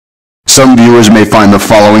Some viewers may find the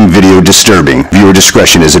following video disturbing. Viewer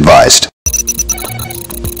discretion is advised.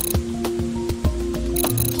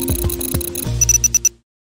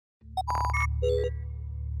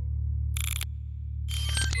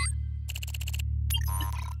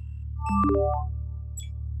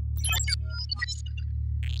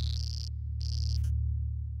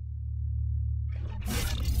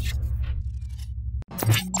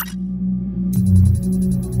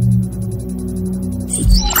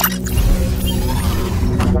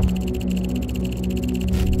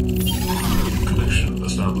 Connection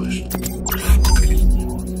established.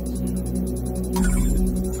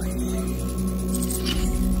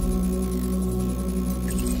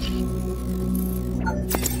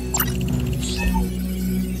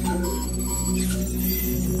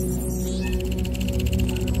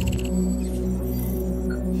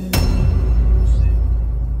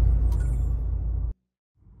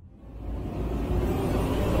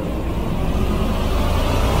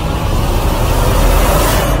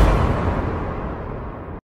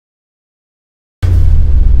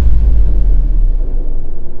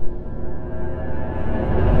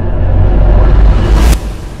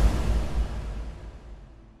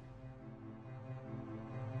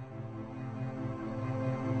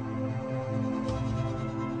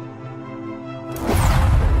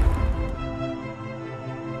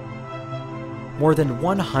 More than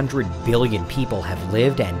 100 billion people have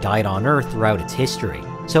lived and died on Earth throughout its history,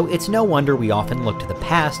 so it's no wonder we often look to the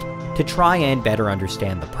past to try and better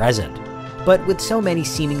understand the present. But with so many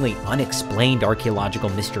seemingly unexplained archaeological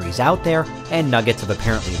mysteries out there, and nuggets of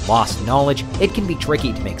apparently lost knowledge, it can be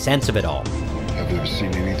tricky to make sense of it all. Have you ever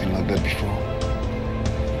seen anything like that before?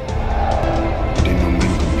 I didn't know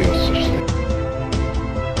men could build such things.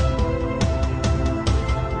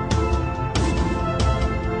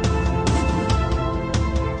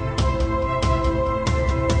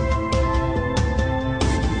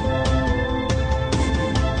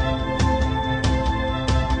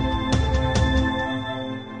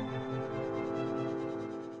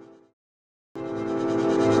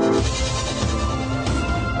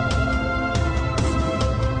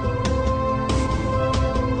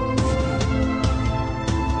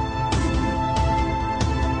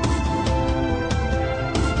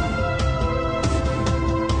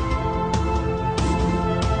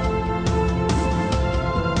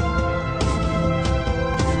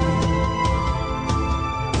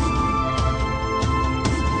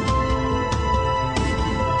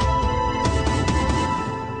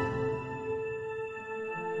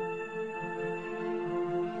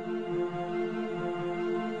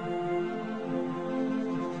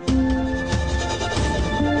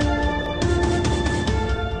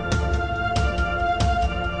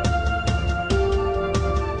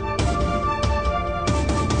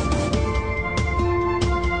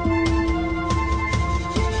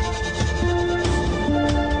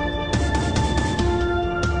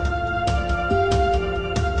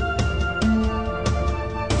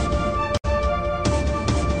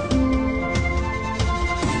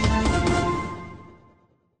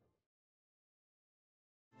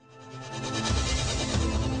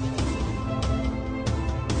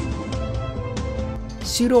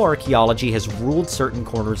 Pseudo-archaeology has ruled certain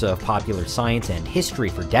corners of popular science and history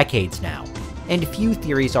for decades now, and few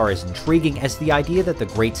theories are as intriguing as the idea that the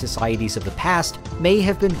great societies of the past may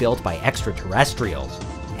have been built by extraterrestrials.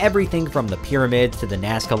 Everything from the pyramids to the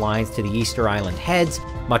Nazca lines to the Easter Island heads,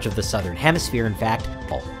 much of the southern hemisphere in fact,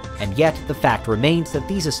 and yet the fact remains that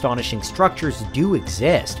these astonishing structures do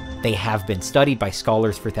exist. They have been studied by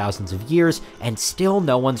scholars for thousands of years, and still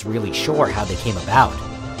no one's really sure how they came about.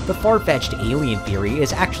 The far-fetched alien theory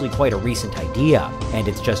is actually quite a recent idea, and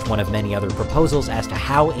it's just one of many other proposals as to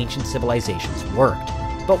how ancient civilizations worked.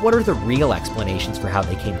 But what are the real explanations for how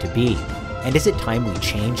they came to be? And is it time we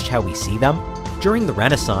changed how we see them? During the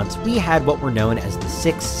Renaissance, we had what were known as the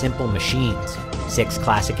 6 simple machines. 6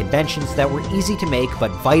 classic inventions that were easy to make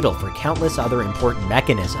but vital for countless other important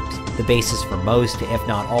mechanisms, the basis for most, if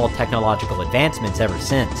not all, technological advancements ever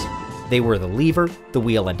since. They were the lever, the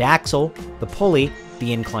wheel and axle, the pulley,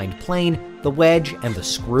 the inclined plane, the wedge, and the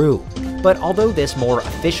screw. But although this more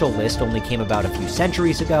official list only came about a few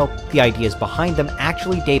centuries ago, the ideas behind them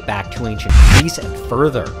actually date back to ancient Greece and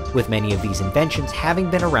further, with many of these inventions having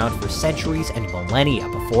been around for centuries and millennia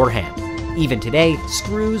beforehand. Even today,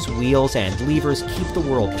 screws, wheels, and levers keep the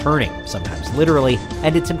world turning, sometimes literally,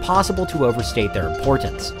 and it's impossible to overstate their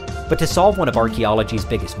importance. But to solve one of archaeology's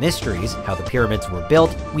biggest mysteries, how the pyramids were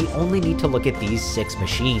built, we only need to look at these 6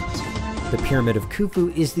 machines. The Pyramid of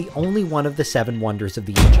Khufu is the only one of the 7 wonders of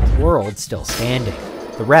the ancient world still standing.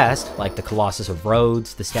 The rest, like the Colossus of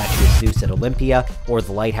Rhodes, the statue of Zeus at Olympia, or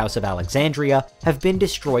the Lighthouse of Alexandria, have been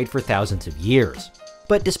destroyed for thousands of years.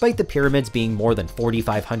 But despite the pyramids being more than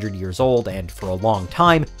 4,500 years old and, for a long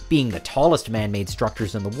time, being the tallest man-made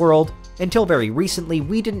structures in the world, until very recently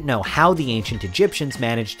we didn't know how the ancient Egyptians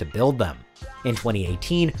managed to build them. In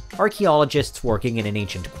 2018, archaeologists working in an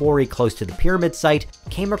ancient quarry close to the pyramid site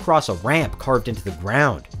came across a ramp carved into the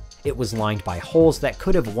ground. It was lined by holes that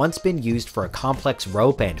could have once been used for a complex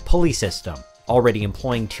rope and pulley system, already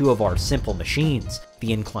employing two of our simple machines,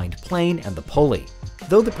 the inclined plane and the pulley.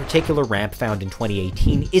 Though the particular ramp found in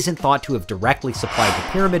 2018 isn't thought to have directly supplied the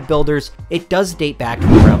pyramid builders, it does date back to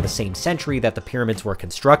around the same century that the pyramids were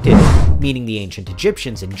constructed, meaning the ancient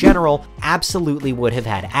Egyptians in general absolutely would have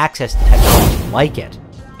had access to technology like it.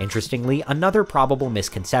 Interestingly, another probable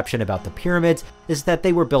misconception about the pyramids is that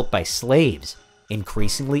they were built by slaves.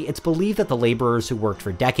 Increasingly, it's believed that the laborers who worked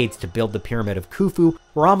for decades to build the Pyramid of Khufu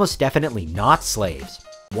were almost definitely not slaves.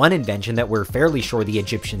 One invention that we're fairly sure the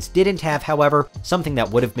Egyptians didn't have, however, something that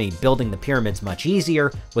would have made building the pyramids much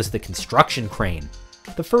easier, was the construction crane.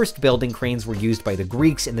 The first building cranes were used by the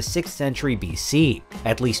Greeks in the 6th century BC,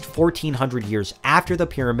 at least 1400 years after the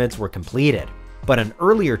pyramids were completed. But an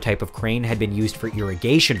earlier type of crane had been used for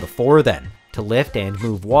irrigation before then, to lift and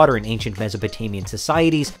move water in ancient Mesopotamian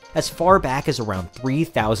societies as far back as around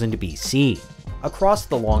 3000 BC. Across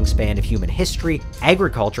the long span of human history,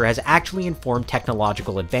 agriculture has actually informed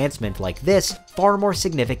technological advancement like this far more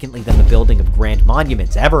significantly than the building of grand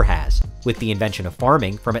monuments ever has, with the invention of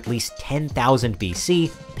farming from at least 10,000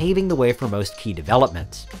 BC paving the way for most key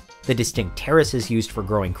developments. The distinct terraces used for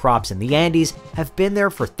growing crops in the Andes have been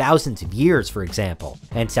there for thousands of years, for example,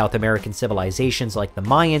 and South American civilizations like the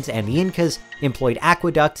Mayans and the Incas employed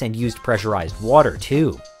aqueducts and used pressurized water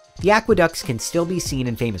too. The aqueducts can still be seen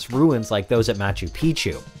in famous ruins like those at Machu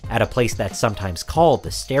Picchu, at a place that's sometimes called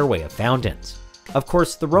the Stairway of Fountains. Of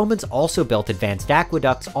course, the Romans also built advanced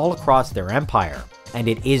aqueducts all across their empire, and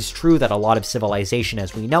it is true that a lot of civilization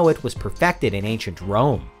as we know it was perfected in ancient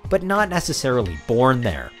Rome, but not necessarily born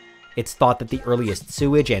there. It's thought that the earliest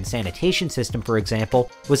sewage and sanitation system, for example,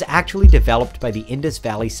 was actually developed by the Indus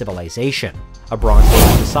Valley Civilization, a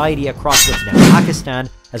Bronze-Age society across what's now Pakistan,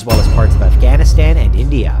 as well as parts of Afghanistan and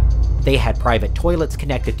India. They had private toilets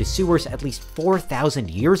connected to sewers at least 4,000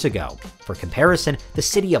 years ago. For comparison, the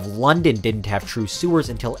city of London didn't have true sewers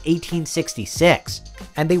until 1866,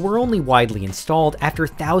 and they were only widely installed after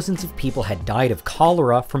thousands of people had died of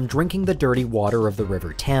cholera from drinking the dirty water of the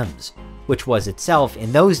River Thames, which was itself,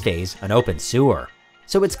 in those days, an open sewer.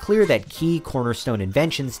 So it's clear that key cornerstone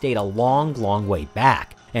inventions date a long way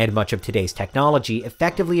back, and much of today's technology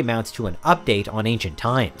effectively amounts to an update on ancient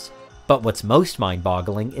times. But what's most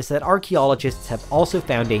mind-boggling is that archaeologists have also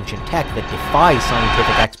found ancient tech that defies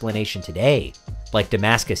scientific explanation today, like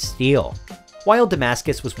Damascus steel. While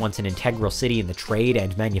Damascus was once an integral city in the trade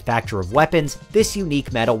and manufacture of weapons, this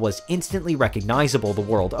unique metal was instantly recognizable the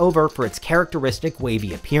world over for its characteristic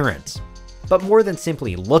wavy appearance. But more than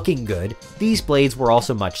simply looking good, these blades were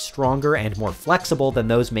also much stronger and more flexible than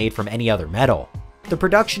those made from any other metal. The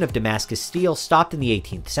production of Damascus steel stopped in the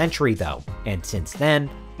 18th century though, and since then,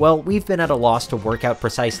 well, we've been at a loss to work out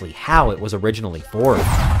precisely how it was originally forged.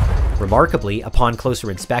 Remarkably, upon closer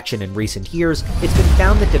inspection in recent years, it's been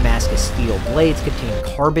found that Damascus steel blades contain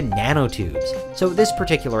carbon nanotubes. So this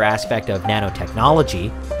particular aspect of nanotechnology,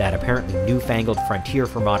 that apparently newfangled frontier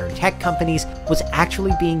for modern tech companies, was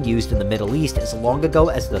actually being used in the Middle East as long ago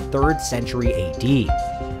as the 3rd century AD.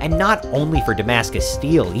 And not only for Damascus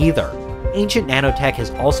steel either. Ancient nanotech has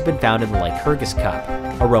also been found in the Lycurgus cup,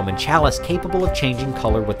 a Roman chalice capable of changing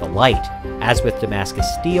color with the light. As with Damascus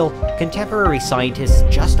steel, contemporary scientists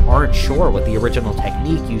just aren't sure what the original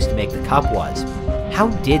technique used to make the cup was. How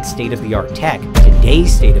did state-of-the-art tech,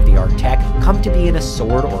 today's state-of-the-art tech, come to be in a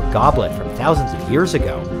sword or goblet from thousands of years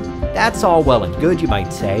ago? That's all well and good, you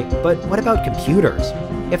might say, but what about computers?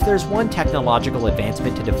 If there's one technological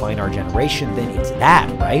advancement to define our generation, then it's that,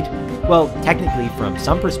 right? Well, technically, from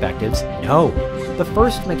some perspectives, no. The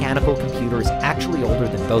first mechanical computer is actually older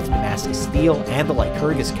than both Damascus steel and the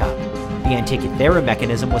Lycurgus cup. The Antikythera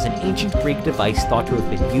mechanism was an ancient Greek device thought to have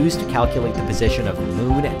been used to calculate the position of the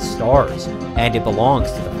moon and stars, and it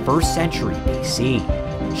belongs to the 1st century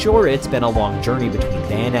BC. Sure, it's been a long journey between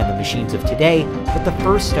then and the machines of today, but the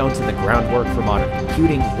first stones in the groundwork for modern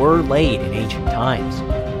computing were laid in ancient times.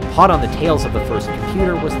 Hot on the tails of the first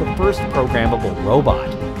computer was the first programmable robot,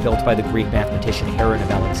 built by the Greek mathematician Heron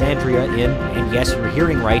of Alexandria in, and yes, you're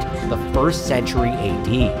hearing right, the 1st century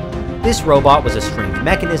AD. This robot was a stringed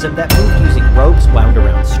mechanism that moved using ropes wound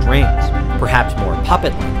around strings. perhaps more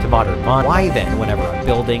puppet-like to modern minds. Why then, whenever a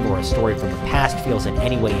building or a story from the past feels in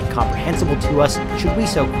any way incomprehensible to us, should we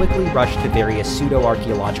so quickly rush to various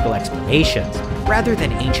pseudo-archaeological explanations? Rather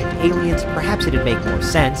than ancient aliens, perhaps it'd make more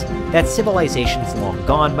sense that civilizations long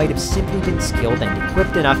gone might have simply been skilled and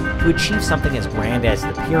equipped enough to achieve something as grand as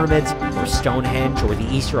the pyramids, or Stonehenge, or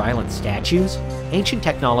the Easter Island statues. Ancient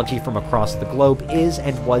technology from across the globe is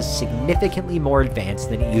and was significantly more advanced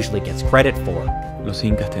than it usually gets credit for. Los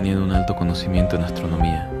incas tenían un alto conocimiento en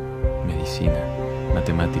astronomía, medicina,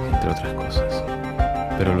 matemática, entre otras cosas.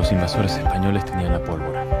 Pero los invasores españoles tenían la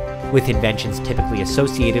pólvora. With inventions typically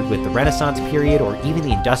associated with the Renaissance period or even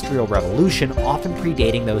the Industrial Revolution often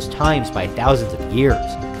predating those times by thousands of years.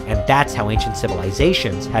 And that's how ancient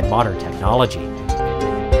civilizations had modern technology.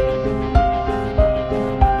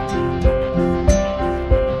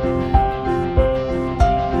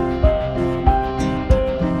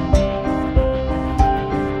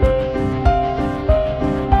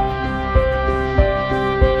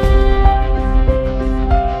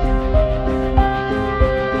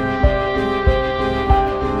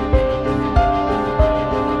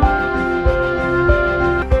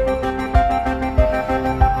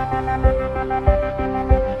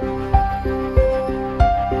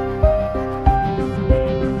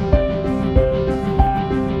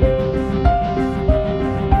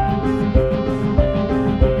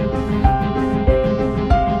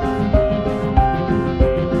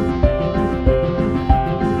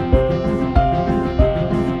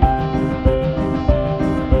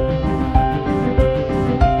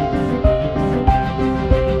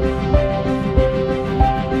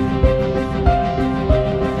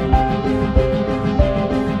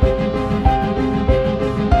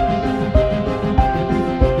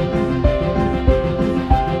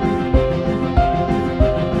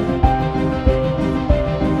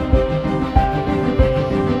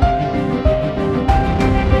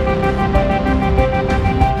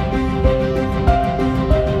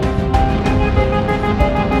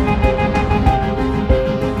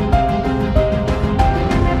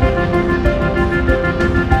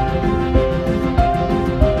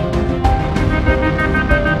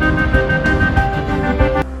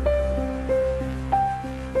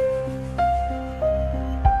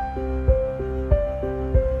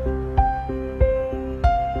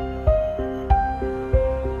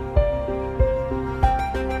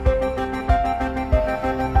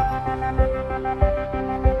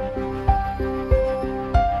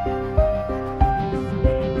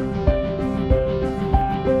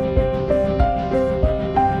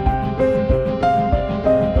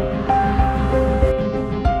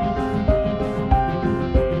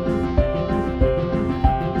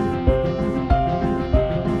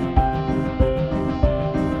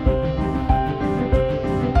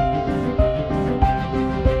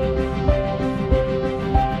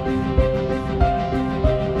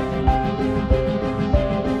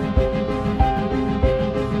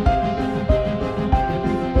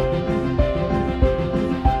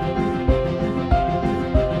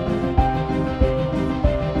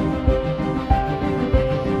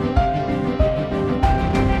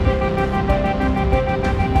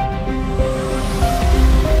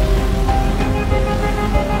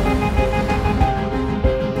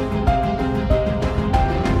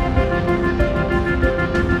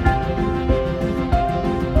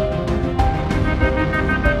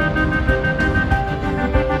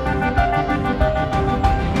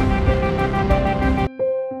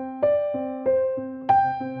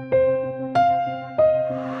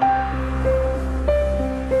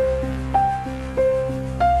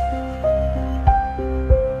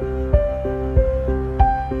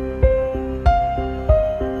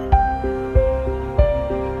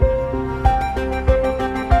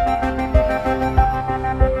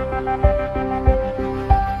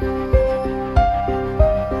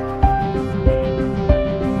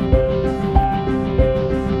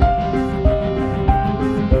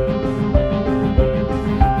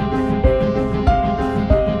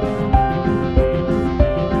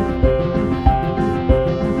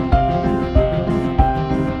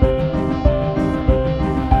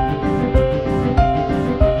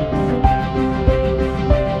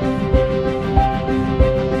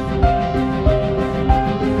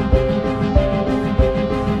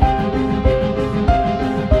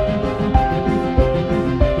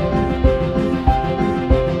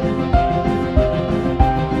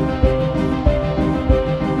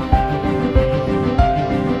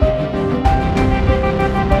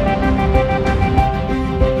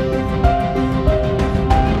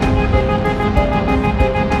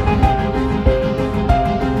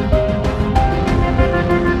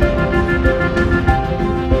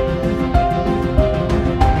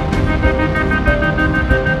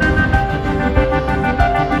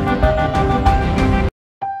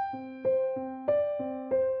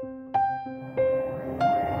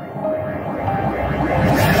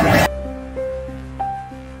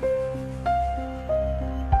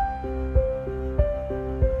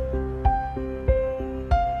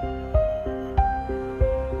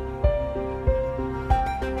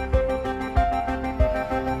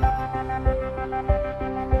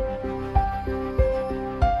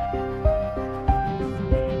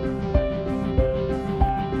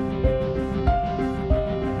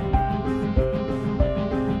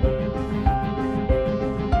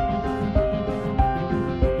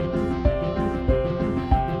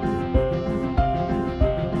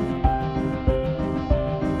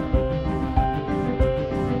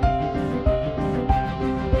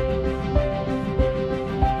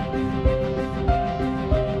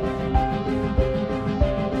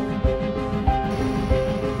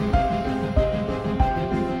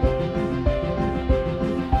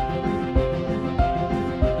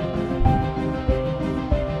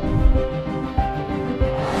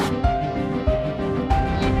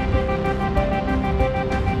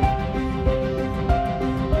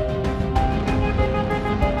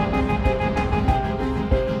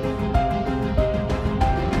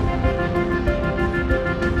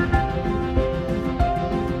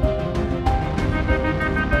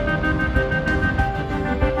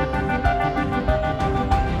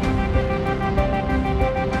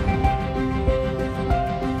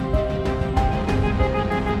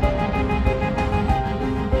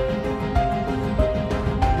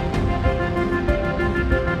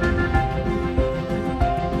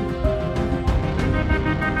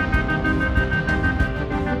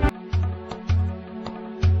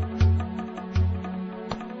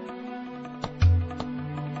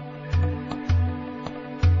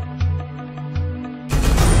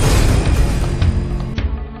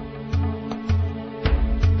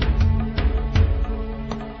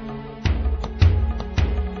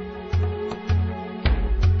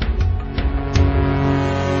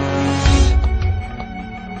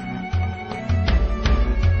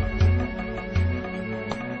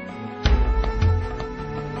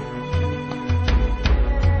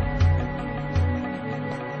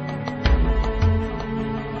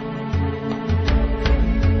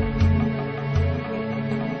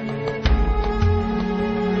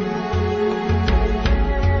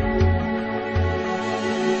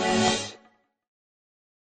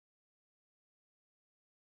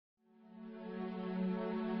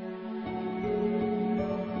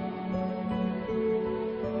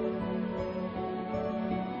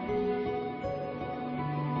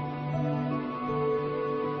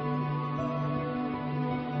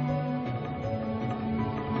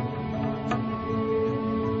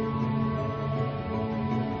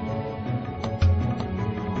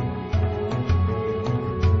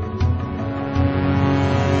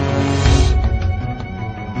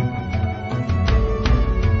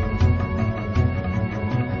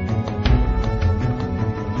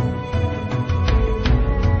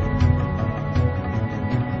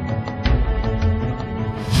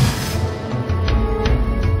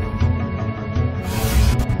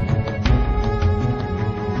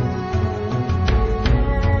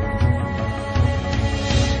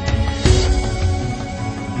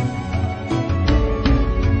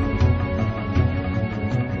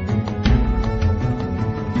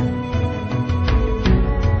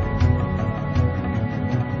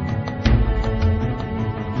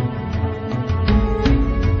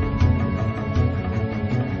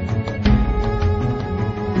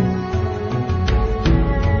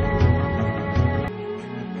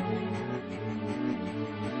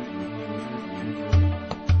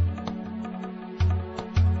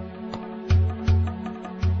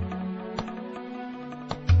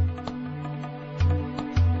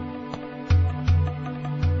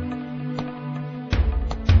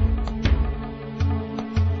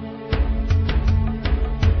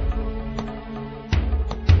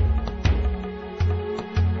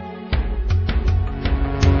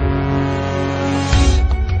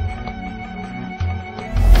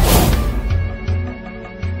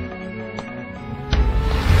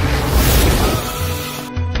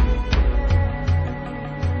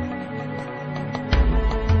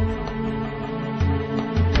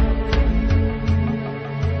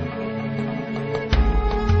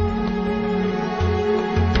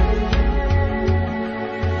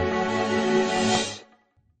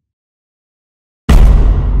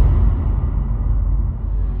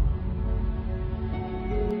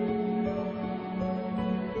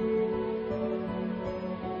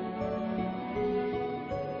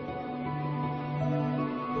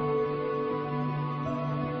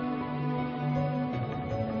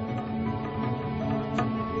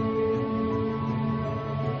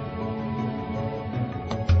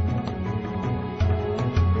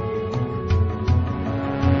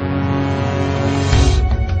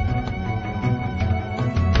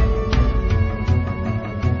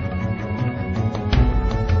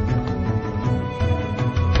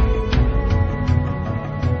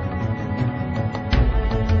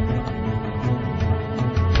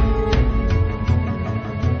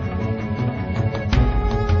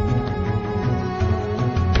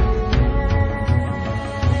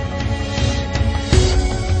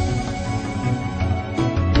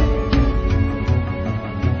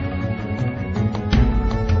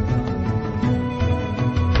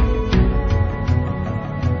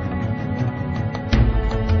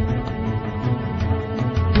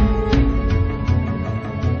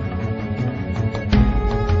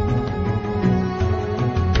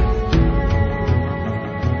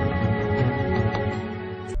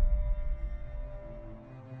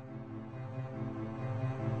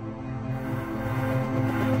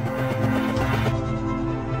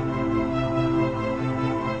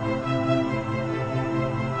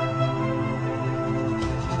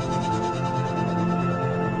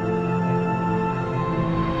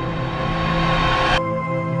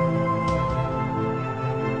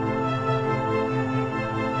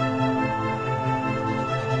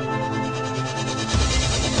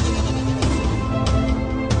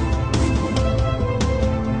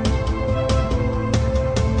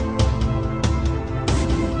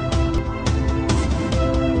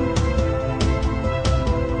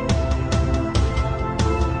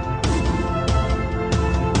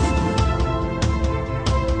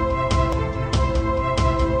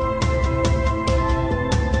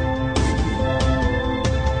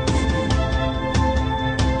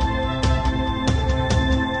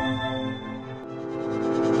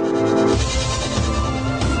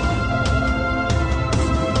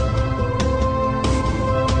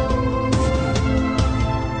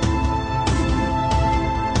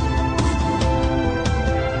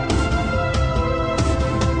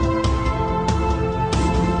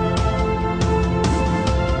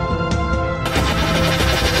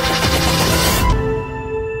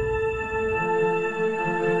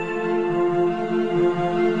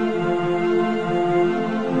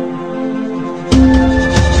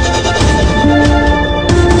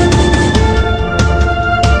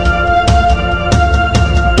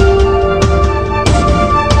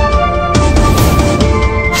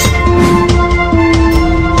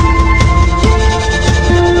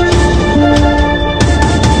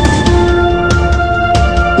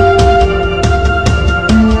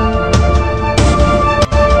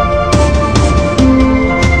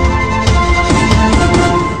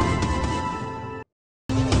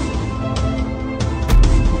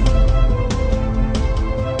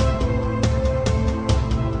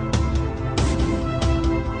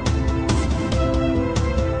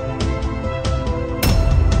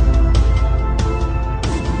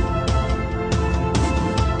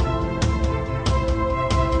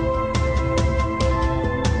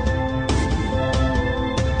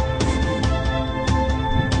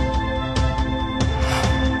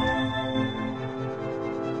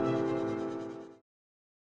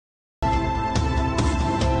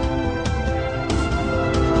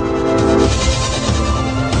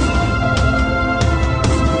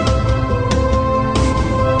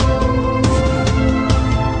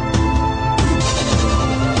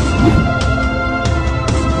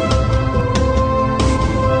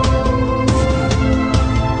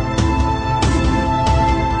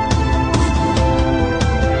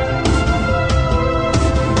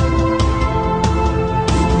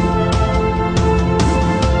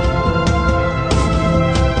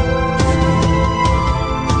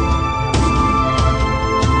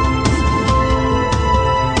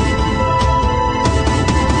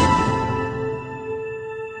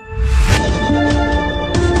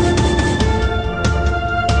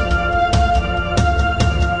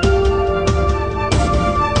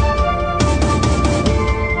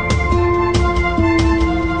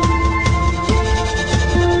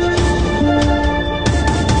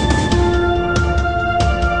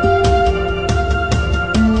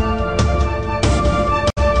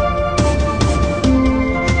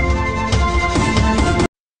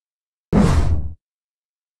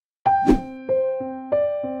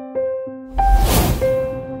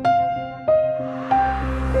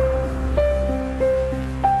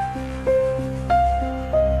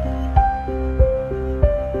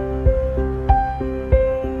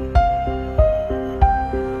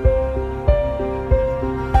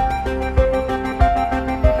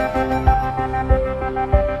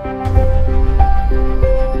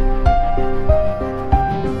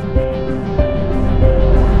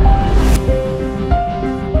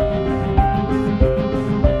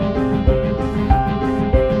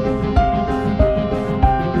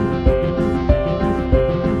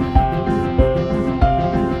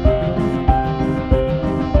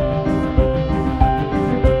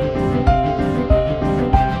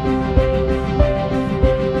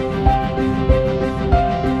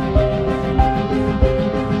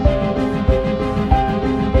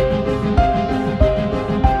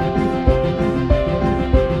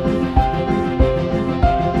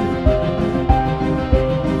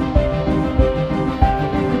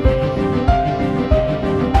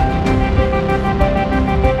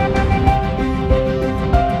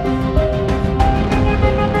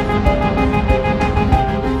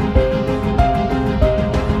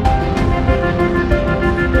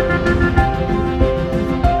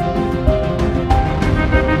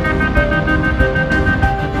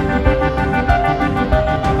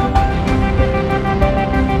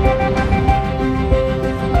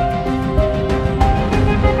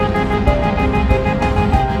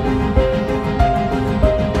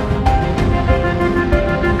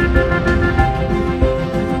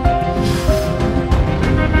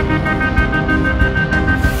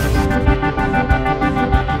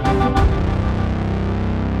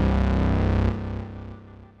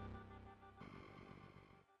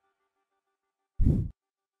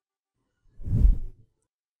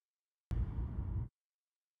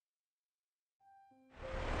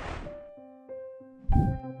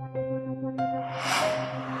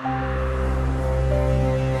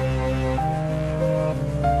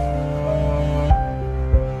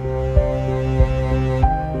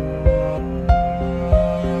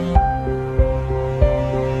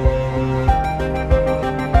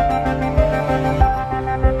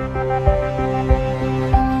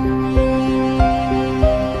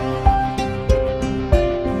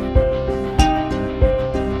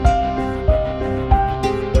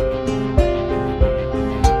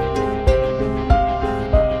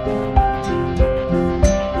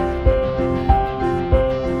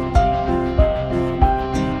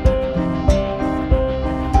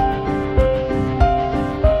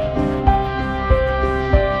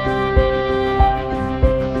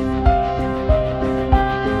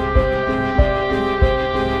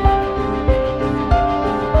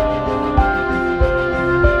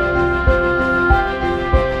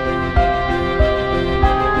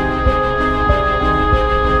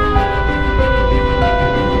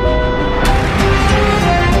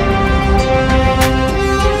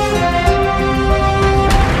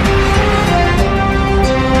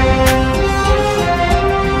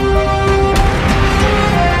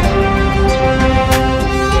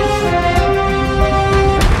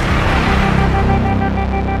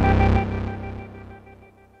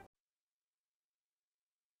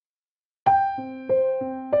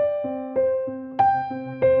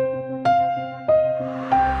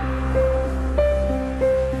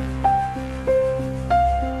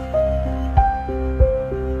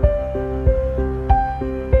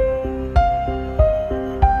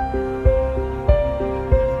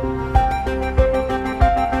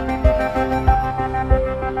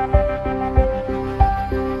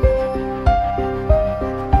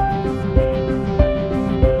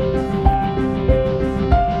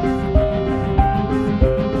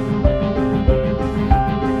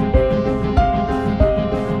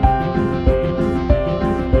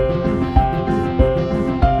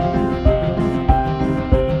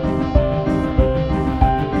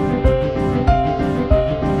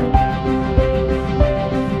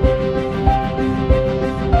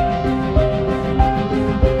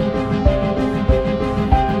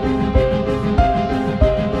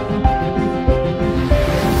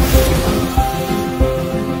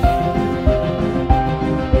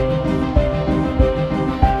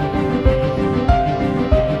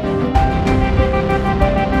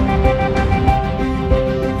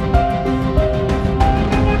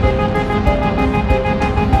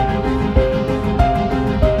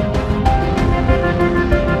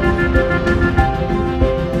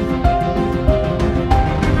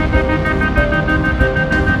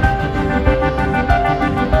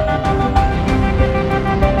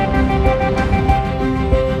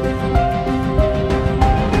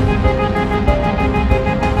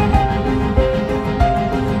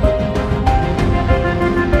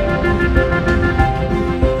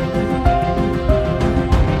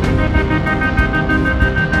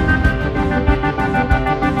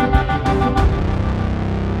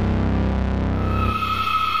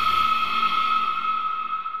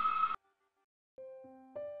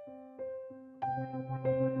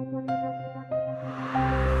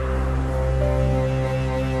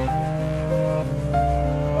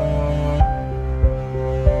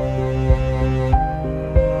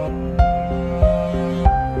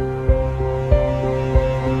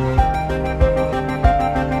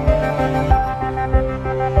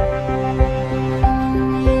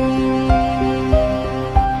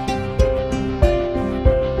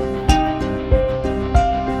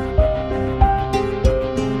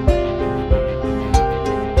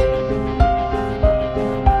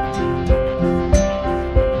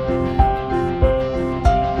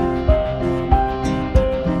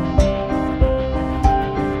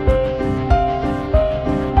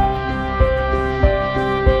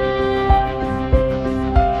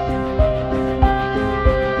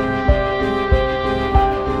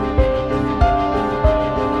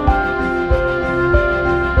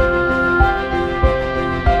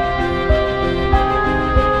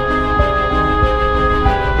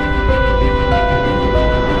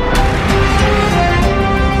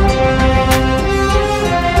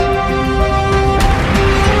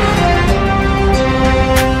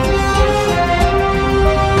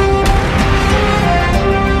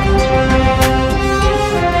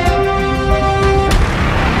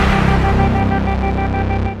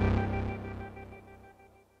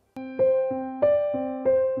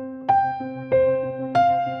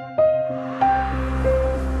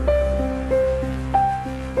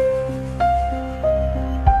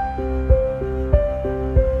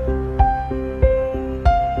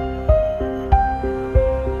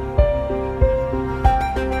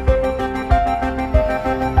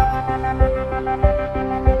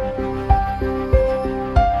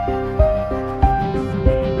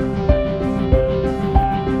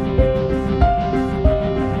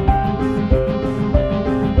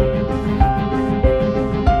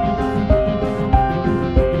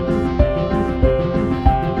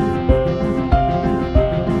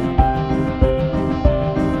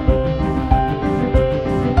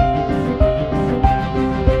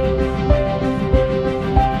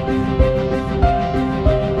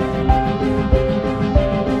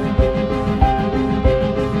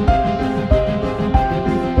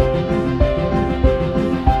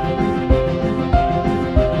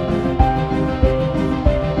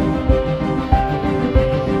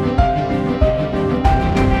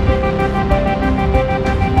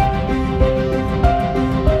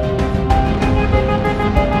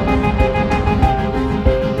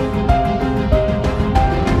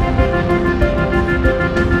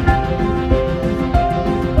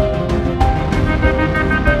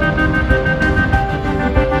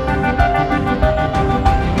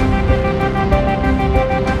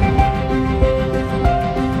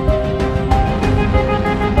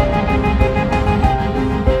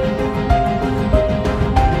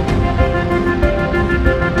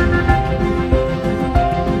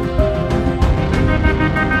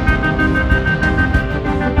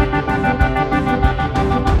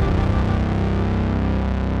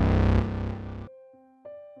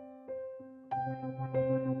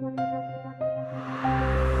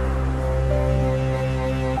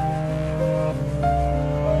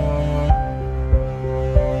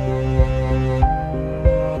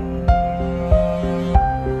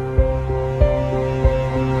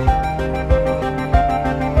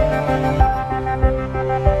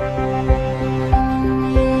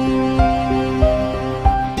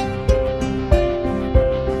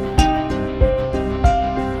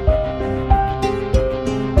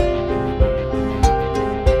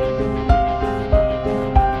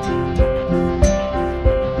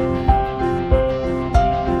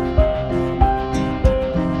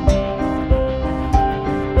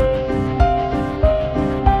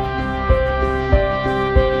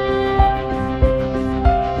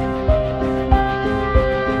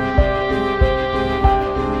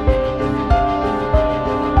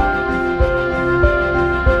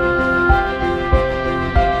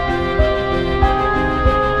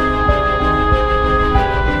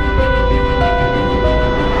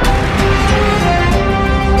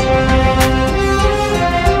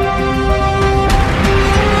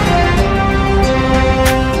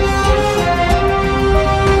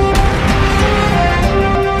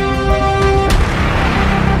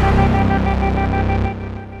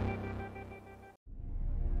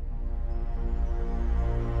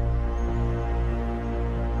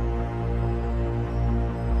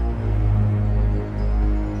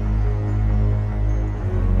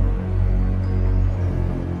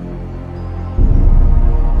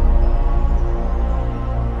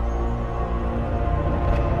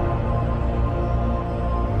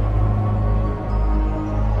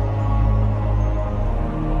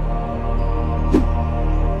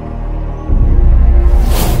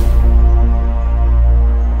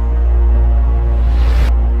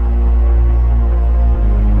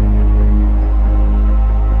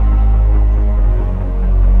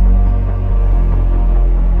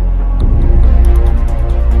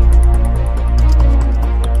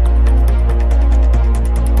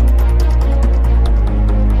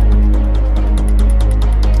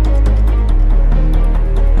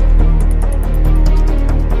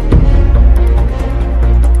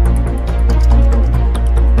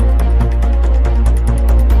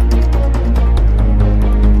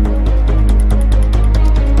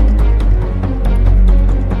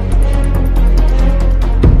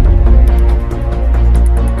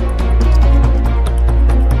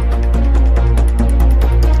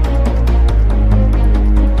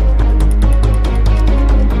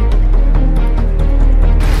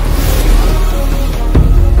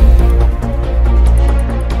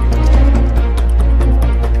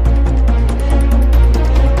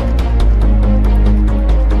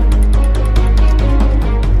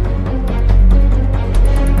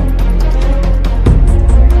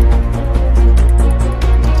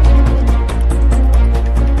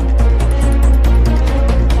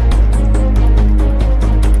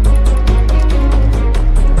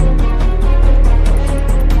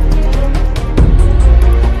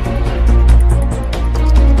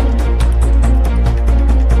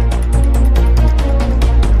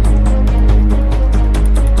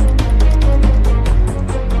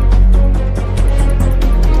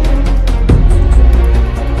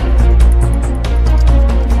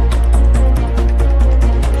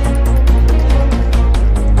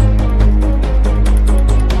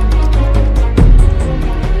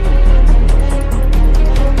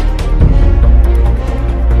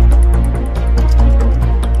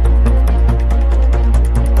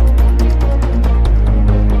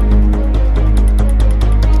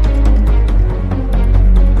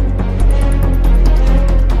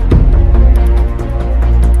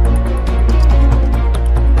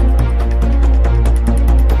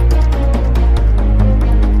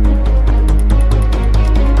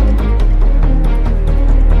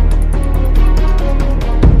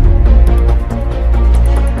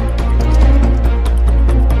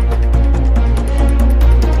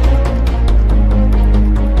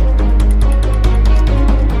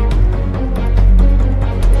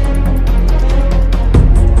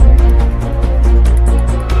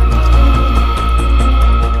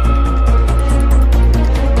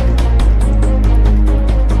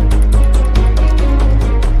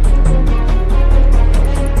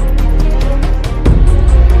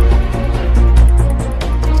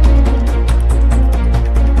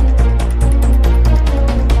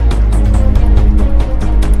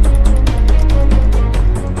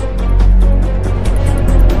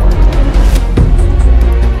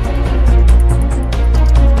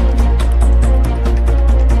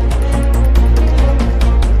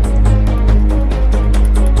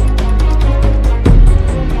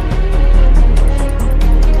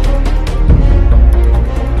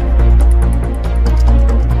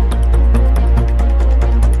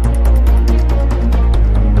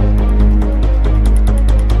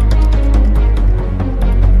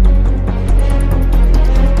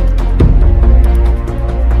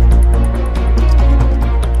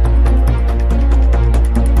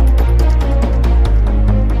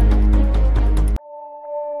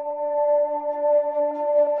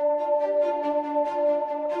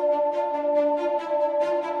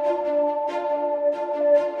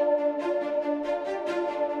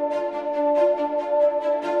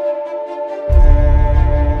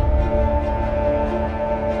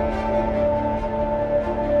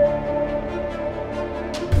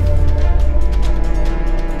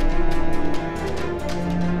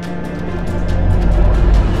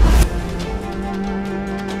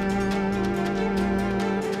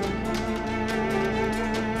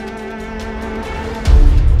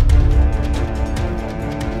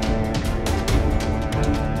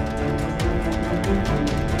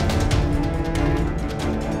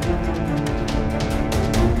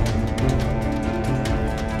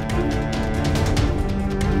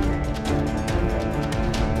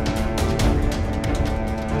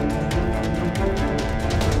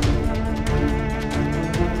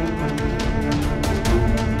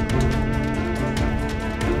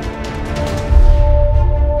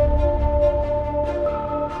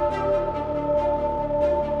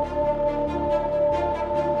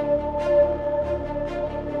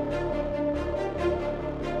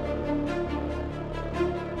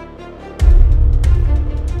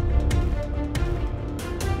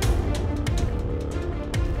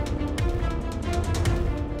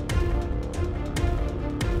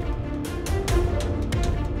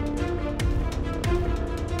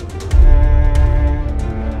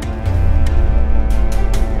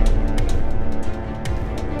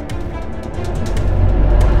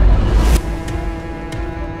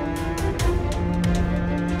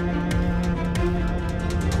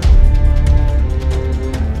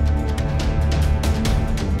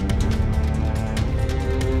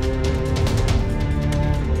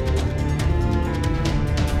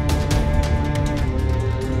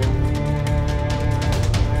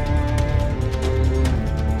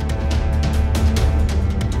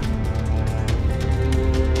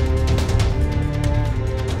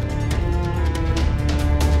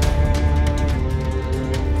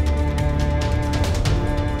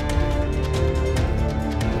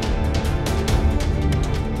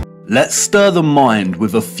 let's stir the mind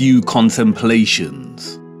with a few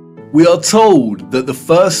contemplations. We are told that the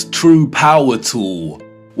first true power tool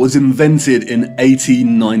was invented in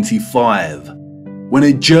 1895, when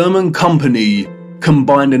a German company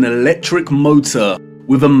combined an electric motor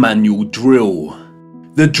with a manual drill.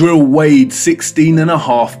 The drill weighed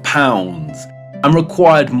 16.5 pounds and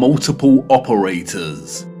required multiple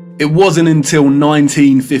operators. It wasn't until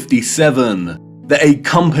 1957 that a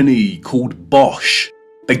company called Bosch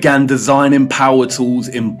began designing power tools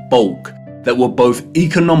in bulk that were both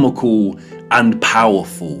economical and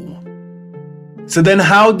powerful. So then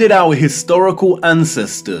how did our historical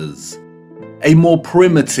ancestors, a more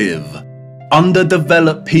primitive,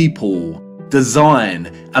 underdeveloped people, design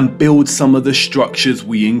and build some of the structures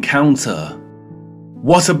we encounter?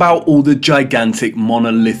 What about all the gigantic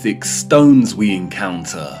monolithic stones we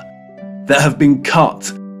encounter that have been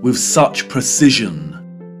cut with such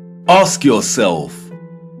precision? Ask yourself,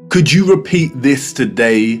 could you repeat this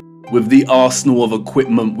today with the arsenal of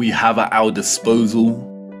equipment we have at our disposal?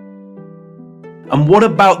 And what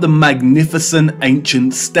about the magnificent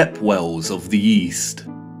ancient stepwells of the East?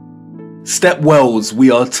 Stepwells,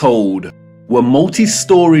 we are told, were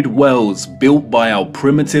multi-storied wells built by our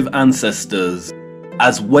primitive ancestors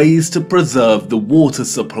as ways to preserve the water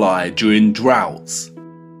supply during droughts.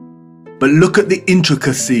 But look at the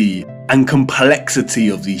intricacy and complexity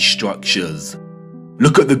of these structures.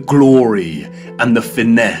 Look at the glory and the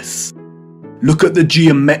finesse. Look at the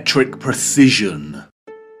geometric precision.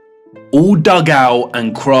 All dug out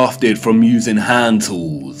and crafted from using hand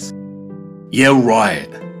tools. Yeah, right.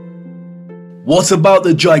 What about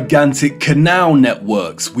the gigantic canal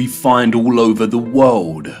networks we find all over the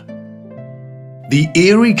world? The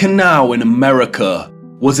Erie Canal in America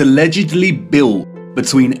was allegedly built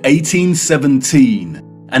between 1817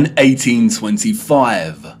 and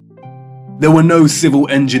 1825. There were no civil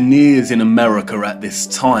engineers in America at this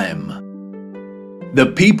time. The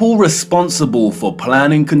people responsible for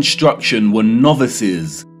planning construction were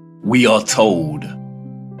novices, we are told.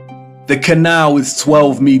 The canal is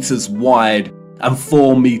 12 meters wide and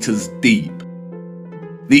 4 meters deep.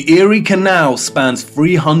 The Erie Canal spans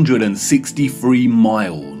 363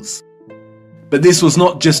 miles. But this was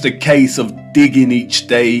not just a case of digging each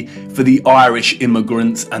day for the Irish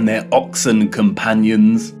immigrants and their oxen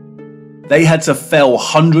companions. They had to fell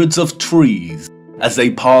hundreds of trees as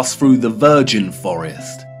they passed through the virgin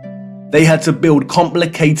forest. They had to build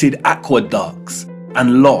complicated aqueducts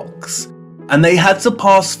and locks, and they had to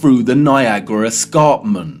pass through the Niagara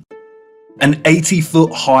Escarpment, an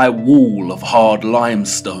 80-foot high wall of hard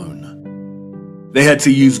limestone. They had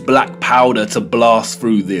to use black powder to blast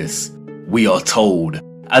through this, we are told,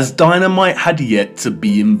 as dynamite had yet to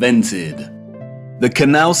be invented. The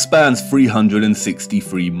canal spans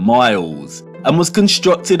 363 miles and was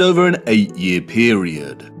constructed over an 8-year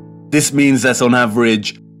period. This means that on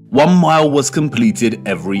average, 1 mile was completed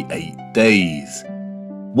every 8 days.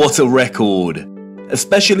 What a record,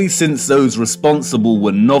 especially since those responsible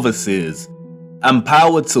were novices, and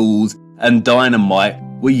power tools and dynamite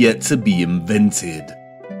were yet to be invented.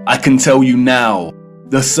 I can tell you now,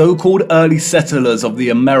 the so-called early settlers of the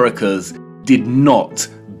Americas did not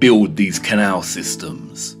build these canal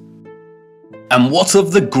systems. And what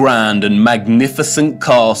of the grand and magnificent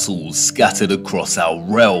castles scattered across our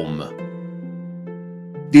realm?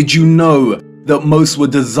 Did you know that most were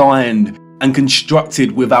designed and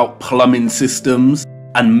constructed without plumbing systems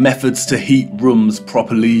and methods to heat rooms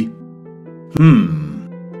properly?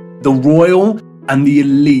 The royal and the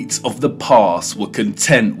elite of the past were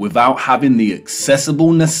content without having the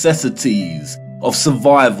accessible necessities of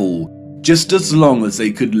survival, just as long as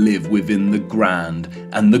they could live within the grand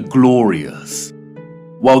and the glorious,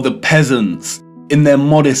 while the peasants, in their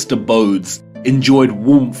modest abodes, enjoyed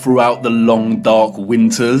warmth throughout the long dark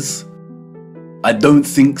winters? I don't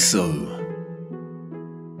think so.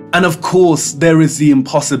 And of course, there is the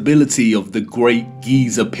impossibility of the Great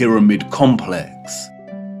Giza Pyramid Complex.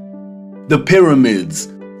 The pyramids,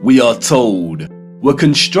 we are told, were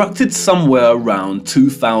constructed somewhere around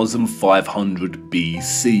 2500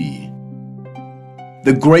 BC.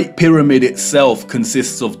 The Great Pyramid itself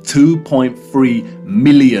consists of 2.3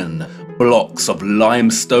 million blocks of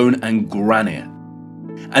limestone and granite,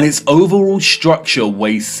 and its overall structure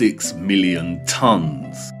weighs 6 million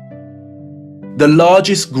tons. The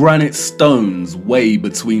largest granite stones weigh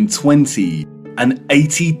between 20 and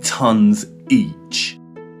 80 tons each.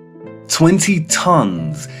 20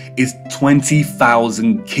 tons is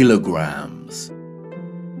 20,000 kilograms.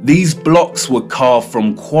 These blocks were carved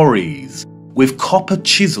from quarries with copper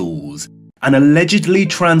chisels and allegedly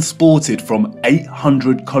transported from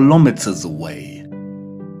 800 kilometers away.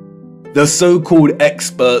 the so-called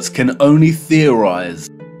experts can only theorize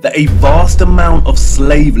that a vast amount of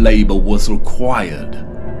slave labor was required.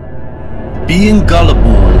 Being gullible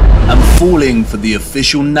and falling for the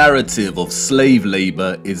official narrative of slave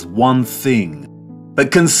labor is one thing,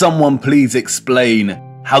 but can someone please explain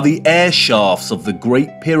how the air shafts of the Great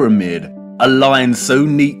Pyramid align so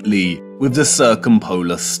neatly with the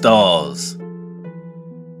circumpolar stars?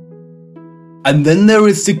 And then there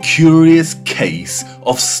is the curious case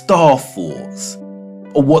of star forts,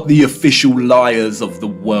 or what the official liars of the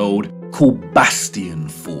world call bastion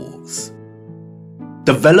forts.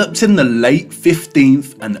 Developed in the late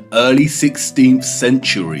 15th and early 16th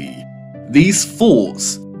century, these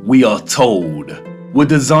forts, we are told, were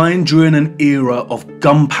designed during an era of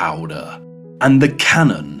gunpowder and the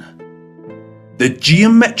cannon. The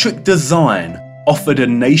geometric design offered a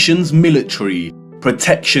nation's military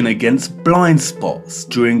protection against blind spots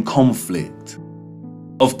during conflict.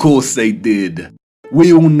 Of course they did.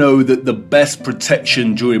 We all know that the best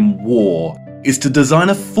protection during war is to design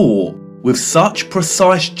a fort with such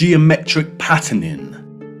precise geometric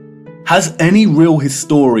patterning. Has any real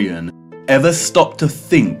historian ever stopped to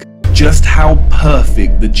think just how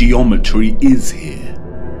perfect the geometry is here?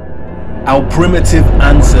 Our primitive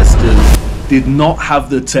ancestors did not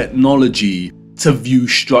have the technology to view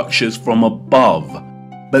structures from above,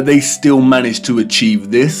 but they still managed to achieve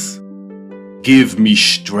this? Give me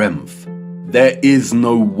strength. There is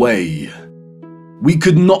no way. We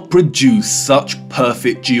could not produce such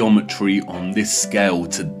perfect geometry on this scale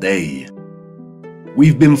today.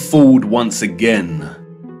 We've been fooled once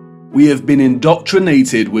again. We have been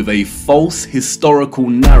indoctrinated with a false historical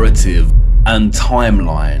narrative and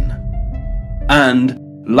timeline. And,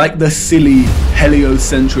 like the silly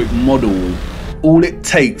heliocentric model, all it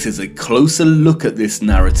takes is a closer look at this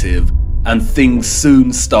narrative and things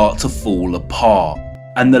soon start to fall apart,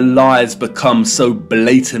 and the lies become so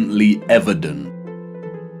blatantly evident.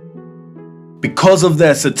 Because of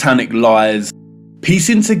their satanic lies,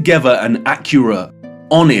 piecing together an accurate,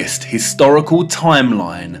 honest historical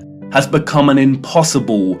timeline has become an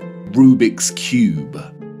impossible Rubik's Cube.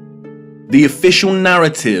 The official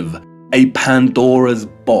narrative, a Pandora's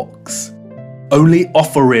box, only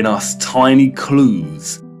offering us tiny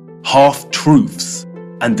clues, half-truths,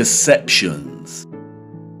 and deceptions.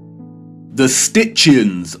 The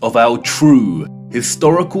stitchings of our true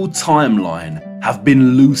historical timeline have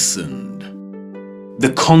been loosened.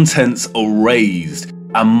 The contents erased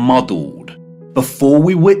and muddled before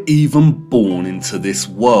we were even born into this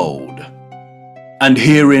world. And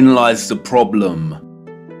herein lies the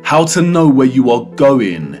problem. How to know where you are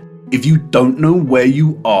going if you don't know where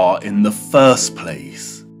you are in the first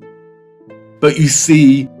place? But you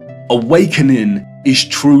see, awakening is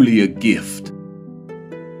truly a gift.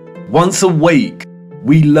 Once awake,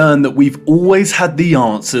 we learn that we've always had the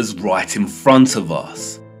answers right in front of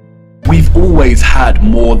us. We've always had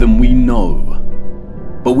more than we know,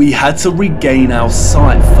 but we had to regain our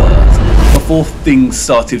sight first before things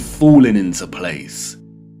started falling into place,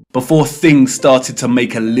 before things started to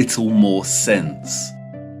make a little more sense.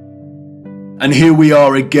 And here we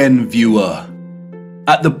are again, viewer,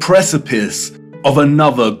 at the precipice of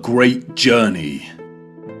another great journey.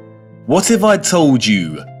 What if I told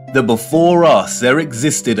you that before us there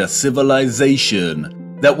existed a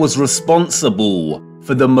civilization that was responsible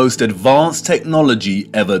for the most advanced technology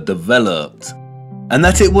ever developed, and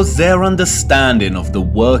that it was their understanding of the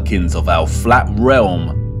workings of our flat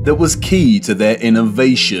realm that was key to their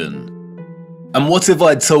innovation? And what if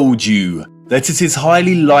I told you that it is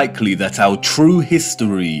highly likely that our true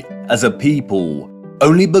history as a people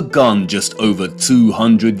only begun just over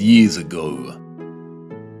 200 years ago?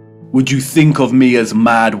 Would you think of me as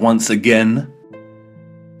mad once again?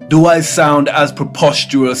 Do I sound as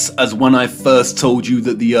preposterous as when I first told you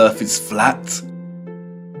that the earth is flat?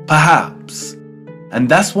 Perhaps. And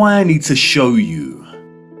that's why I need to show you.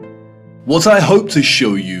 What I hope to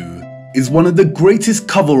show you is one of the greatest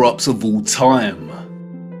cover-ups of all time.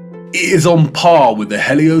 It is on par with the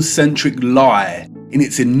heliocentric lie in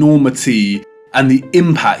its enormity and the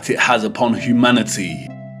impact it has upon humanity.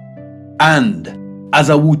 And, as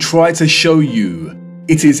I will try to show you,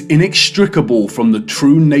 it is inextricable from the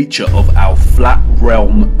true nature of our flat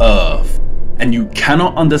realm Earth, and you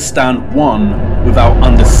cannot understand one without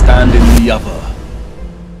understanding the other.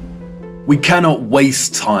 We cannot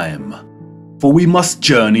waste time, for we must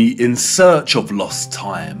journey in search of lost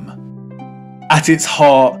time. At its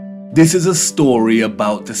heart, this is a story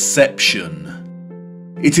about deception.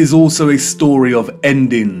 It is also a story of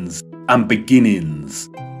endings and beginnings,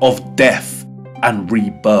 of death and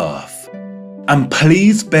rebirth. And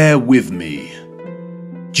please bear with me.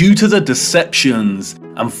 Due to the deceptions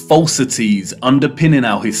and falsities underpinning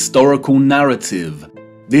our historical narrative,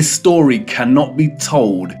 this story cannot be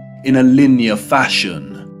told in a linear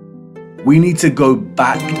fashion. We need to go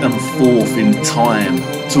back and forth in time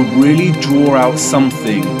to really draw out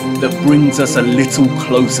something that brings us a little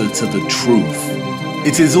closer to the truth.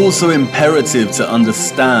 It is also imperative to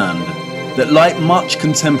understand that, like much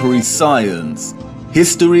contemporary science,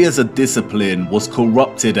 history as a discipline was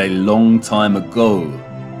corrupted a long time ago.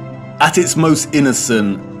 At its most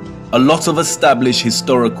innocent, a lot of established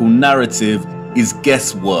historical narrative is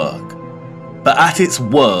guesswork. But at its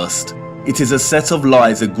worst, it is a set of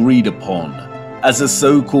lies agreed upon, as the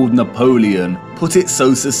so-called Napoleon put it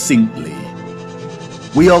so succinctly.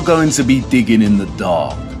 We are going to be digging in the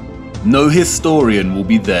dark. No historian will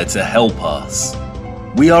be there to help us.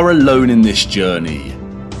 We are alone in this journey.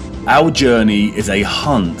 Our journey is a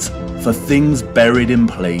hunt for things buried in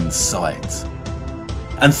plain sight.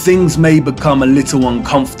 And things may become a little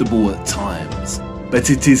uncomfortable at times,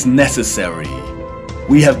 but it is necessary.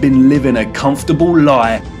 We have been living a comfortable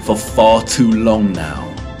lie for far too long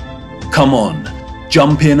now. Come on,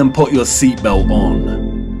 jump in and put your seatbelt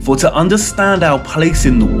on. For to understand our place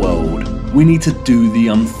in the world, we need to do the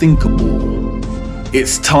unthinkable.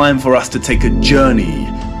 It's time for us to take a journey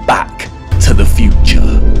back to the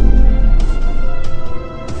future.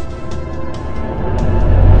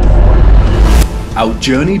 Our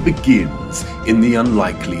journey begins in the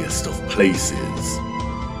unlikeliest of places.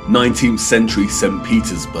 19th century St.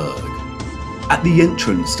 Petersburg, at the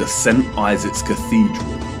entrance to St. Isaac's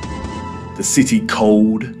Cathedral. The city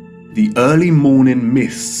cold, the early morning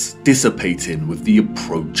mists dissipating with the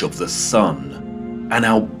approach of the sun, and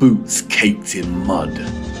our boots caked in mud.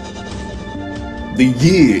 The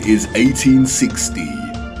year is 1860,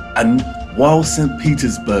 and while St.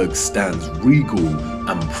 Petersburg stands regal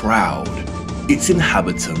and proud, its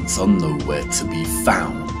inhabitants are nowhere to be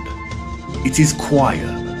found. It is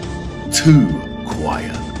quiet. Too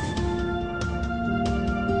quiet.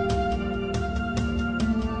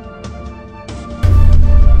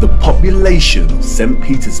 The population of St.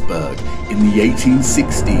 Petersburg in the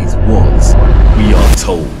 1860s was, we are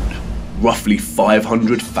told, roughly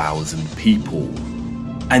 500,000 people,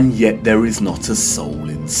 and yet there is not a soul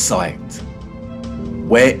in sight.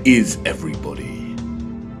 Where is everybody?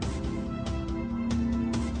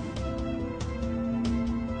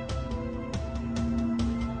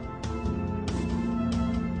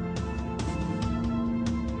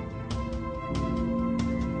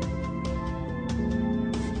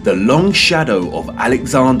 The long shadow of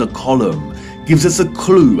Alexander Column gives us a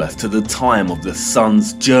clue as to the time of the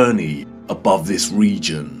sun's journey above this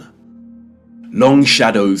region. Long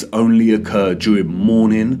shadows only occur during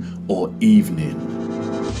morning or evening.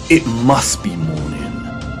 It must be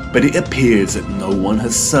morning, but it appears that no one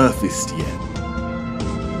has surfaced yet.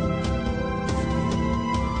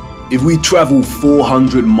 If we travel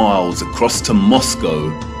 400 miles across to Moscow,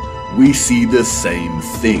 we see the same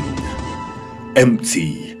thing.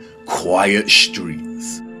 Empty, quiet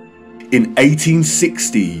streets. In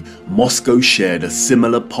 1860, Moscow shared a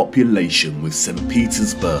similar population with St.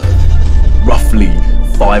 Petersburg, roughly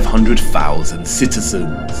 500,000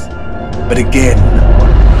 citizens. But again,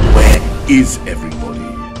 where is everybody?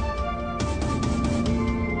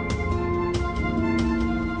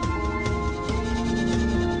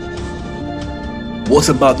 What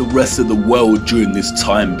about the rest of the world during this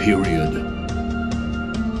time period?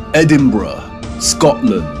 Edinburgh,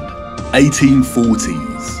 Scotland,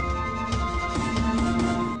 1840s.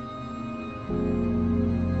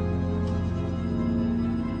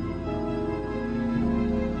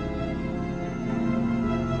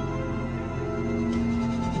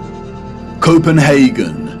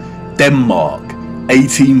 Copenhagen, Denmark,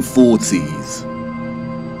 1840s.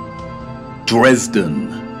 Dresden,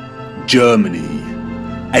 Germany,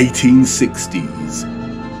 1860s.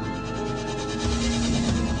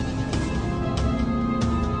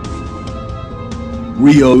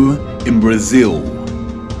 Rio in Brazil,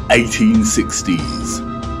 1860s.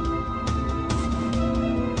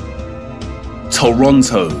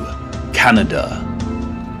 Toronto, Canada,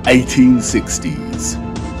 1860s.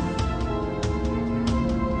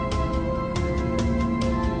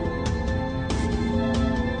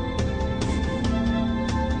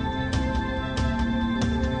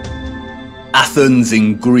 Athens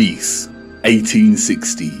in Greece,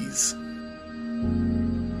 1860s.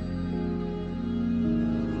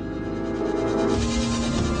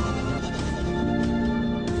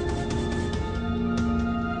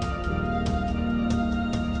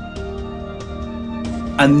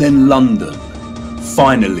 And then London.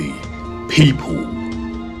 Finally, people.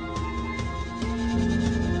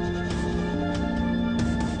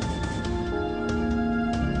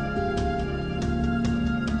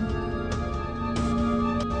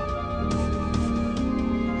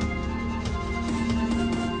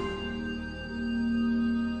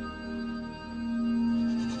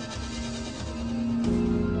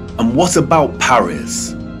 And what about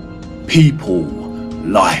Paris? People,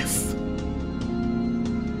 life.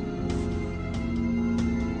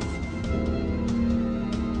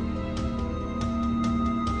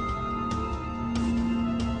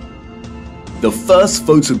 The first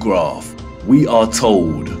photograph, we are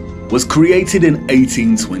told, was created in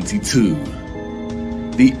 1822.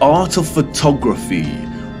 The art of photography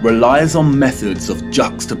relies on methods of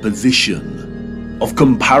juxtaposition, of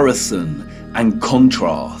comparison and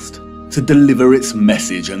contrast to deliver its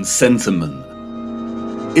message and sentiment.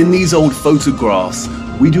 In these old photographs,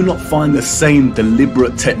 we do not find the same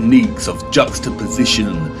deliberate techniques of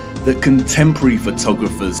juxtaposition that contemporary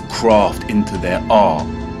photographers craft into their art,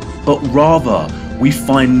 but rather we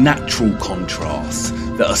find natural contrasts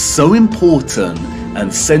that are so important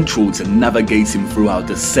and central to navigating through our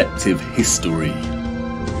deceptive history.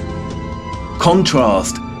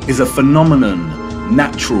 Contrast is a phenomenon,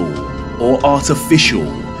 natural or artificial,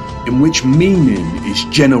 in which meaning is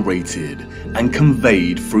generated and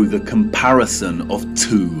conveyed through the comparison of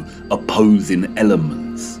two opposing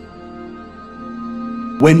elements.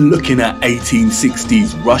 When looking at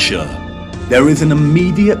 1860s Russia, there is an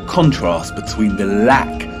immediate contrast between the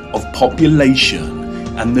lack of population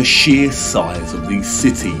and the sheer size of these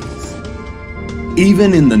cities.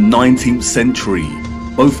 Even in the 19th century,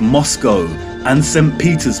 both Moscow and St.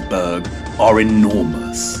 Petersburg are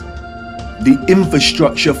enormous. The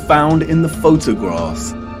infrastructure found in the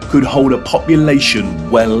photographs could hold a population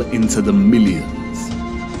well into the millions.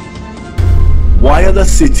 Why are the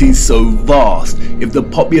cities so vast if the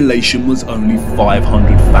population was only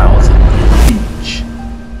 500,000 each?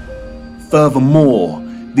 Furthermore,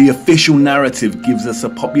 the official narrative gives us a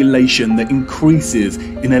population that increases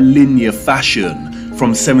in a linear fashion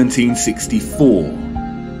from 1764.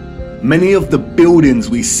 Many of the buildings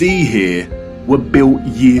we see here were built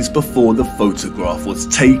years before the photograph was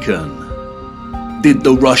taken. Did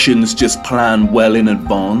the Russians just plan well in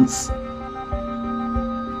advance?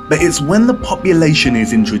 But it's when the population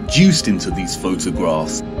is introduced into these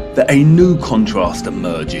photographs that a new contrast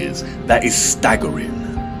emerges that is staggering.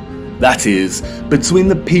 That is, between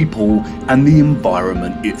the people and the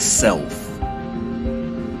environment itself.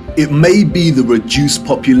 It may be the reduced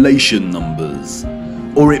population numbers,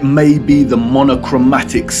 or it may be the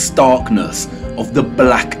monochromatic starkness of the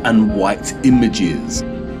black and white images,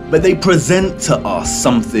 but they present to us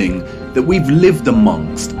something that we've lived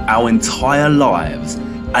amongst our entire lives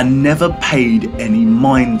and never paid any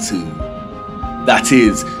mind to. That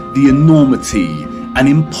is, the enormity and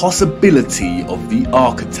impossibility of the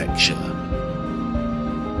architecture.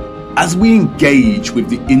 As we engage with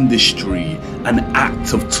the industry and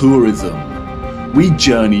act of tourism, we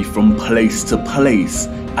journey from place to place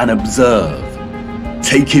and observe,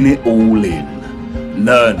 taking it all in,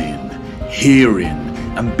 learning, hearing,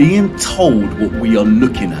 and being told what we are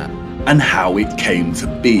looking at and how it came to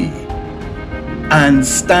be. And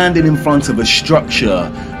standing in front of a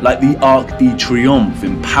structure like the Arc de Triomphe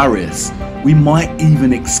in Paris, we might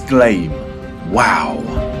even exclaim, "Wow,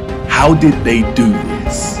 how did they do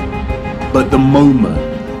this?" But the moment,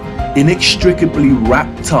 inextricably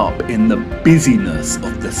wrapped up in the busyness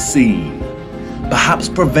of the scene, perhaps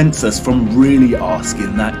prevents us from really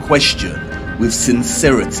asking that question with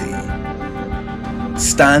sincerity.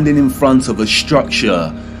 Standing in front of a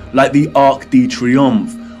structure like the Arc de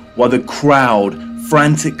Triomphe while the crowd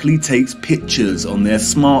frantically takes pictures on their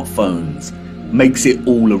smartphones makes it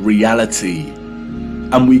all a reality,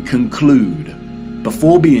 and we conclude,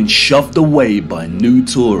 before being shoved away by new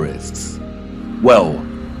tourists, well,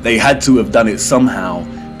 they had to have done it somehow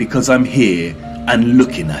because I'm here and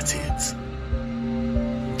looking at it.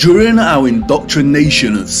 During our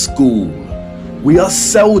indoctrination at school, we are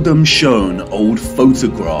seldom shown old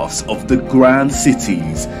photographs of the grand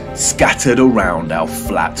cities scattered around our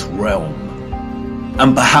flat realm.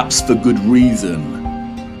 And perhaps for good reason.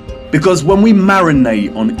 Because when we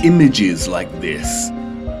marinate on images like this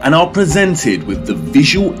and are presented with the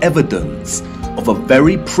visual evidence of a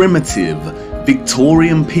very primitive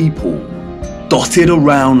Victorian people dotted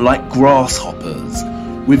around like grasshoppers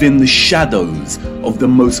within the shadows of the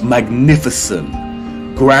most magnificent,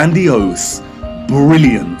 grandiose,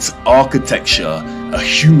 brilliant architecture a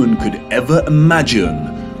human could ever imagine,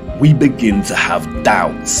 we begin to have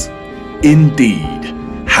doubts. Indeed,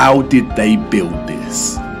 how did they build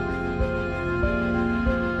this?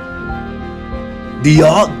 The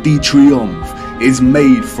Arc de Triomphe is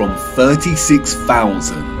made from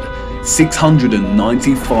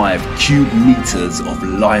 36,695 cubic meters of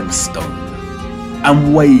limestone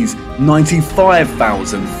and weighs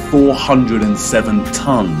 95,407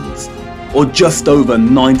 tons, or just over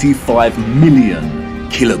 95 million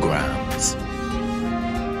kilograms.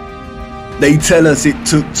 They tell us it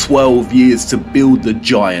took 12 years to build the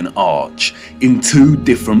giant arch in 2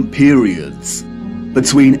 different periods,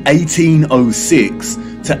 between 1806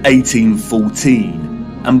 to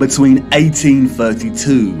 1814 and between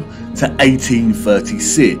 1832 to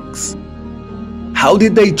 1836. How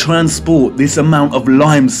did they transport this amount of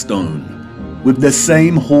limestone with the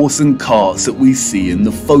same horse and carts that we see in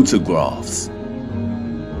the photographs?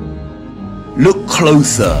 Look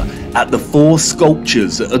closer at the 4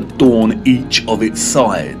 sculptures that adorn each of its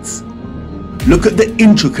sides. Look at the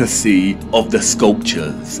intricacy of the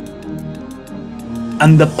sculptures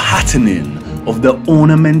and the patterning of the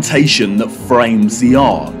ornamentation that frames the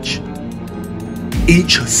arch.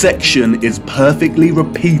 Each section is perfectly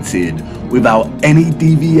repeated without any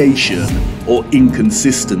deviation or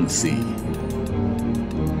inconsistency.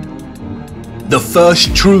 The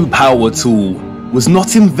first true power tool was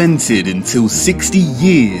not invented until 60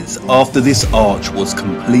 years after this arch was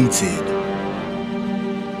completed.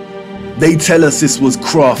 They tell us this was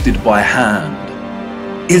crafted by hand.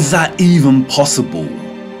 Is that even possible?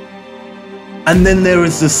 And then there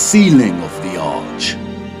is the ceiling of the arch.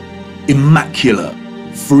 Immaculate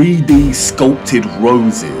 3D sculpted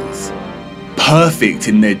roses, perfect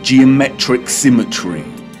in their geometric symmetry.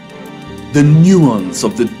 The nuance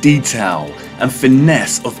of the detail and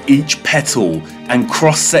finesse of each petal and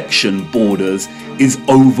cross-section borders is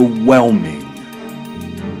overwhelming.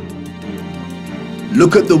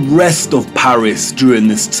 Look at the rest of Paris during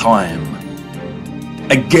this time.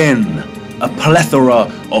 Again, a plethora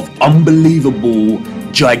of unbelievable,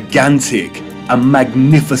 gigantic and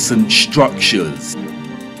magnificent structures.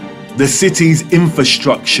 The city's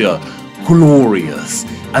infrastructure glorious,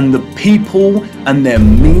 and the people and their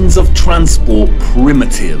means of transport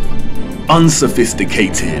primitive,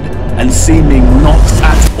 unsophisticated, and seeming not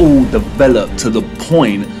at all developed to the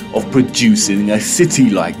point of producing a city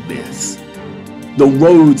like this. The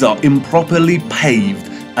roads are improperly paved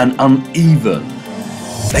and uneven.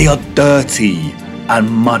 They are dirty and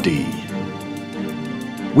muddy.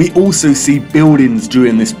 We also see buildings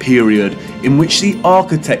during this period in which the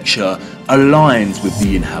architecture aligns with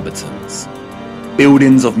the inhabitants.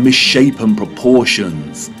 Buildings of misshapen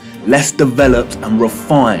proportions, less developed and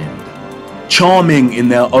refined, charming in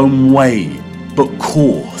their own way, but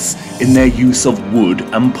coarse in their use of wood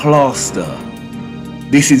and plaster.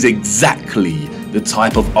 This is exactly the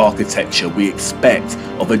type of architecture we expect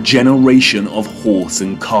of a generation of horse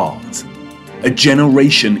and cart. A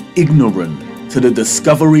generation ignorant to the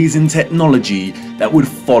discoveries in technology that would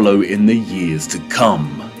follow in the years to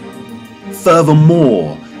come.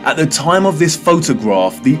 Furthermore, at the time of this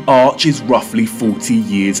photograph, the arch is roughly 40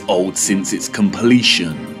 years old since its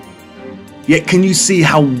completion. Yet can you see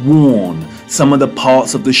how worn some of the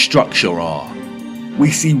parts of the structure are? We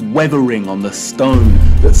see weathering on the stone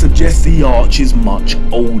that suggests the arch is much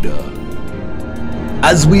older.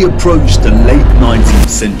 As we approach the late 19th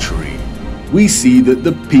century, we see that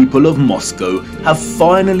the people of Moscow have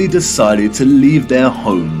finally decided to leave their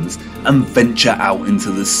homes and venture out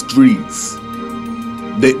into the streets.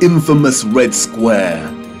 The infamous Red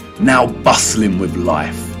Square, now bustling with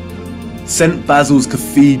life. St. Basil's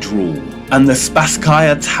Cathedral and the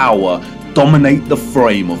Spasskaya Tower dominate the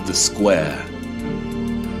frame of the square.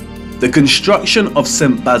 The construction of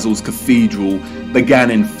St. Basil's Cathedral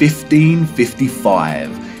began in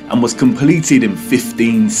 1555 and was completed in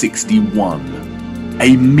 1561,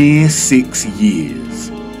 a mere 6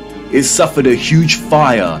 years. It suffered a huge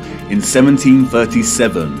fire in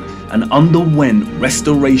 1737 and underwent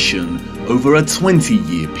restoration over a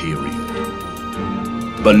 20-year period.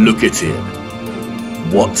 But look at it.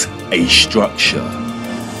 What a structure.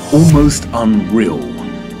 Almost unreal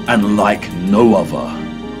and like no other.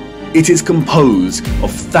 It is composed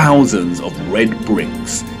of thousands of red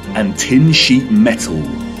bricks and tin sheet metal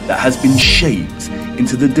that has been shaped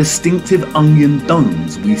into the distinctive onion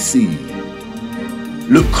domes we see.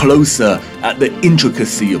 Look closer at the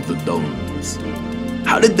intricacy of the domes.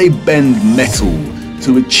 How did they bend metal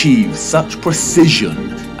to achieve such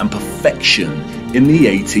precision and perfection in the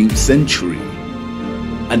 18th century?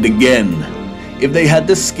 And again, if they had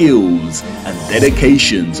the skills and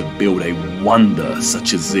dedication to build a wonder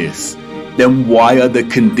such as this, then why are the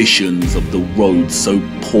conditions of the road so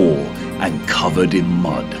poor and covered in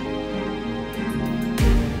mud?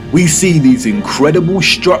 We see these incredible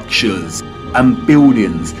structures and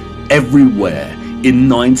buildings everywhere in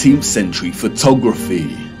 19th century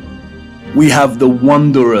photography. We have the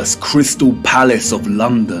wondrous Crystal Palace of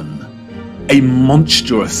London, a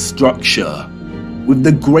monstrous structure with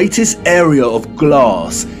the greatest area of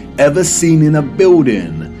glass ever seen in a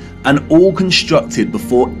building, and all constructed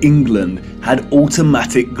before England had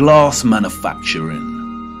automatic glass manufacturing.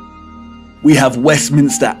 We have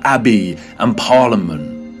Westminster Abbey and Parliament.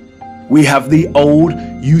 We have the old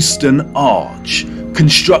Euston Arch,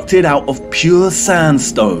 constructed out of pure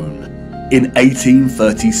sandstone in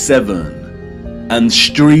 1837, and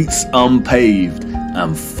streets unpaved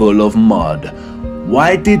and full of mud.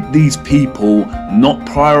 Why did these people not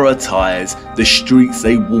prioritize the streets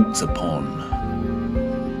they walked upon?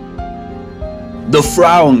 The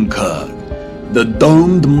Frauenkirche, the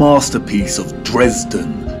domed masterpiece of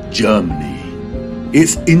Dresden, Germany.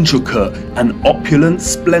 Its intricate and opulent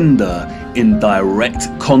splendor in direct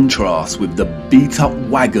contrast with the beat-up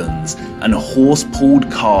wagons and horse-pulled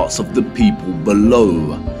carts of the people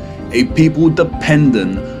below, a people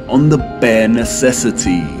dependent on the bare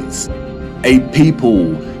necessities, a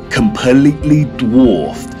people completely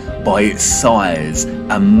dwarfed by its size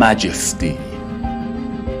and majesty.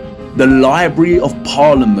 The Library of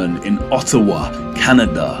Parliament in Ottawa,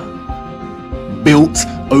 Canada, built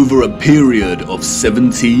over a period of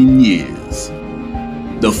 17 years.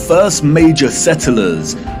 The first major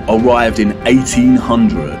settlers arrived in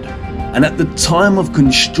 1800, and at the time of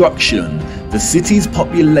construction, the city's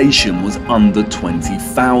population was under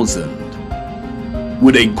 20,000.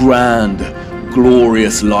 Would a grand,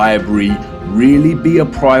 glorious library really be a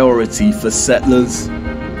priority for settlers?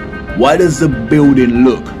 Why does the building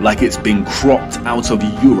look like it's been cropped out of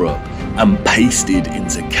Europe and pasted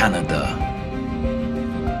into Canada?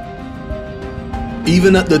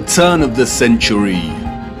 Even at the turn of the century,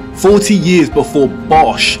 40 years before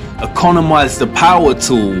Bosch economized the power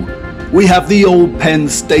tool, we have the old Penn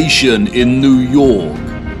Station in New York.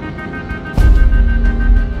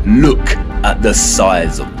 Look at the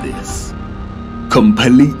size of this.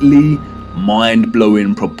 Completely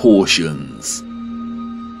mind-blowing proportions.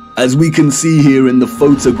 As we can see here in the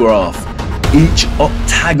photograph, each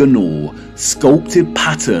octagonal, sculpted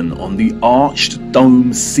pattern on the arched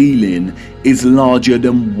dome ceiling is larger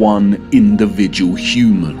than one individual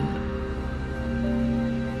human.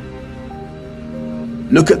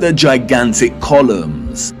 Look at the gigantic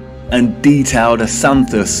columns and detailed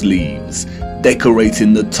acanthus leaves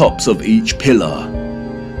decorating the tops of each pillar.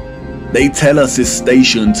 They tell us this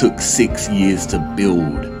station took 6 years to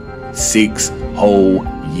build. 6 whole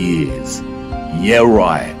years. Yeah,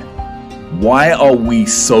 right. Why are we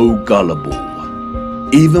so gullible?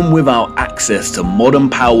 Even without access to modern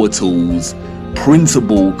power tools,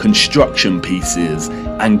 printable construction pieces,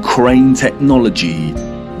 and crane technology,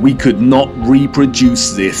 we could not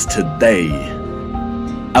reproduce this today.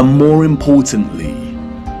 And more importantly,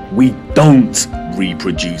 we don't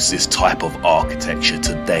reproduce this type of architecture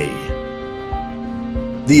today.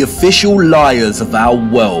 The official liars of our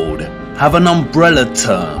world have an umbrella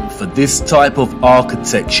term for this type of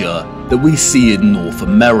architecture that we see in North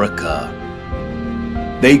America.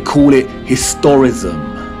 They call it historism.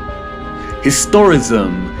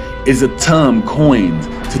 Historism is a term coined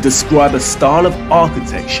to describe a style of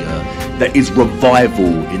architecture that is revival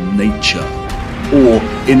in nature, or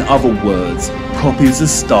in other words, copies the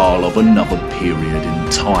style of another period in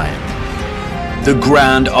time. The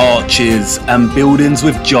grand arches and buildings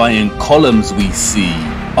with giant columns we see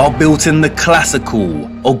are built in the classical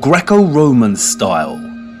or Greco-Roman style,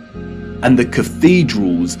 and the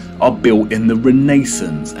cathedrals are built in the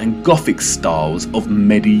Renaissance and Gothic styles of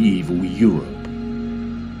medieval Europe.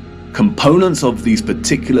 Components of these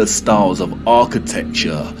particular styles of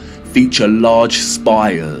architecture feature large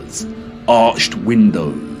spires, arched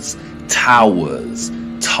windows, towers,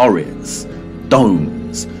 turrets,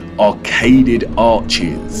 domes, arcaded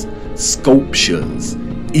arches, sculptures,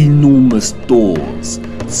 enormous doors,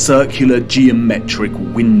 circular geometric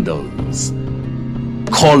windows,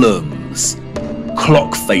 columns,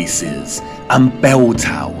 clock faces, and bell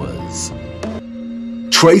towers.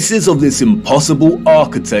 Traces of this impossible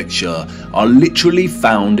architecture are literally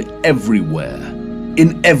found everywhere,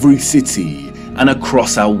 in every city and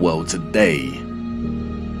across our world today.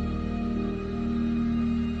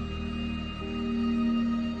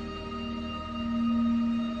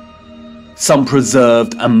 Some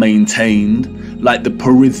preserved and maintained, like the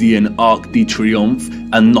Parisian Arc de Triomphe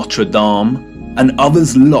and Notre Dame, and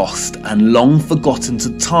others lost and long forgotten to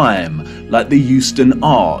time, like the Euston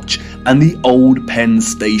Arch and the old Penn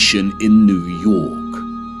Station in New York.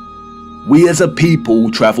 We as a people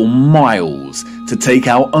travel miles to take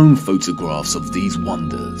our own photographs of these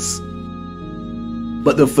wonders.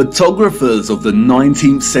 But the photographers of the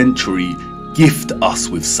 19th century gift us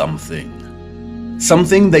with something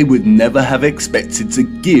they would never have expected to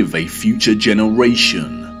give a future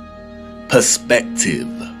generation: perspective.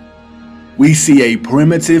 We see a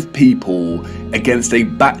primitive people against a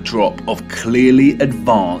backdrop of clearly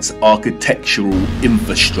advanced architectural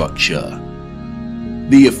infrastructure.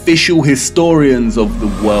 The official historians of the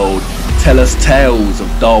world tell us tales of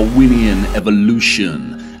Darwinian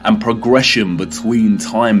evolution and progression between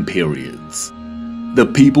time periods.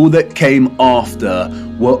 The people that came after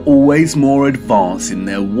were always more advanced in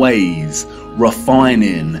their ways,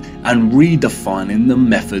 refining and redefining the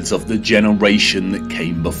methods of the generation that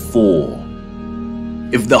came before.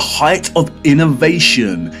 If the height of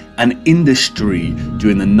innovation and industry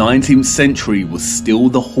during the 19th century was still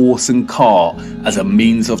the horse and cart as a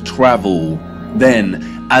means of travel,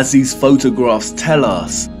 then, as these photographs tell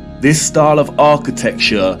us, this style of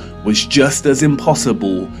architecture was just as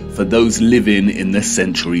impossible for those living in the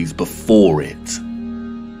centuries before it.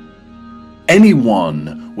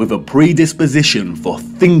 Anyone with a predisposition for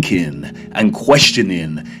thinking and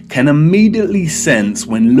questioning can immediately sense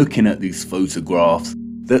when looking at these photographs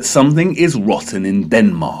that something is rotten in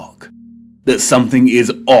Denmark, that something is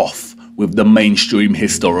off with the mainstream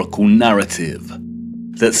historical narrative,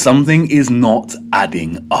 that something is not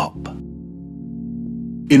adding up.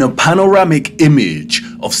 In a panoramic image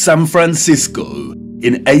of San Francisco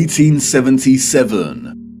in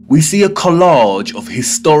 1877, we see a collage of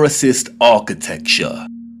historicist architecture.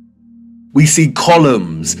 We see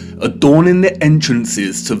columns adorning the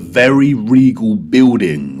entrances to very regal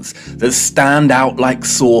buildings that stand out like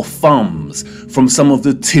sore thumbs from some of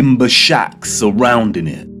the timber shacks surrounding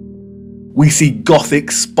it. We see Gothic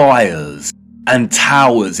spires and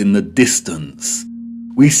towers in the distance.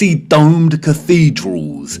 We see domed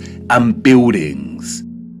cathedrals and buildings.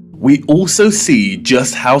 We also see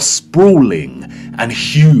just how sprawling and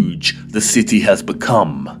huge the city has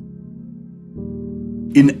become.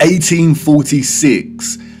 In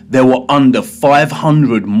 1846, there were under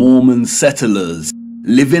 500 Mormon settlers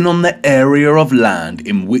living on the area of land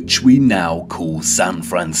in which we now call San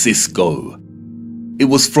Francisco. It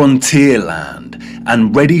was frontier land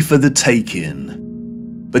and ready for the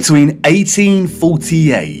taking. Between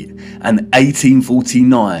 1848 and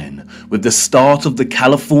 1849, with the start of the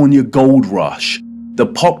California Gold Rush, the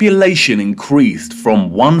population increased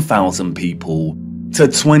from 1,000 people to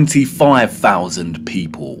 25,000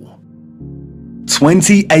 people.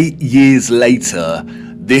 28 years later,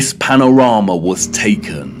 this panorama was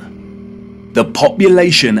taken. The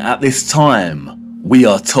population at this time, we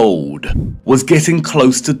are told, was getting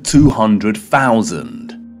close to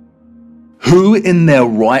 200,000. Who in their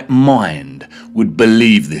right mind would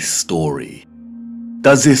believe this story?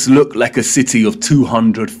 Does this look like a city of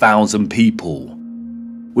 200,000 people?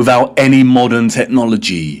 Without any modern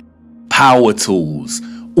technology, power tools,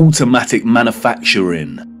 automatic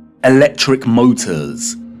manufacturing, electric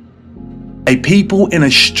motors. A people in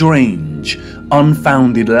a strange,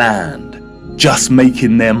 unfounded land, just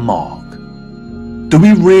making their mark. Do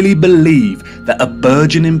we really believe that a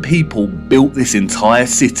burgeoning people built this entire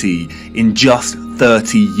city in just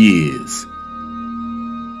 30 years?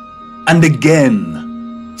 And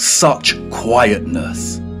again, such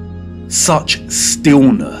quietness, such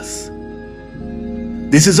stillness.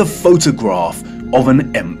 This is a photograph of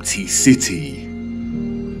an empty city.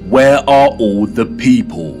 Where are all the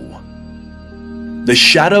people? The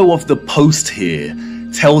shadow of the post here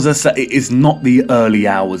tells us that it is not the early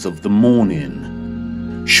hours of the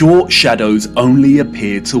morning. Short shadows only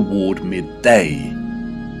appear toward midday.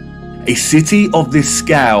 A city of this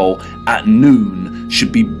scale at noon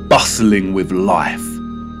should be bustling with life.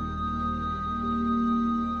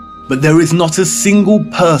 But there is not a single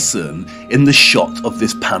person in the shot of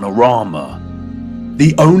this panorama.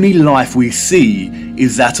 The only life we see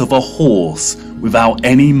is that of a horse without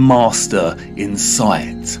any master in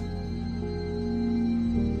sight.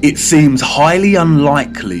 It seems highly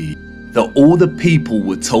unlikely that all the people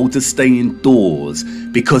were told to stay indoors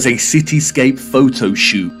because a cityscape photo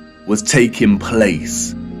shoot was taking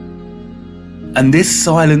place. And this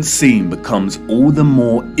silent scene becomes all the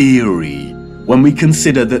more eerie when we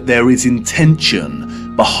consider that there is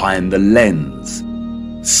intention behind the lens.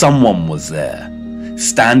 Someone was there,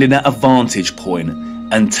 standing at a vantage point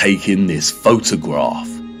and taking this photograph.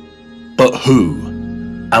 But who?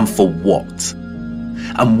 And for what?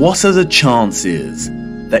 And what are the chances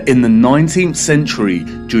that in the 19th century,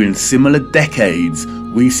 during similar decades,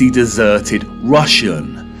 we see deserted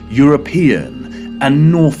Russian, European,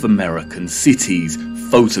 and North American cities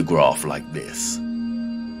photographed like this?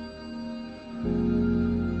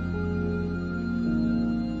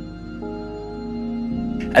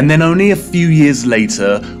 And then only a few years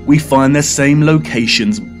later, we find the same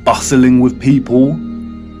locations bustling with people.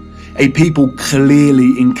 a people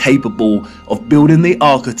clearly incapable of building the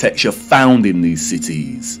architecture found in these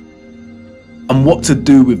cities. And what to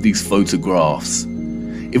do with these photographs?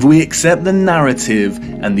 If we accept the narrative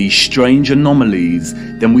and these strange anomalies,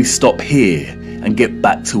 then we stop here and get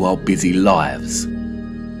back to our busy lives.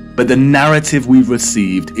 But the narrative we've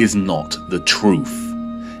received is not the truth,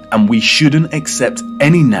 and we shouldn't accept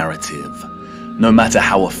any narrative, no matter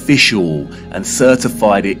how official and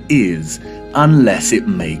certified it is, unless it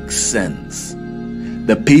makes sense.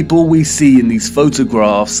 The people we see in these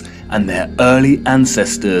photographs and their early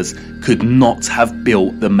ancestors could not have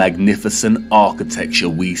built the magnificent architecture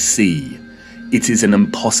we see. It is an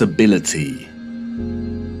impossibility.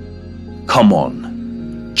 Come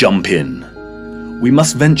on, jump in. We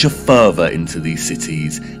must venture further into these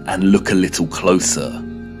cities and look a little closer.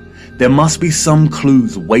 There must be some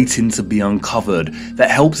clues waiting to be uncovered that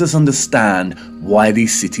helps us understand why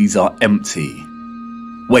these cities are empty.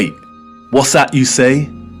 Wait, what's that you say?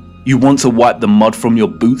 You want to wipe the mud from your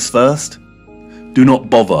boots first? Do not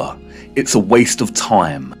bother, it's a waste of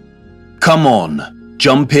time. Come on,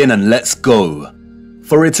 jump in and let's go.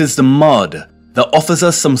 For it is the mud that offers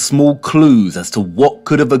us some small clues as to what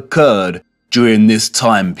could have occurred during this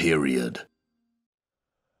time period.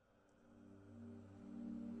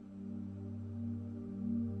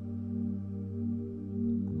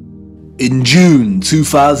 In June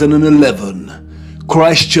 2011,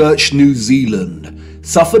 Christchurch, New Zealand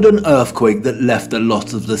suffered an earthquake that left a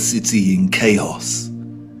lot of the city in chaos,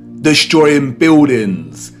 destroying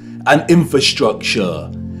buildings and infrastructure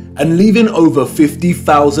and leaving over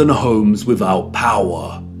 50,000 homes without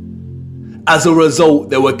power. As a result,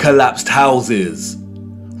 there were collapsed houses,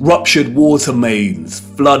 ruptured water mains,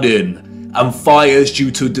 flooding, and fires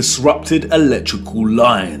due to disrupted electrical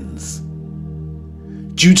lines.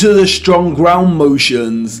 Due to the strong ground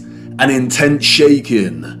motions and intense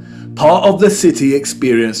shaking, part of the city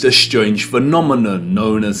experienced a strange phenomenon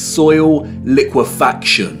known as soil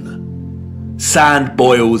liquefaction. Sand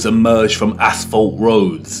boils emerged from asphalt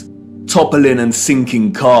roads, toppling and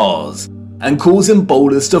sinking cars, and causing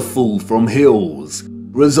boulders to fall from hills,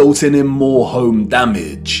 resulting in more home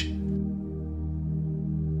damage.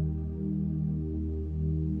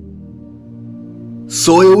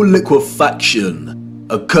 Soil liquefaction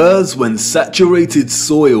occurs when saturated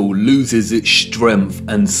soil loses its strength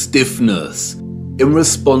and stiffness in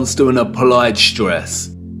response to an applied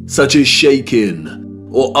stress, such as shaking,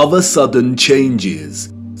 or other sudden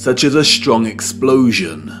changes, such as a strong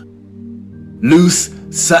explosion. Loose,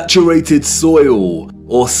 saturated soil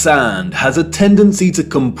or sand has a tendency to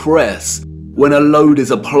compress when a load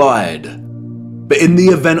is applied, but in the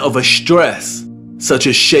event of a stress, such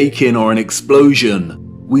as shaking or an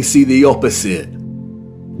explosion, we see the opposite.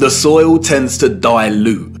 The soil tends to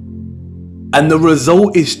dilute, and the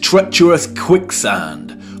result is treacherous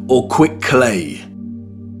quicksand or quick clay.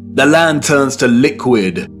 The land turns to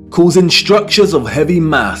liquid, causing structures of heavy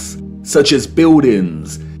mass such as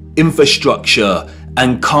buildings, infrastructure,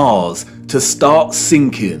 and cars to start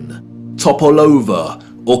sinking, topple over,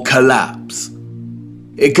 or collapse.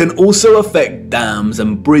 It can also affect dams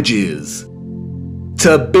and bridges.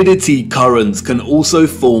 Turbidity currents can also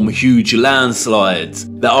form huge landslides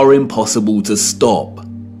that are impossible to stop.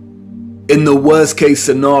 In the worst case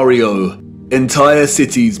scenario, entire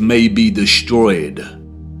cities may be destroyed.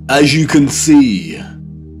 As you can see,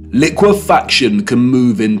 liquefaction can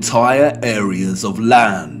move entire areas of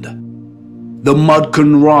land. The mud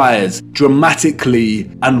can rise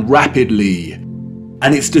dramatically and rapidly,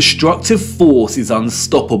 and its destructive force is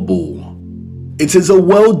unstoppable. It is a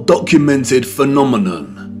well-documented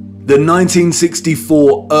phenomenon. The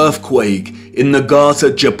 1964 earthquake in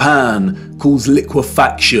Nagata, Japan caused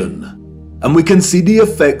liquefaction, and we can see the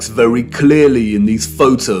effects very clearly in these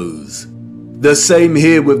photos. The same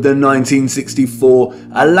here with the 1964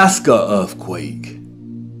 Alaska earthquake.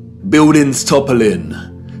 Buildings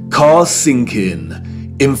toppling, cars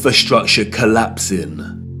sinking, infrastructure collapsing.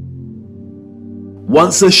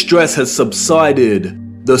 Once the stress has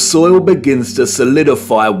subsided, the soil begins to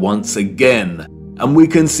solidify once again, and we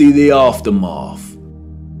can see the aftermath.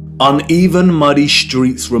 Uneven, muddy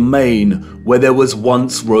streets remain where there was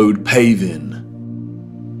once road paving.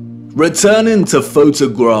 Returning to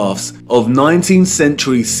photographs of 19th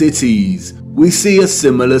century cities, we see a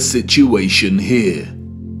similar situation here.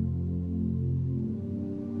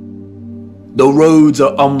 The roads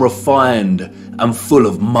are unrefined and full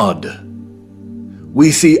of mud.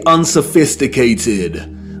 We see unsophisticated,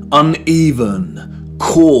 uneven,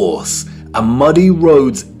 coarse, and muddy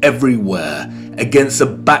roads everywhere against a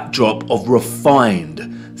backdrop of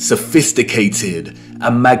refined, sophisticated,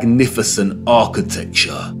 and magnificent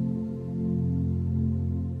architecture.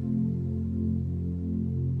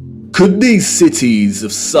 Could these cities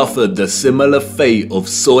have suffered the similar fate of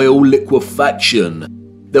soil liquefaction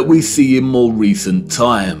that we see in more recent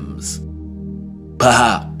times?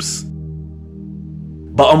 Perhaps.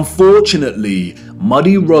 But unfortunately,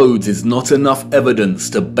 muddy roads is not enough evidence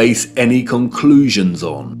to base any conclusions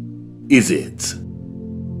on, is it?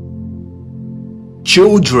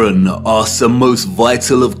 Children ask the most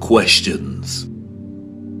vital of questions,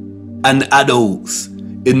 and adults,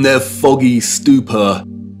 in their foggy stupor,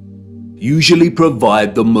 usually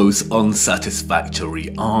provide the most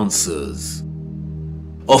unsatisfactory answers,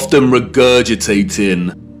 often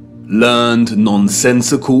regurgitating learned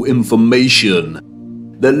nonsensical information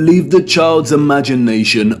that leave the child's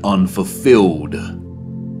imagination unfulfilled.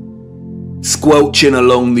 Squelching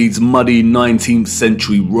along these muddy 19th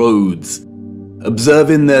century roads,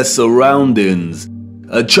 observing their surroundings,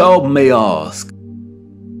 a child may ask,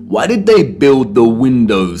 why did they build the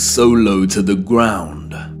windows so low to the ground?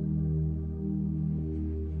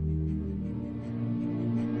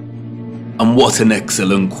 And what an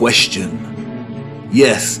excellent question.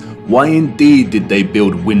 Yes, why indeed did they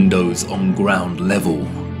build windows on ground level?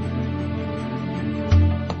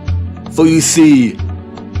 For you see,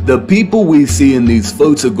 the people we see in these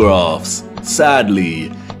photographs,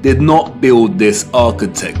 sadly, did not build this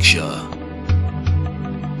architecture.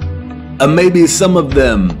 And maybe some of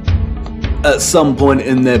them, at some point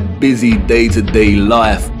in their busy day-to-day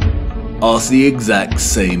life, ask the exact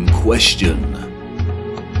same question.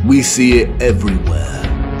 We see it everywhere.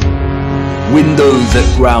 Windows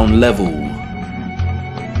at ground level.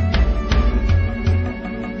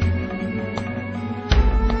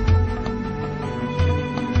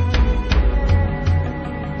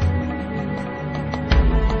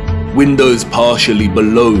 Windows partially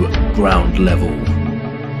below ground level.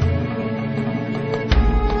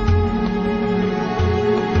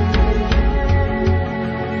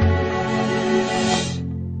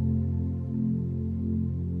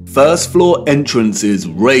 First floor entrances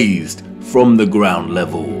raised from the ground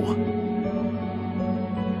level.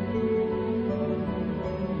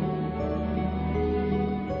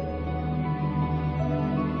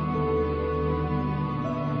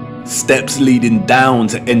 Steps leading down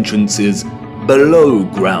to entrances below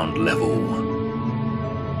ground level.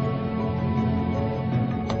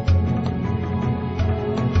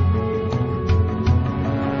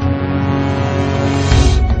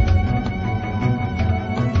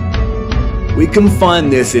 We can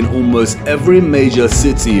find this in almost every major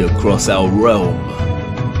city across our realm,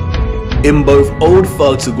 in both old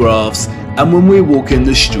photographs and when we walk in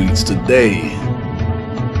the streets today.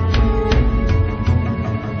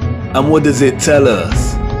 And what does it tell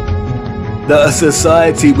us? That a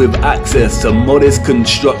society with access to modest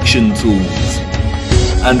construction tools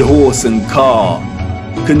and horse and car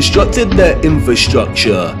constructed their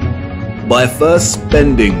infrastructure by first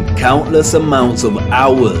spending countless amounts of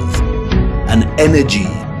hours and energy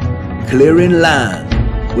clearing land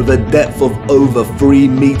with a depth of over 3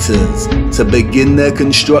 meters to begin their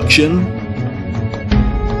construction.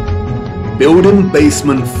 Building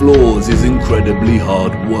basement floors is incredibly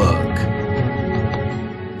hard work.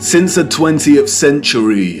 Since the 20th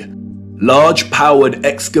century, large powered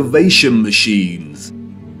excavation machines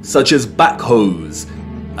such as backhoes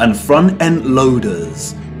and front-end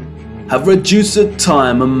loaders have reduced the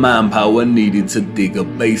time and manpower needed to dig a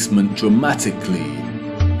basement dramatically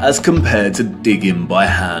as compared to digging by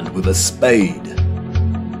hand with a spade.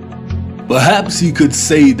 Perhaps you could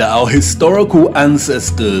say that our historical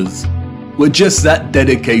ancestors were just that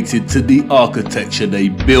dedicated to the architecture they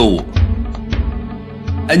built.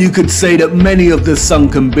 And you could say that many of the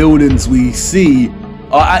sunken buildings we see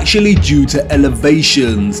are actually due to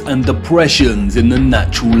elevations and depressions in the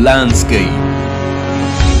natural landscape.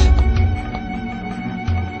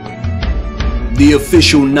 The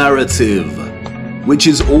official narrative, which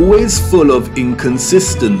is always full of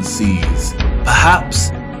inconsistencies, perhaps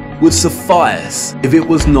would suffice if it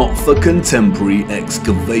was not for contemporary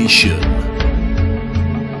excavation.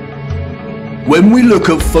 When we look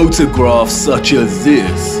at photographs such as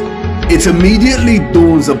this, it immediately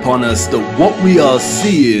dawns upon us that what we are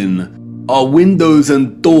seeing are windows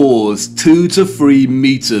and doors 2 to 3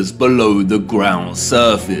 meters below the ground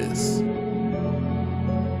surface.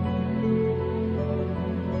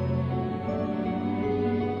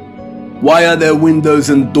 Why are there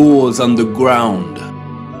windows and doors underground?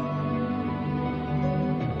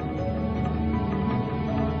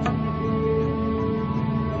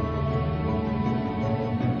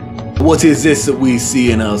 What is this that we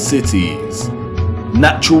see in our cities?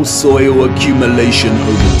 Natural soil accumulation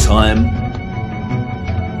over time?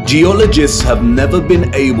 Geologists have never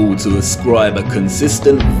been able to ascribe a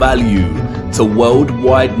consistent value to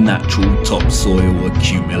worldwide natural topsoil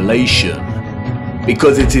accumulation,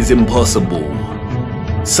 because it is impossible.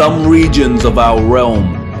 Some regions of our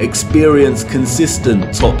realm experience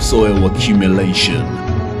consistent topsoil accumulation,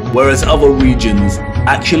 whereas other regions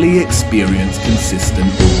actually experience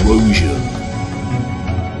consistent erosion.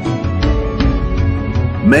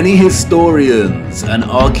 Many historians and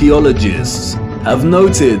archaeologists have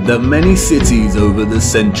noted that many cities over the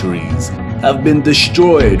centuries have been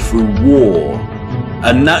destroyed through war,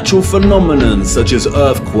 and natural phenomena such as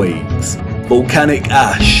earthquakes, volcanic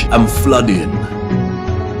ash, and flooding.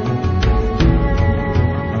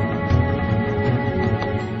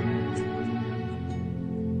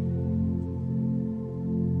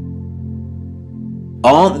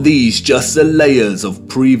 Aren't these just the layers of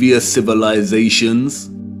previous civilizations?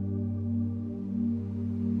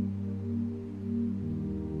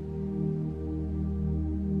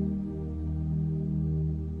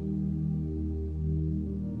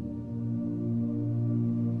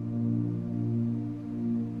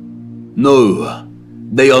 No,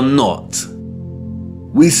 they are not.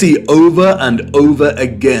 We see over and over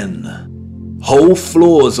again whole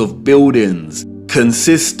floors of buildings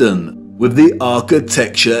consistent with the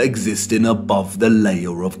architecture existing above the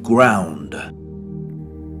layer of ground.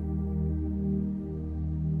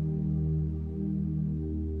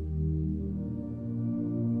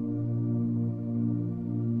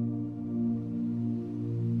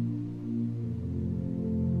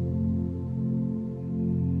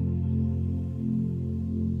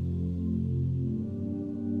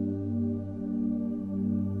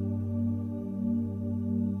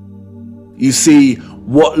 You see,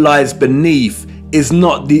 what lies beneath is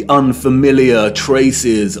not the unfamiliar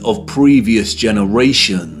traces of previous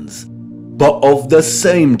generations, but of the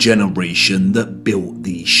same generation that built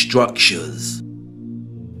these structures.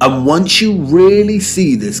 And once you really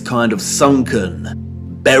see this kind of sunken,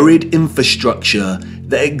 buried infrastructure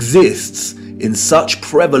that exists in such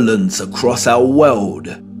prevalence across our world,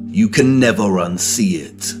 you can never unsee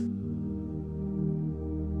it.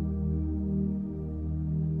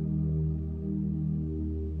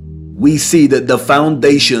 We see that the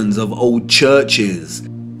foundations of old churches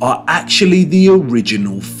are actually the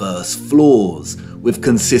original first floors with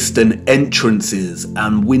consistent entrances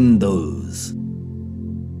and windows.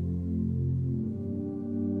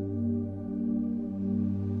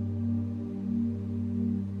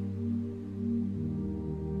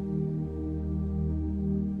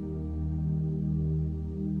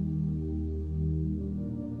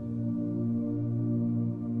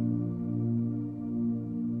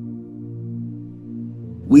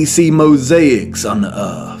 We see mosaics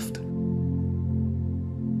unearthed.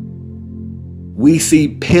 We see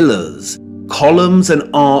pillars, columns and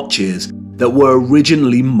arches that were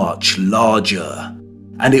originally much larger,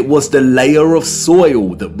 and it was the layer of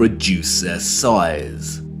soil that reduced their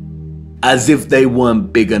size, as if they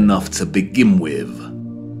weren't big enough to begin with.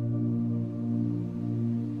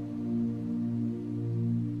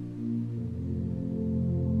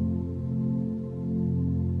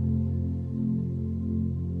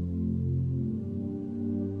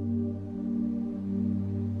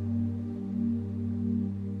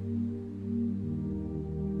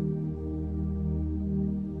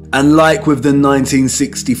 And like with the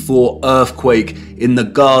 1964 earthquake in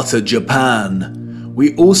Nagata, Japan,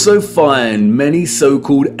 we also find many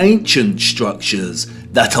so-called ancient structures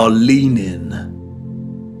that are leaning,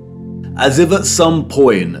 as if at some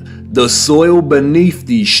point the soil beneath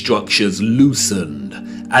these structures loosened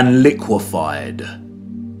and liquefied.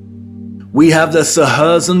 We have the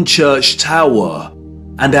Sahurzen Church Tower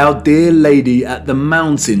and Our Dear Lady at the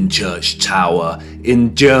Mountain Church Tower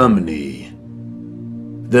in Germany,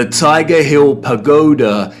 the Tiger Hill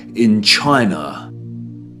Pagoda in China,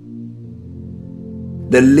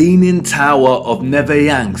 the Leaning Tower of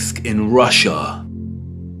Neveyansk in Russia,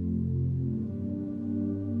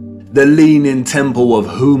 the Leaning Temple of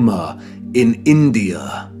Huma in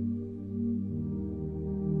India,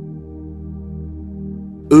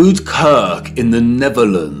 Oud Kirk in the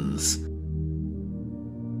Netherlands,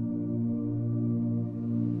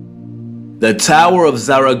 the Tower of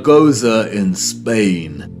Zaragoza in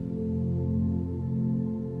Spain,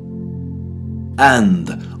 and,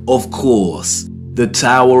 of course, the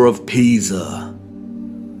Tower of Pisa.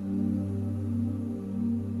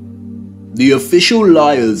 The official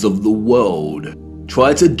liars of the world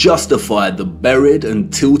try to justify the buried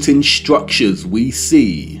and tilting structures we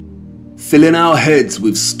see, filling our heads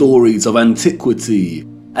with stories of antiquity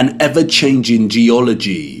and ever-changing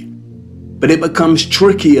geology. But it becomes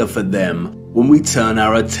trickier for them when we turn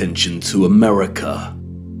our attention to America.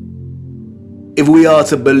 If we are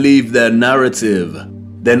to believe their narrative,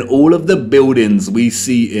 then all of the buildings we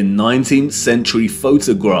see in 19th century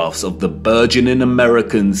photographs of the burgeoning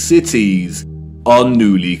American cities are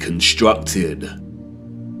newly constructed.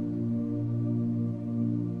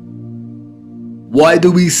 Why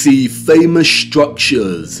do we see famous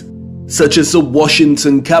structures, such as the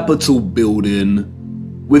Washington Capitol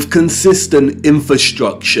building, with consistent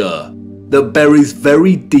infrastructure that buries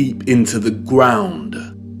very deep into the ground?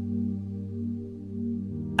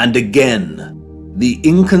 And again, the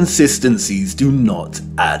inconsistencies do not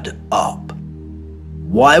add up.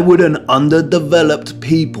 Why would an underdeveloped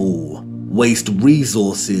people waste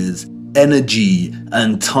resources, energy,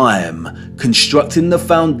 and time constructing the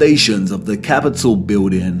foundations of the Capitol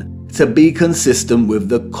building to be consistent with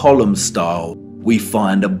the column style we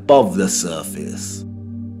find above the surface?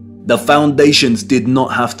 The foundations did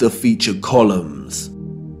not have to feature columns.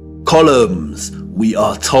 Columns, we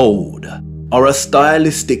are told, are a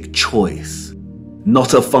stylistic choice,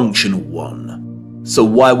 not a functional one. So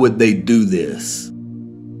why would they do this?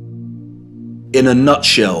 In a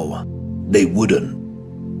nutshell, they wouldn't.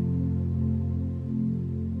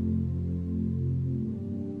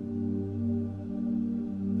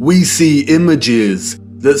 We see images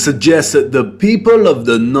that suggest that the people of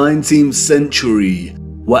the 19th century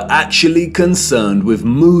were actually concerned with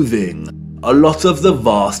moving a lot of the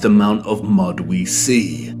vast amount of mud we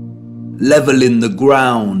see, leveling the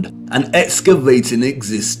ground and excavating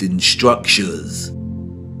existing structures.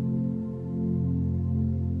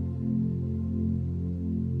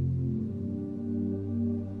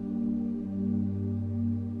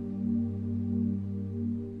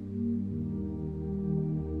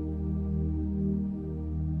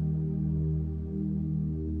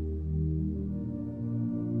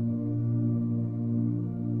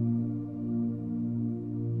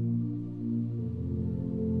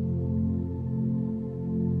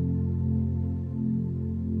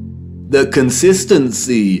 The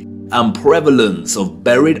consistency and prevalence of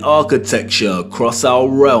buried architecture across our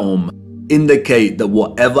realm indicate that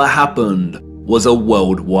whatever happened was a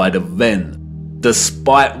worldwide event,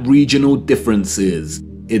 despite regional differences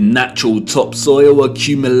in natural topsoil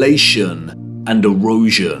accumulation and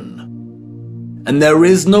erosion. And there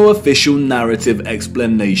is no official narrative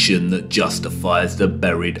explanation that justifies the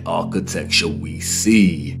buried architecture we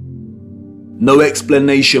see. No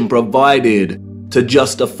explanation provided to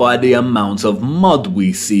justify the amount of mud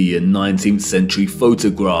we see in 19th century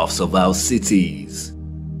photographs of our cities.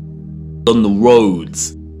 On the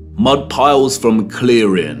roads, mud piles from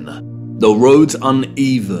clearing, the roads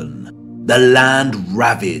uneven, the land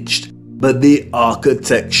ravaged, but the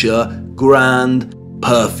architecture grand,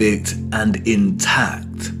 perfect, and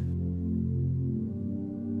intact.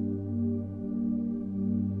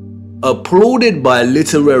 Applauded by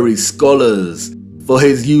literary scholars for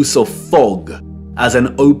his use of fog as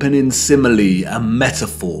an opening simile and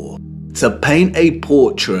metaphor to paint a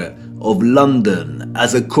portrait of London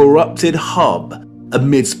as a corrupted hub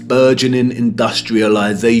amidst burgeoning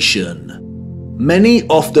industrialization, many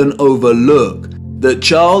often overlook that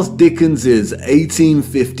Charles Dickens's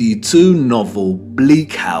 1852 novel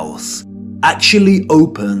Bleak House actually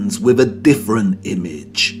opens with a different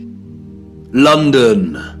image.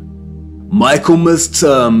 London, Michaelmas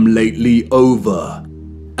term lately over,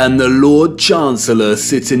 and the Lord Chancellor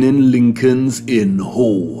sitting in Lincoln's Inn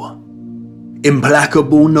Hall.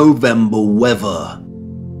 Implacable November weather.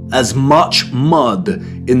 As much mud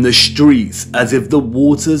in the streets as if the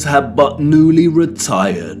waters had but newly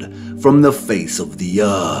retired from the face of the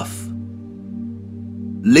earth.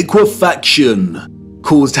 Liquefaction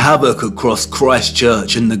caused havoc across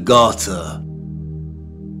Christchurch and the Garter.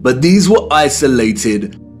 But these were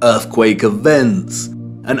isolated earthquake events,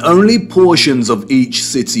 and only portions of each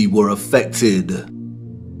city were affected.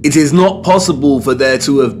 It is not possible for there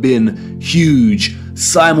to have been huge,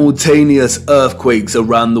 simultaneous earthquakes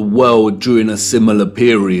around the world during a similar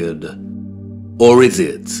period. Or is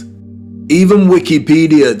it? Even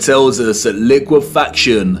Wikipedia tells us that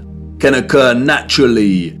liquefaction can occur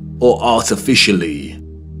naturally or artificially,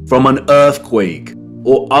 from an earthquake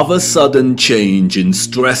or other sudden change in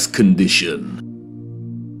stress condition.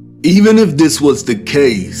 Even if this was the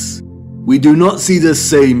case, we do not see the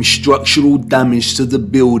same structural damage to the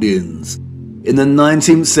buildings in the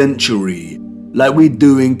 19th century like we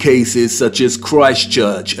do in cases such as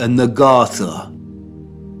Christchurch and the Garter.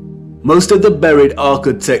 Most of the buried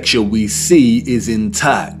architecture we see is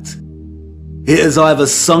intact. It is either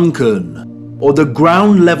sunken or the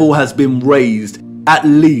ground level has been raised at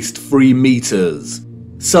least 3 meters,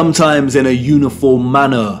 sometimes in a uniform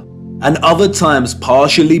manner and other times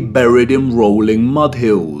partially buried in rolling mud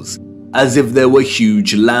hills, as if there were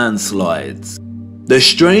huge landslides. The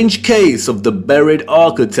strange case of the buried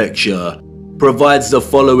architecture provides the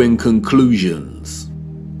following conclusions: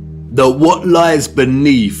 that what lies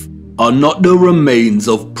beneath are not the remains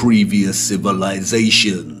of previous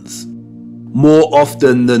civilizations. More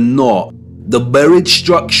often than not, the buried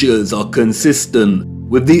structures are consistent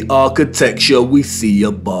with the architecture we see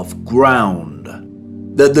above ground,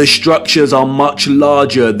 that the structures are much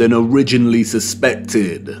larger than originally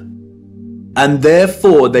suspected, and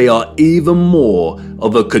therefore they are even more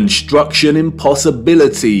of a construction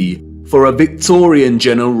impossibility for a Victorian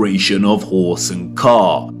generation of horse and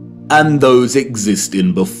cart, and those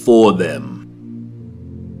existing before them.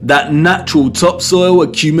 That natural topsoil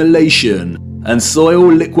accumulation and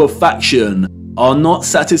soil liquefaction are not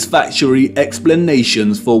satisfactory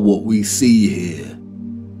explanations for what we see here.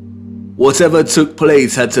 Whatever took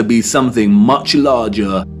place had to be something much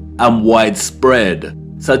larger and widespread,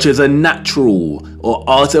 such as a natural or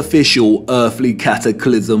artificial earthly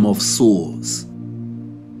cataclysm of sorts.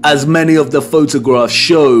 As many of the photographs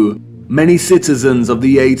show, many citizens of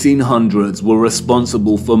the 1800s were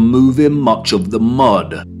responsible for moving much of the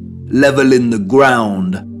mud, leveling the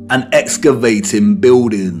ground, and excavating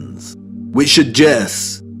buildings, which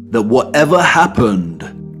suggests that whatever happened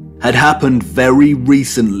had happened very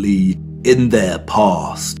recently in their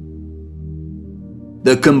past.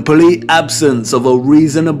 The complete absence of a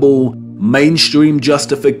reasonable mainstream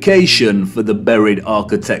justification for the buried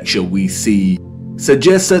architecture we see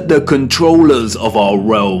suggests that the controllers of our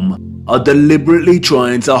realm are deliberately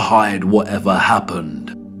trying to hide whatever happened.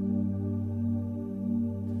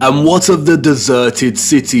 And what of the deserted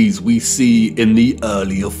cities we see in the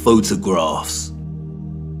earlier photographs?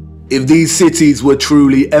 If these cities were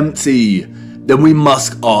truly empty, then we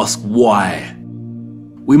must ask why.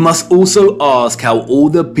 We must also ask how all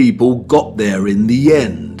the people got there in the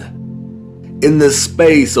end. In the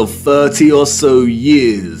space of 30 or so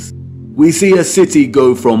years, we see a city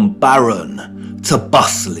go from barren to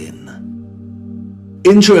bustling.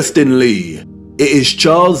 Interestingly, it is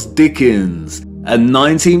Charles Dickens and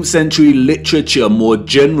 19th century literature more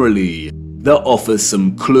generally that offers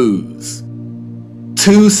some clues.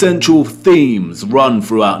 Two central themes run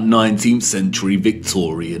throughout 19th century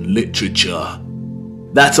Victorian literature: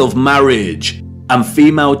 that of marriage and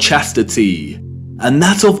female chastity, and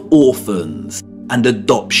that of orphans and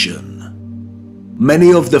adoption.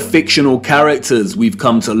 Many of the fictional characters we've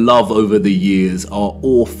come to love over the years are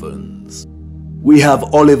orphans. We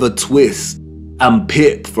have Oliver Twist and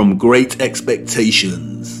Pip from Great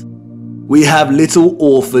Expectations. We have little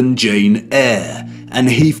orphan Jane Eyre and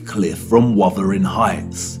Heathcliff from Wuthering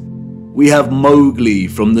Heights. We have Mowgli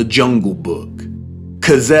from The Jungle Book,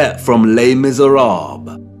 Cosette from Les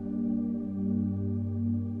Miserables.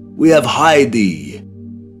 We have Heidi,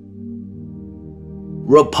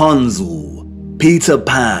 Rapunzel, Peter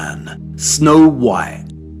Pan, Snow White.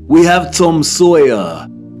 We have Tom Sawyer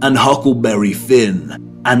and Huckleberry Finn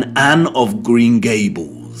and Anne of Green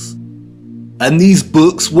Gables. And these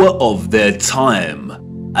books were of their time,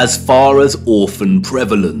 as far as orphan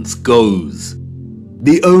prevalence goes.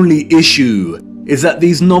 The only issue is that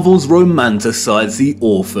these novels romanticize the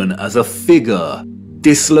orphan as a figure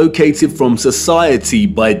dislocated from society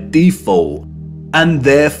by default, and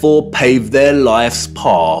therefore pave their life's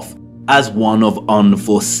path as one of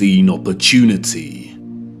unforeseen opportunity.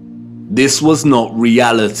 This was not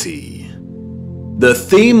reality. The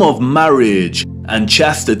theme of marriage and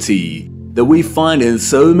chastity that we find in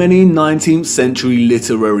so many 19th century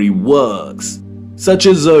literary works, such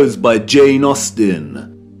as those by Jane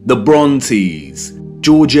Austen, the Brontes,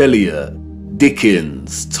 George Eliot,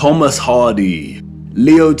 Dickens, Thomas Hardy,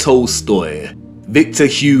 Leo Tolstoy, Victor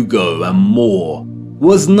Hugo, and more,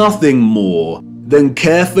 was nothing more than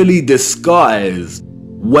carefully disguised,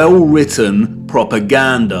 well-written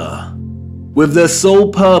propaganda, with the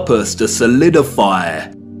sole purpose to solidify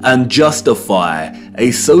and justify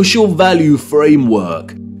a social value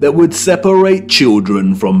framework that would separate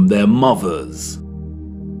children from their mothers.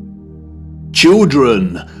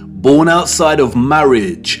 Children born outside of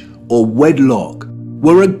marriage or wedlock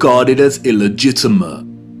were regarded as illegitimate,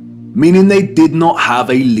 meaning they did not have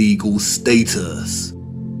a legal status.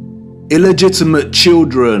 Illegitimate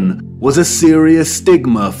children was a serious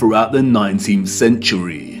stigma throughout the 19th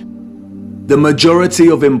century. The majority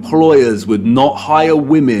of employers would not hire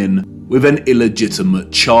women with an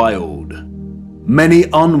illegitimate child. Many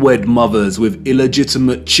unwed mothers with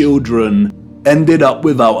illegitimate children ended up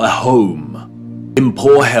without a home, in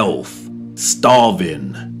poor health,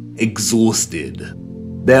 starving, exhausted.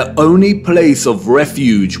 Their only place of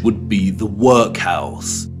refuge would be the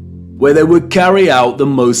workhouse, where they would carry out the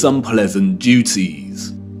most unpleasant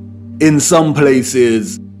duties. In some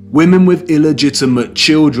places, women with illegitimate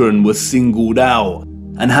children were singled out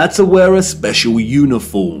and had to wear a special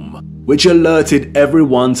uniform, which alerted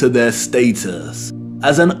everyone to their status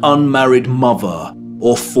as an unmarried mother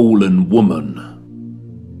or fallen woman.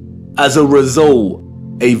 As a result,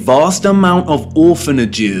 a vast amount of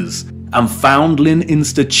orphanages and foundling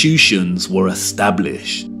institutions were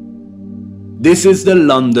established. This is the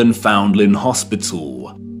London Foundling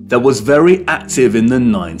Hospital that was very active in the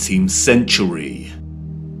 19th century.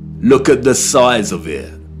 Look at the size of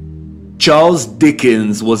it. Charles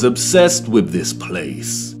Dickens was obsessed with this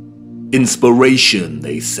place. Inspiration,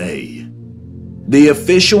 they say. The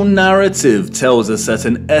official narrative tells us that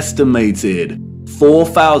an estimated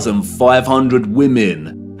 4,500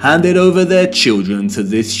 women handed over their children to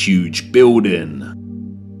this huge building.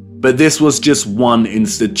 But this was just one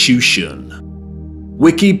institution.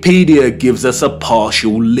 Wikipedia gives us a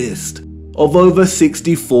partial list of over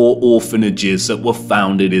 64 orphanages that were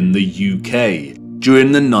founded in the UK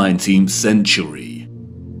during the 19th century.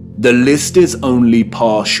 The list is only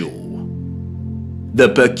partial. The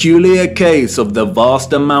peculiar case of the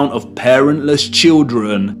vast amount of parentless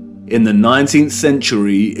children in the 19th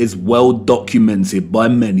century is well documented by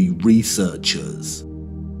many researchers.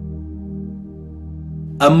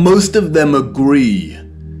 And most of them agree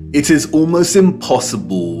it is almost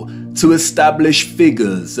impossible to establish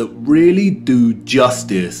figures that really do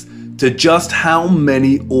justice to just how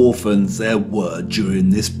many orphans there were during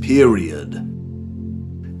this period.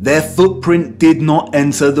 Their footprint did not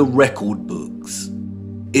enter the record books.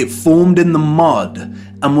 It formed in the mud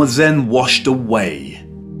and was then washed away.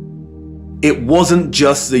 It wasn't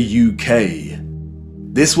just the UK.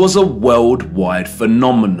 This was a worldwide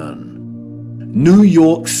phenomenon. New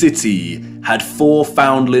York City had 4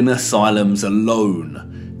 foundling asylums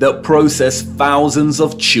alone that processed thousands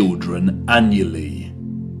of children annually.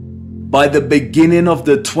 By the beginning of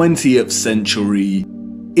the 20th century,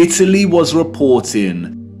 Italy was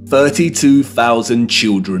reporting 32,000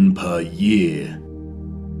 children per year.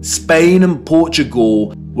 Spain and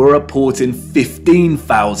Portugal were reporting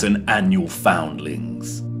 15,000 annual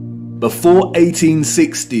foundlings. Before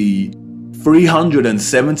 1860,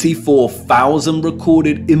 374,000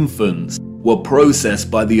 recorded infants were processed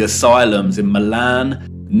by the asylums in Milan,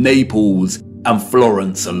 Naples, and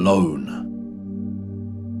Florence alone.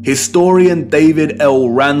 Historian David L.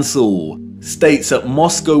 Ransell states that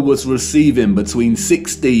Moscow was receiving between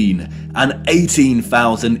 16 and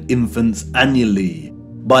 18,000 infants annually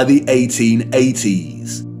by the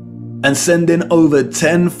 1880s, and sending over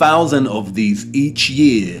 10,000 of these each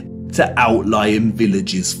year to outlying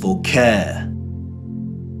villages for care.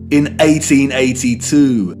 In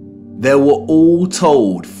 1882, there were all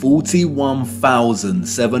told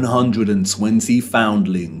 41,720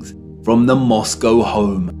 foundlings from the Moscow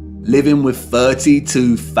home living with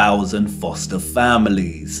 32,000 foster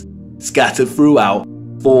families, scattered throughout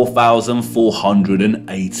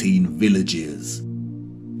 4,418 villages.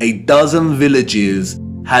 A dozen villages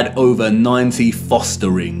had over 90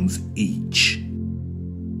 fosterings each.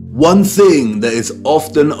 One thing that is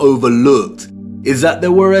often overlooked is that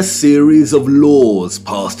there were a series of laws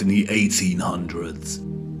passed in the 1800s,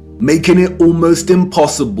 making it almost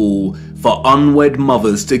impossible for unwed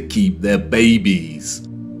mothers to keep their babies.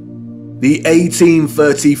 The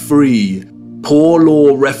 1833 Poor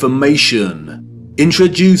Law Reformation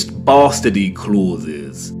introduced bastardy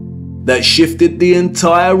clauses that shifted the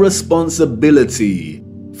entire responsibility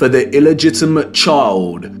for the illegitimate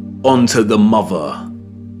child onto the mother.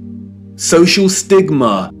 Social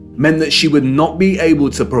stigma meant that she would not be able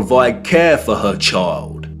to provide care for her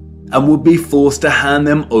child and would be forced to hand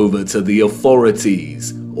them over to the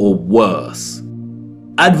authorities, or worse.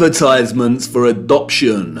 Advertisements for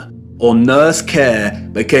adoption or nurse care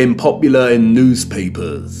became popular in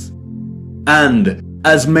newspapers. And,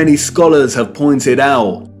 as many scholars have pointed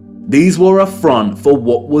out, these were a front for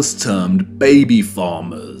what was termed baby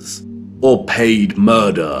farmers, or paid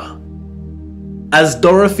murder. As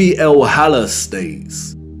Dorothy L. Haller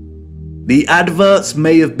states, the adverts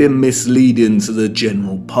may have been misleading to the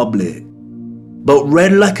general public, but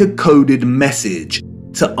read like a coded message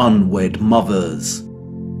to unwed mothers.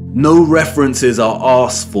 No references are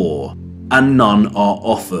asked for, and none are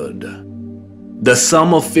offered. The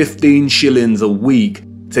sum of 15 shillings a week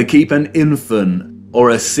to keep an infant or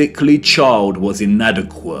a sickly child was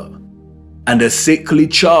inadequate, and a sickly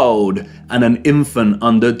child and an infant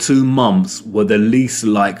under 2 months were the least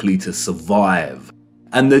likely to survive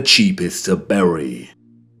and the cheapest to bury.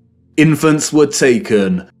 Infants were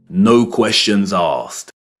taken, no questions asked,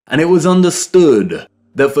 and it was understood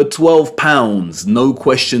that for £12 no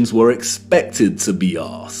questions were expected to be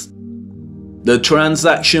asked. The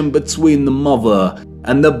transaction between the mother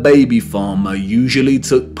and the baby farmer usually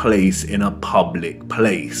took place in a public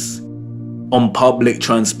place, on public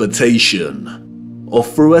transportation, or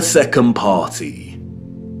through a second party.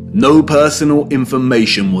 No personal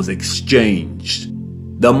information was exchanged.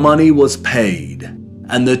 The money was paid,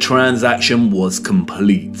 and the transaction was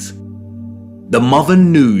complete. The mother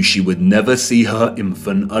knew she would never see her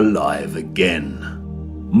infant alive again.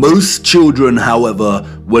 Most children, however,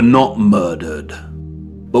 were not murdered,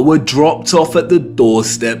 but were dropped off at the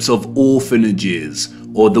doorsteps of orphanages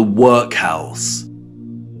or the workhouse.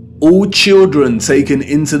 All children taken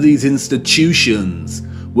into these institutions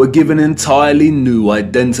were given entirely new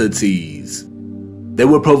identities. They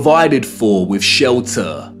were provided for with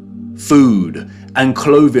shelter, food, and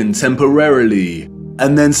clothing temporarily,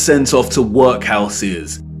 and then sent off to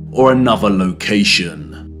workhouses or another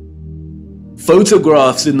location.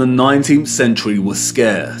 Photographs in the 19th century were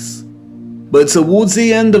scarce, but towards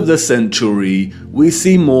the end of the century we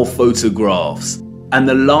see more photographs, and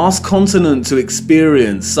the last continent to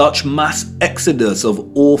experience such mass exodus of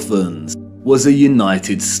orphans was the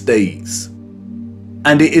United States.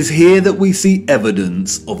 And it is here that we see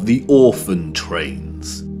evidence of the orphan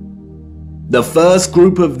trains. The first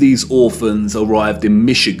group of these orphans arrived in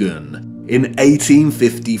Michigan in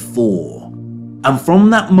 1854, and from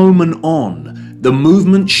that moment on, the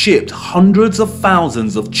movement shipped hundreds of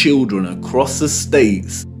thousands of children across the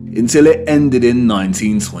states until it ended in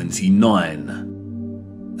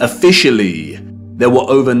 1929. Officially, there were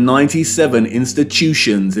over 97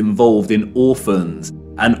 institutions involved in orphans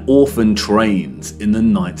and orphan trains in the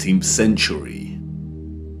 19th century.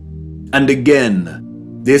 And again,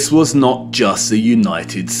 this was not just the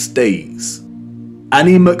United States.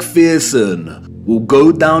 Annie McPherson will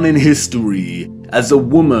go down in history as a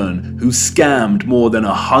woman who scammed more than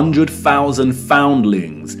 100,000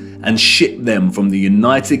 foundlings and shipped them from the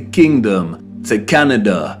United Kingdom to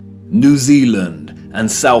Canada, New Zealand,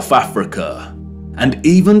 and South Africa, and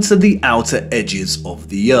even to the outer edges of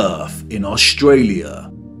the earth in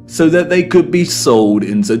Australia, so that they could be sold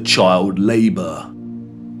into child labour.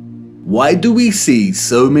 Why do we see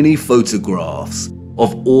so many photographs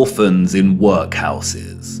of orphans in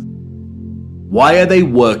workhouses? Why are they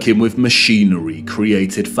working with machinery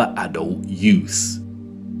created for adult use?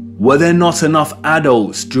 Were there not enough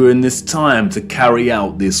adults during this time to carry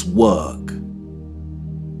out this work?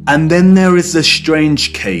 And then there is the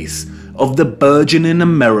strange case of the burgeoning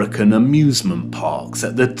American amusement parks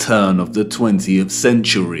at the turn of the 20th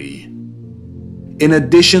century. In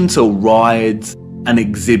addition to rides and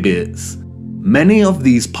exhibits, many of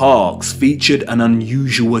these parks featured an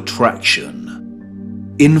unusual attraction: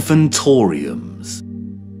 infantoriums.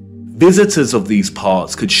 Visitors of these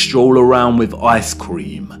parks could stroll around with ice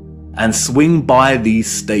cream and swing by these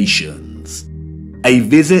stations, a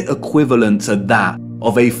visit equivalent to that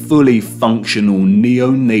of a fully functional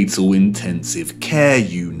neonatal intensive care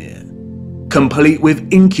unit, complete with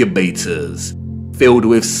incubators filled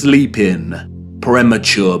with sleeping,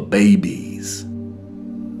 premature babies.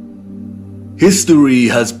 History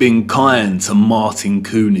has been kind to Martin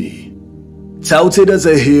Cooney. Touted as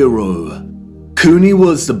a hero, Cooney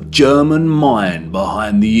was the German mind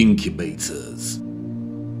behind the incubators.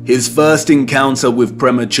 His first encounter with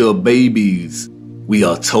premature babies, we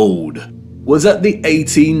are told, was at the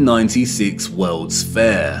 1896 World's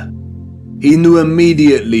Fair. He knew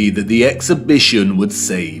immediately that the exhibition would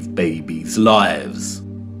save babies' lives.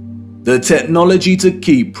 The technology to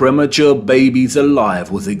keep premature babies alive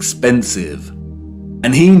was expensive,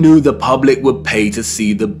 and he knew the public would pay to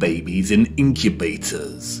see the babies in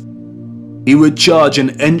incubators. He would charge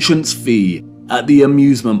an entrance fee at the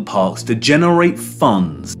amusement parks to generate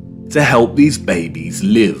funds to help these babies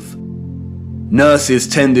live. Nurses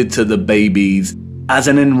tended to the babies as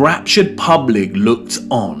an enraptured public looked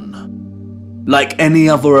on. Like any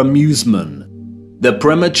other amusement, the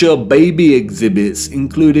premature baby exhibits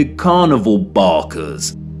included carnival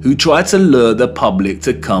barkers who tried to lure the public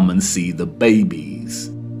to come and see the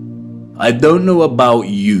babies. I don't know about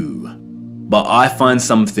you, but I find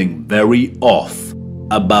something very off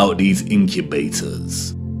about these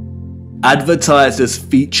incubators. Advertised as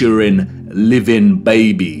featuring living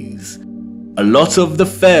babies, a lot of the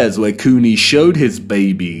fairs where Cooney showed his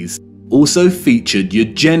babies also featured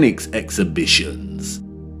eugenics exhibitions.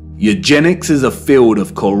 Eugenics is a field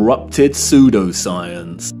of corrupted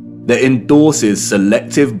pseudoscience that endorses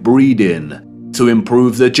selective breeding to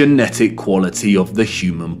improve the genetic quality of the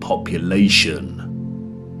human population.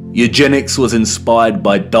 Eugenics was inspired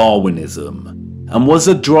by Darwinism and was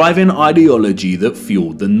a driving ideology that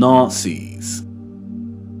fueled the Nazis.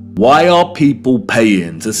 Why are people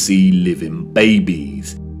paying to see living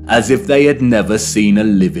babies as if they had never seen a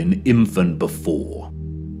living infant before?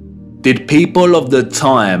 Did people of the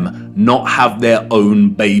time not have their own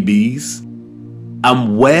babies?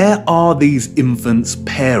 And where are these infants'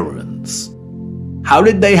 parents? How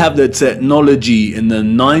did they have the technology in the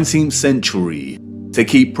 19th century to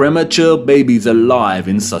keep premature babies alive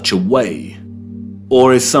in such a way?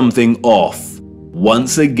 Or is something off,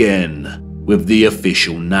 once again, with the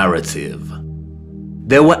official narrative?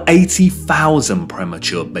 There were 80,000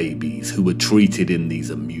 premature babies who were treated in these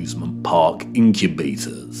amusement park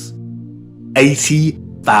incubators.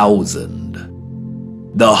 80,000.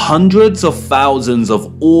 The hundreds of thousands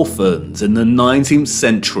of orphans in the 19th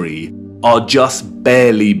century are just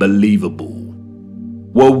barely believable.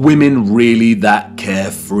 Were women really that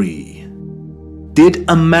carefree? Did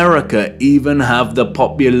America even have the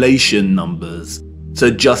population numbers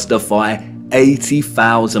to justify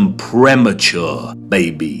 80,000 premature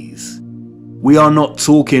babies? We are not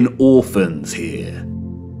talking orphans here,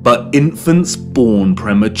 but infants born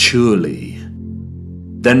prematurely.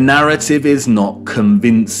 The narrative is not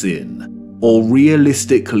convincing or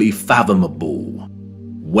realistically fathomable.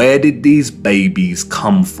 Where did these babies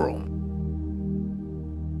come from?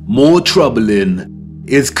 More troubling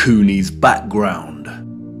is Cooney's background.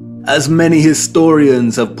 As many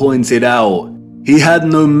historians have pointed out, he had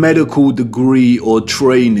no medical degree or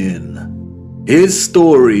training. His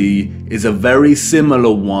story is a very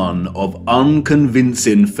similar one of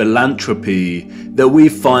unconvincing philanthropy that we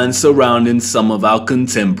find surrounding some of our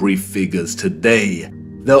contemporary figures today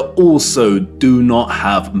that also do not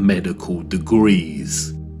have medical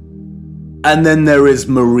degrees. And then there is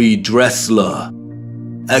Marie Dressler,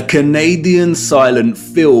 a Canadian silent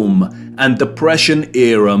film and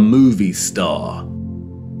Depression-era movie star.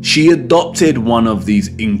 She adopted one of these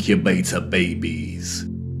incubator babies.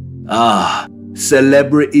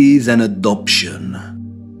 Celebrities and adoption.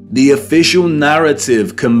 The official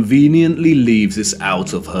narrative conveniently leaves this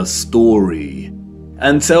out of her story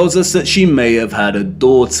and tells us that she may have had a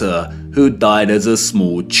daughter who died as a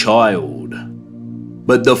small child.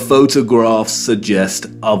 But the photographs suggest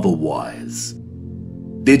otherwise.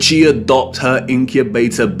 Did she adopt her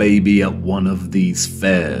incubator baby at one of these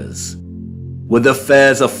fairs? Were the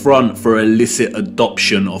fairs a front for illicit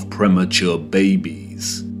adoption of premature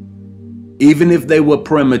babies? Even if they were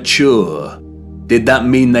premature, did that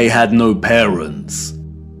mean they had no parents?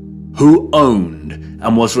 Who owned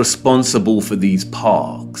and was responsible for these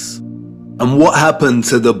parks? And what happened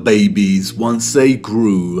to the babies once they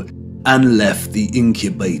grew and left the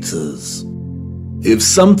incubators? If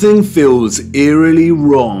something feels eerily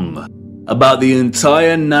wrong about the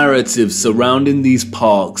entire narrative surrounding these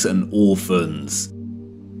parks and orphans,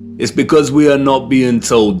 it's because we are not being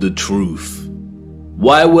told the truth.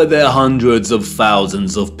 Why were there hundreds of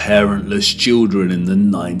thousands of parentless children in the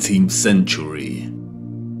 19th century?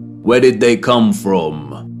 Where did they come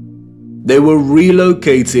from? They were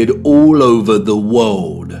relocated all over the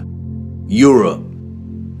world. Europe,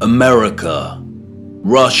 America,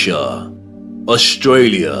 Russia,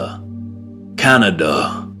 Australia,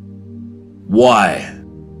 Canada. Why?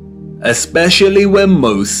 Especially when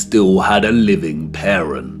most still had a living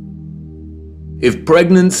parent. If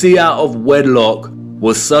pregnancy out of wedlock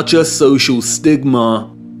was such a social stigma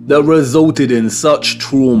that resulted in such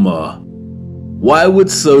trauma, why would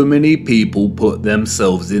so many people put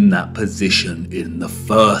themselves in that position in the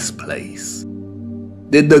first place?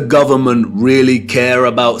 Did the government really care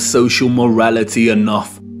about social morality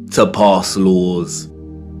enough to pass laws?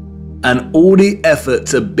 And all the effort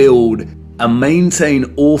to build and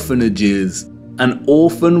maintain orphanages and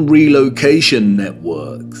orphan relocation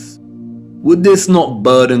networks, would this not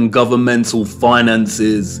burden governmental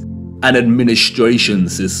finances and administration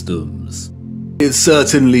systems? It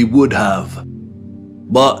certainly would have.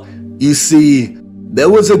 But you see, there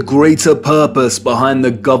was a greater purpose behind the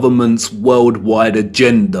government's worldwide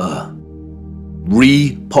agenda: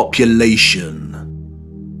 repopulation.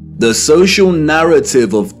 The social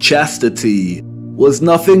narrative of chastity was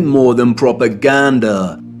nothing more than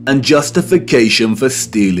propaganda and justification for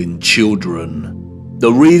stealing children.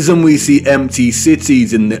 The reason we see empty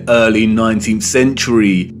cities in the early 19th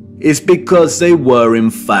century is because they were in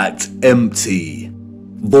fact empty,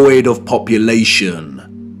 void of population.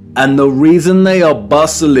 And the reason they are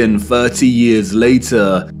bustling 30 years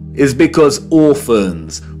later is because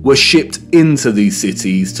orphans were shipped into these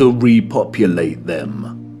cities to repopulate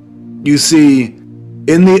them. You see,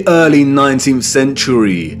 in the early 19th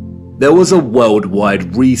century, there was a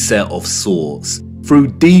worldwide reset of sorts through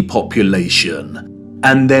depopulation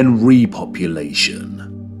and then repopulation.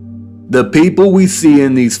 The people we see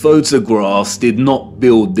in these photographs did not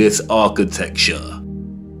build this architecture.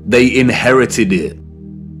 They inherited it,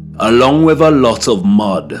 along with a lot of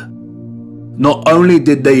mud. Not only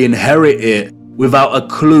did they inherit it without a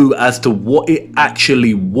clue as to what it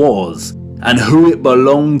actually was and who it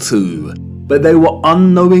belonged to, but they were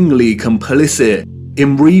unknowingly complicit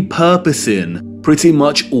in repurposing pretty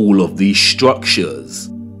much all of these structures.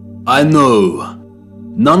 I know,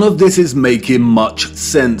 none of this is making much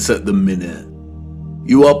sense at the minute.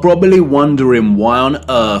 You are probably wondering why on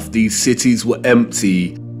earth these cities were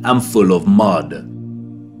empty and full of mud.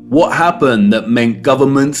 What happened that meant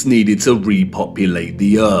governments needed to repopulate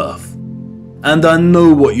the earth? And I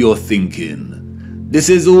know what you're thinking. This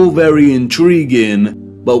is all very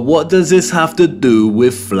intriguing, but what does this have to do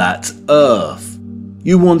with flat earth?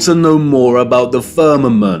 You want to know more about the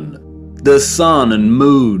firmament, the sun and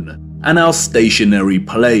moon, and our stationary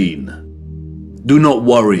plane. Do not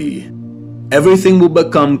worry. Everything will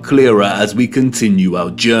become clearer as we continue our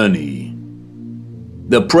journey.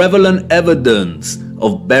 The prevalent evidence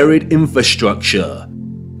of buried infrastructure,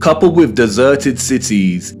 coupled with deserted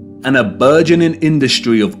cities and a burgeoning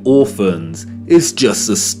industry of orphans, is just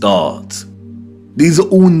a start. These are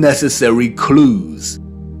all necessary clues,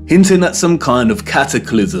 hinting at some kind of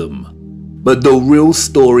cataclysm, but the real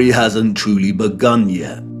story hasn't truly begun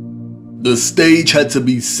yet. The stage had to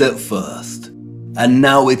be set first, and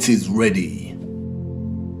now it is ready.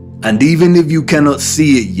 And even if you cannot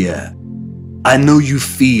see it yet, I know you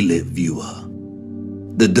feel it, viewer.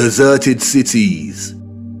 The deserted cities,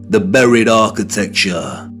 the buried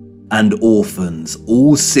architecture, and orphans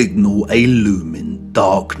all signal a looming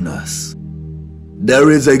darkness.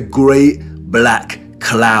 There is a great black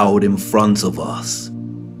cloud in front of us,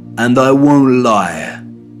 and I won't lie,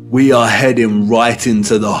 we are heading right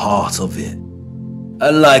into the heart of it.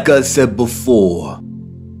 And like I said before,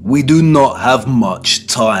 we do not have much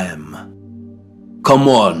time. Come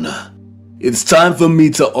on, it's time for me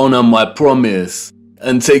to honor my promise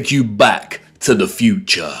and take you back to the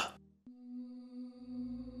future.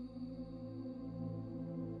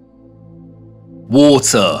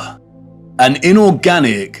 Water, an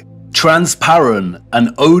inorganic, transparent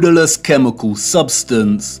and odorless chemical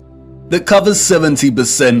substance that covers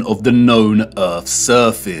 70% of the known Earth's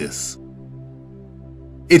surface.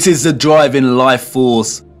 It is the driving life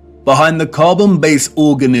force behind the carbon-based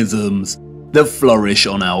organisms that flourish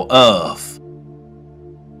on our Earth.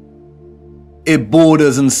 It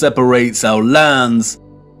borders and separates our lands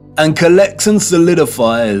and collects and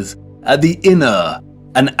solidifies at the inner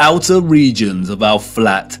and outer regions of our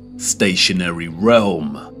flat, stationary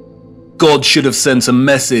realm. God should have sent a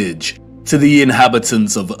message to the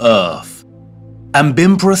inhabitants of Earth and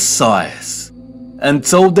been precise and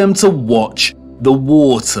told them to watch the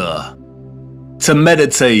water, to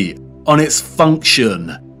meditate on its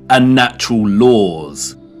function and natural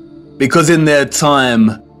laws, because in their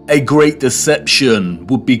time a great deception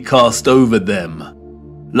would be cast over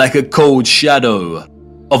them, like a cold shadow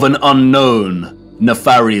of an unknown,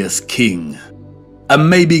 nefarious king. And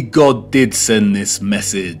maybe God did send this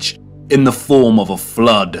message in the form of a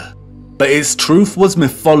flood, but its truth was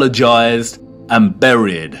mythologized and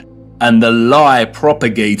buried, and the lie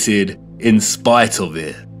propagated in spite of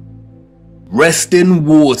it. Resting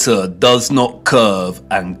water does not curve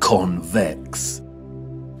and convex.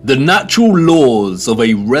 The natural laws of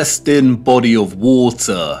a resting body of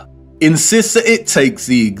water insist that it takes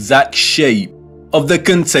the exact shape of the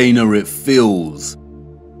container it fills,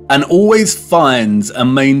 and always finds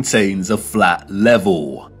and maintains a flat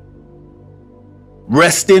level.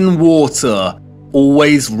 Resting water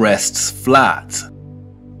always rests flat.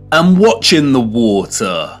 And watching the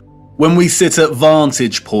water when we sit at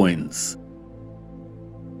vantage points,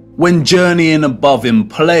 when journeying above in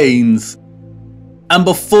planes, and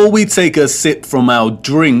before we take a sip from our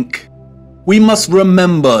drink, we must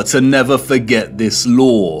remember to never forget this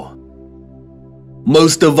law.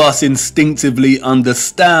 Most of us instinctively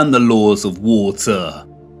understand the laws of water,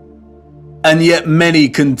 and yet many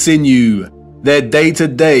continue their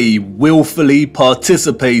day-to-day willfully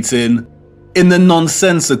participating in the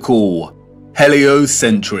nonsensical,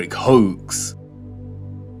 heliocentric hoax.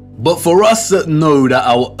 But for us that know that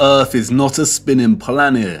our Earth is not a spinning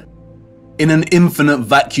planet in an infinite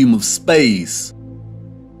vacuum of space,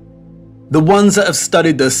 the ones that have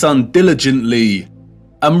studied the sun diligently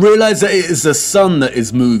and realize that it is the sun that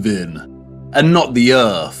is moving and not the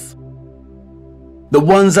Earth, the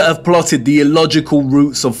ones that have plotted the illogical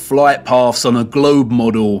routes of flight paths on a globe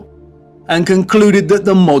model and concluded that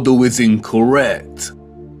the model is incorrect.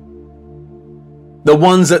 The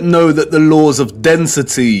ones that know that the laws of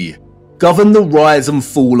density govern the rise and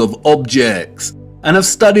fall of objects and have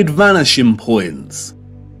studied vanishing points.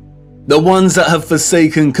 The ones that have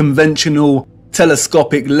forsaken conventional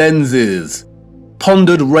telescopic lenses,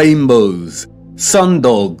 pondered rainbows,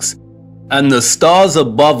 sundogs, and the stars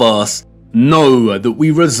above us know that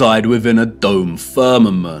we reside within a dome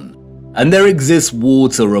firmament, and there exists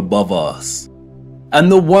water above us. And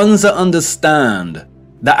the ones that understand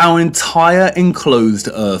that our entire enclosed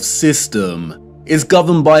Earth system is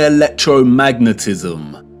governed by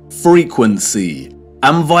electromagnetism, frequency,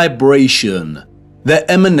 and vibration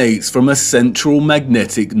that emanates from a central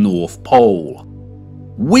magnetic North Pole.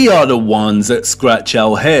 We are the ones that scratch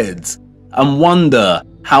our heads and wonder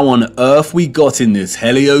how on earth we got in this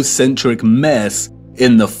heliocentric mess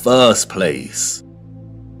in the first place.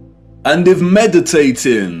 And if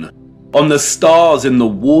meditating on the stars in the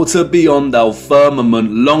water beyond our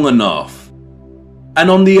firmament long enough,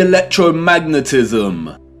 and on the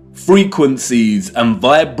electromagnetism, frequencies and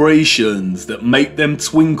vibrations that make them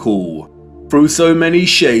twinkle through so many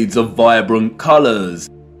shades of vibrant colours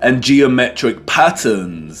and geometric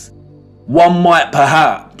patterns, one might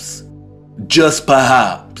perhaps, just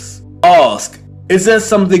perhaps, ask, is there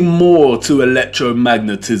something more to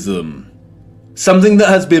electromagnetism? Something that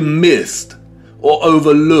has been missed or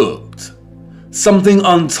overlooked? Something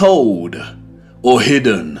untold or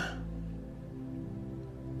hidden?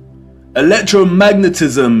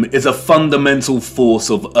 Electromagnetism is a fundamental force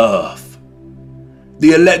of Earth.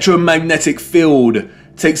 The electromagnetic field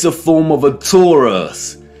takes the form of a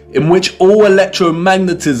torus in which all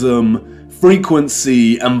electromagnetism,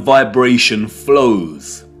 frequency and vibration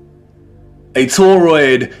flows. A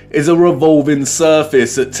toroid is a revolving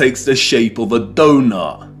surface that takes the shape of a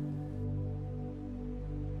donut.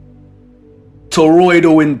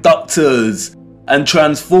 Toroidal inductors and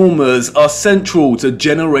transformers are central to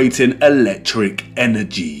generating electric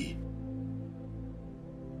energy.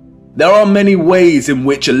 There are many ways in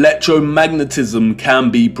which electromagnetism can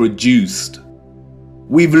be produced.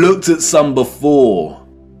 We've looked at some before.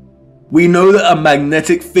 We know that a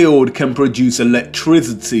magnetic field can produce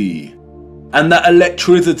electricity, and that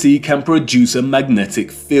electricity can produce a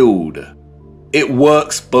magnetic field. It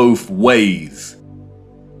works both ways.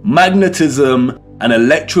 Magnetism and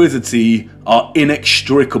electricity are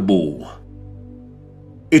inextricable.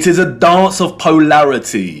 It is a dance of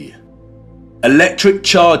polarity. Electric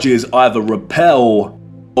charges either repel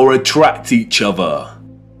or attract each other.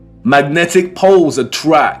 Magnetic poles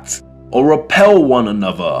attract or repel one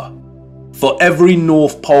another. For every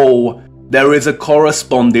North Pole, there is a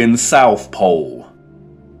corresponding South Pole.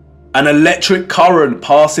 An electric current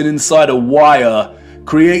passing inside a wire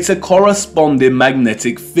creates a corresponding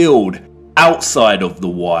magnetic field outside of the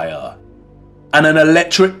wire. And an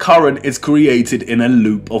electric current is created in a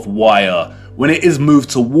loop of wire when it is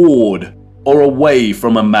moved toward or away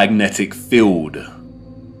from a magnetic field.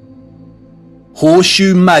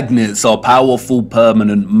 Horseshoe magnets are powerful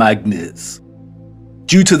permanent magnets.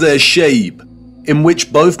 Due to their shape, in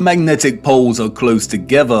which both magnetic poles are close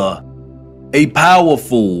together, a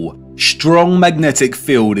powerful, strong magnetic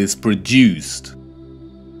field is produced.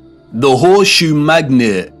 The horseshoe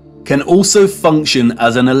magnet can also function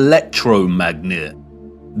as an electromagnet.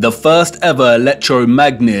 The first ever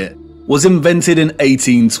electromagnet was invented in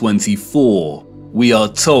 1824, we are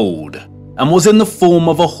told, and was in the form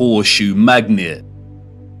of a horseshoe magnet.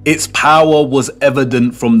 Its power was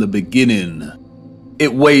evident from the beginning.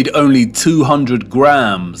 It weighed only 200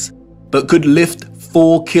 grams, but could lift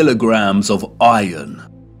 4 kilograms of iron.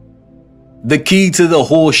 The key to the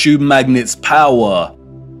horseshoe magnet's power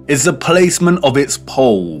is the placement of its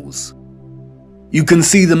poles. You can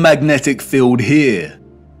see the magnetic field here,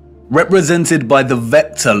 represented by the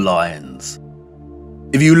vector lines.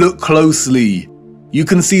 If you look closely, you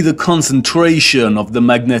can see the concentration of the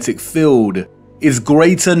magnetic field is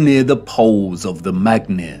greater near the poles of the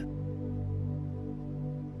magnet.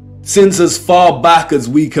 Since as far back as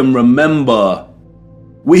we can remember,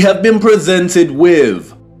 we have been presented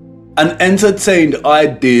with and entertained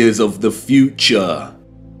ideas of the future.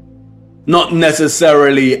 Not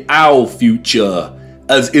necessarily our future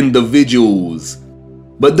as individuals,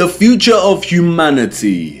 but the future of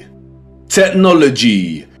humanity,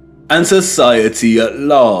 technology, and society at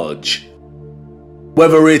large.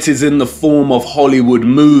 Whether it is in the form of Hollywood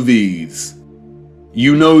movies,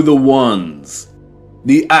 you know the ones,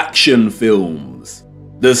 the action films,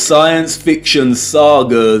 the science fiction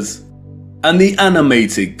sagas, and the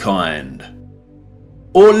animated kind,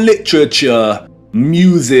 or literature,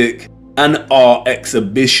 music, and art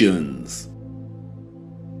exhibitions.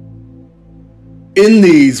 In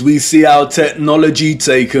these, we see our technology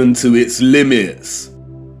taken to its limits.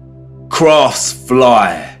 Crafts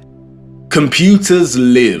fly, computers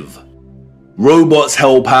live, robots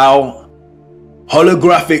help out,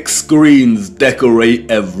 holographic screens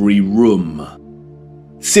decorate every room.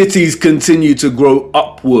 Cities continue to grow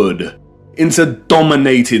upward into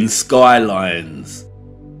dominating skylines.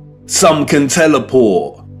 Some can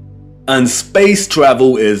teleport, and space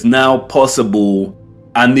travel is now possible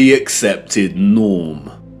and the accepted norm.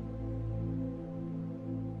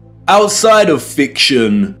 Outside of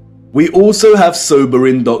fiction, we also have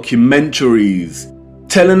sobering documentaries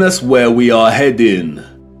telling us where we are heading,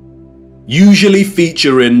 usually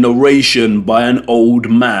featuring narration by an old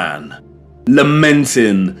man,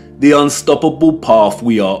 lamenting the unstoppable path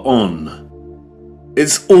we are on.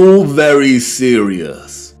 It's all very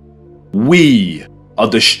serious. We are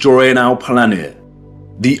destroying our planet,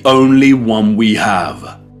 the only one we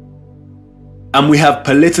have. And we have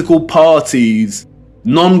political parties,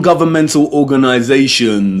 non-governmental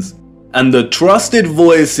organizations, and the trusted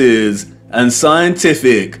voices and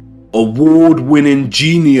scientific, award-winning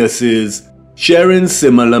geniuses sharing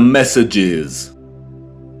similar messages.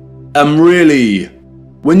 And really,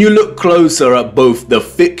 when you look closer at both the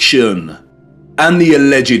fiction and the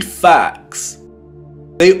alleged facts,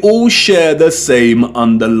 they all share the same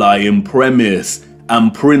underlying premise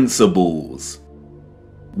and principles.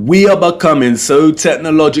 We are becoming so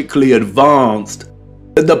technologically advanced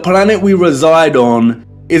that the planet we reside on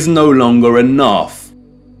is no longer enough,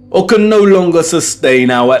 or can no longer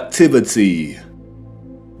sustain our activity.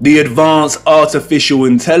 The advanced artificial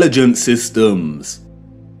intelligence systems,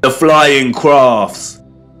 the flying crafts,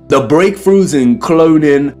 the breakthroughs in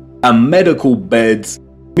cloning and medical beds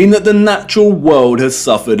mean that the natural world has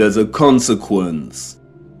suffered as a consequence.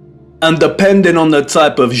 And depending on the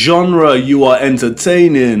type of genre you are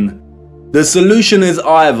entertaining, the solution is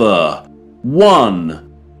either 1.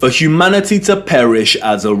 For humanity to perish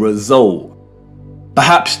as a result,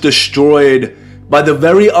 perhaps destroyed by the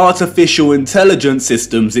very artificial intelligence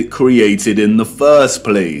systems it created in the first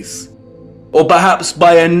place, or perhaps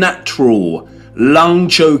by a natural,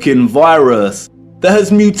 lung-choking virus that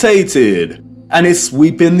has mutated and is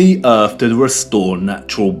sweeping the earth to restore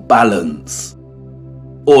natural balance.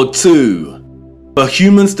 Or 2. For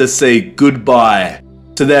humans to say goodbye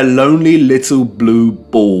to their lonely little blue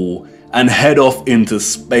ball and head off into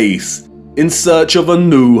space in search of a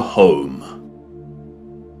new home.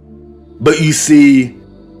 But you see,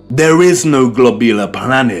 there is no globular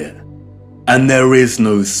planet, and there is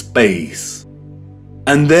no space,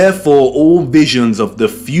 and therefore all visions of the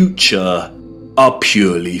future are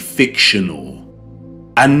purely fictional,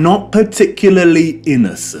 and not particularly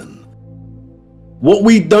innocent. What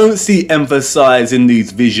we don't see emphasized in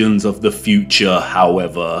these visions of the future,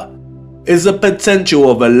 however, is the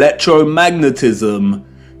potential of electromagnetism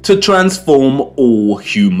to transform all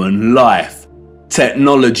human life,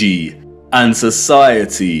 technology, and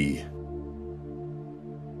society.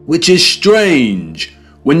 Which is strange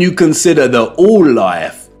when you consider that all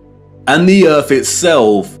life, and the Earth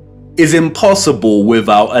itself, is impossible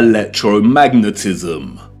without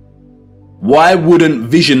electromagnetism. Why wouldn't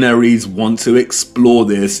visionaries want to explore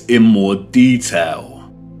this in more detail?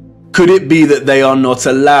 Could it be that they are not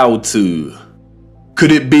allowed to?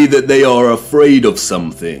 Could it be that they are afraid of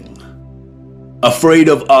something? Afraid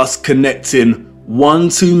of us connecting one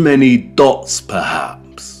too many dots,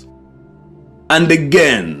 perhaps? And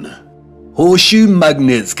again, horseshoe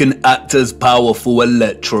magnets can act as powerful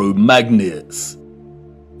electromagnets.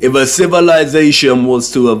 If a civilization was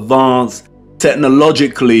to advance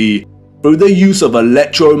technologically through the use of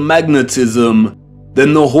electromagnetism,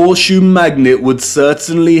 then the horseshoe magnet would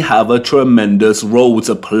certainly have a tremendous role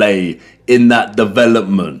to play in that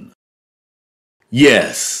development.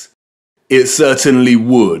 Yes, it certainly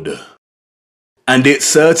would. And it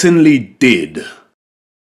certainly did.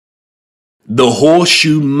 The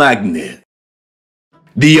horseshoe magnet.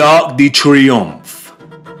 The Arc de Triomphe.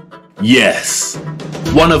 Yes,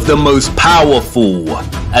 one of the most powerful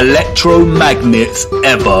electromagnets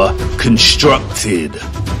ever constructed.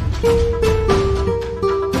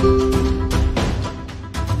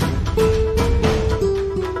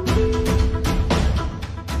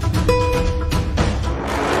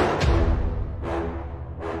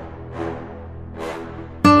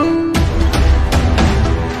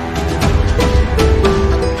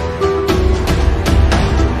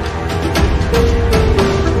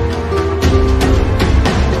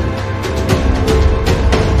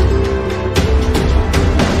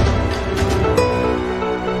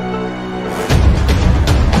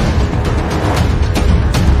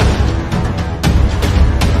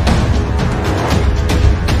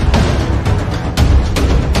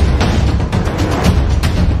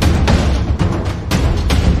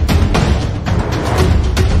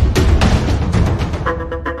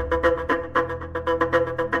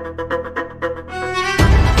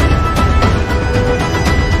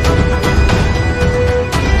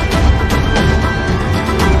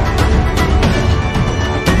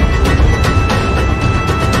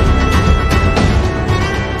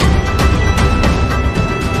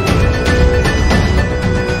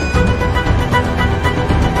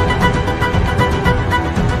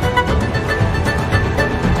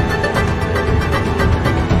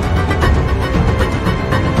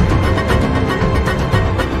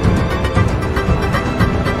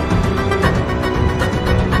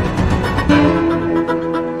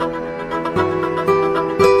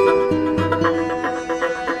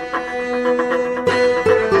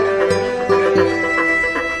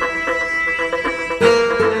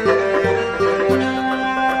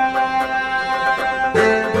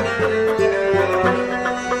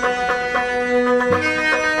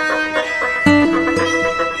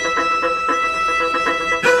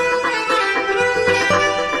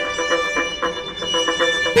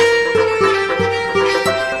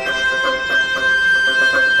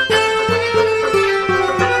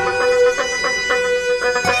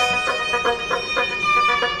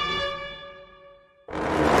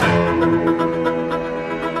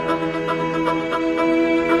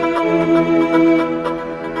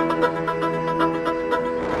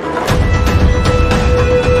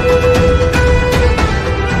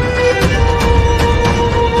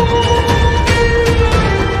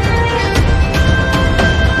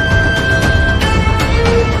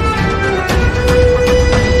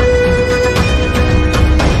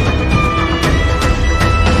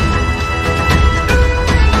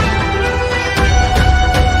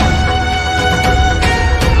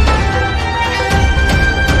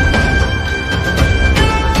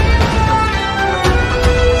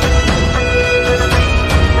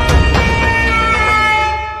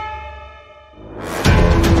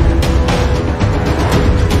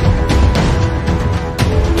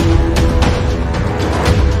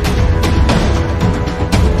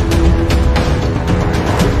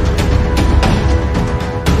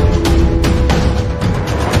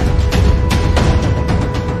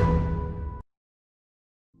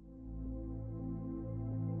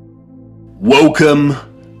 Welcome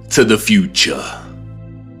to the future.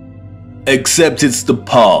 Except it's the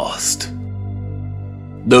past.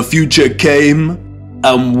 The future came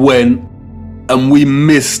and went, and we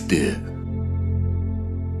missed it.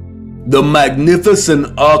 The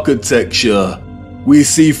magnificent architecture we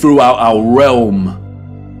see throughout our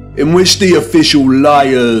realm, in which the official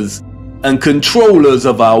liars and controllers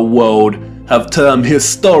of our world have termed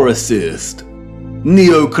historicist,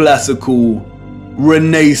 neoclassical,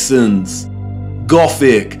 Renaissance,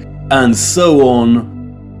 Gothic, and so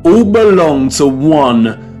on, all belong to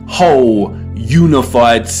one whole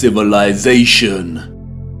unified civilization.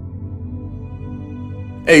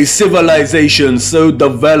 A civilization so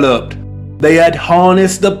developed they had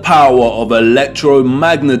harnessed the power of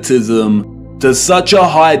electromagnetism to such a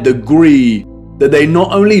high degree that they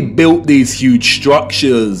not only built these huge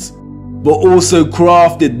structures, but also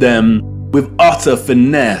crafted them with utter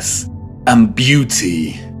finesse and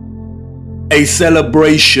beauty. A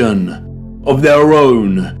celebration of their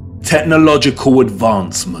own technological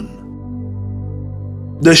advancement.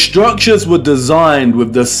 The structures were designed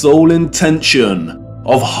with the sole intention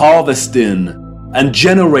of harvesting and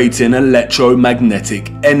generating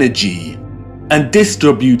electromagnetic energy and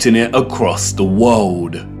distributing it across the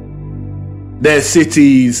world. Their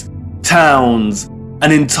cities, towns,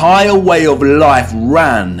 an entire way of life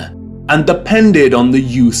ran and depended on the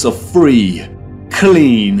use of free,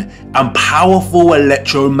 clean, and powerful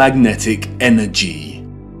electromagnetic energy.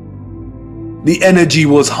 The energy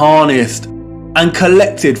was harnessed and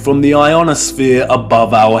collected from the ionosphere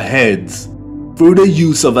above our heads through the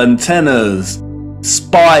use of antennas,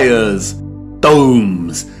 spires,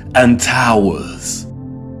 domes, and towers.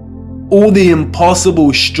 All the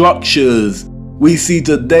impossible structures we see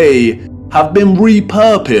today have been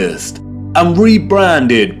repurposed and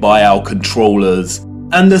rebranded by our controllers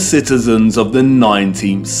and the citizens of the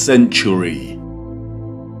 19th century.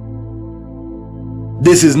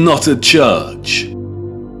 This is not a church.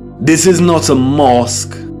 This is not a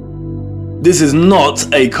mosque. This is not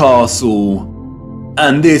a castle.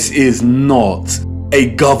 And this is not a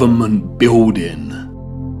government building.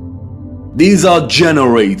 These are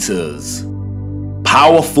generators,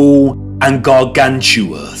 powerful and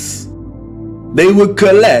gargantuous. They would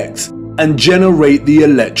collect and generate the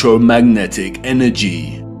electromagnetic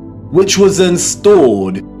energy, which was then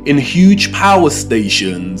stored in huge power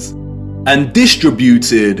stations and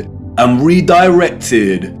distributed and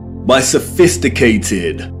redirected by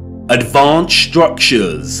sophisticated, advanced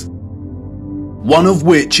structures, one of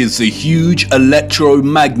which is the huge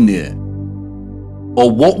electromagnet,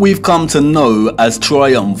 or what we've come to know as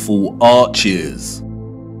triumphal arches.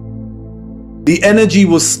 The energy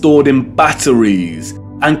was stored in batteries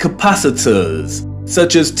and capacitors,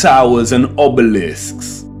 such as towers and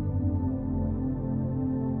obelisks.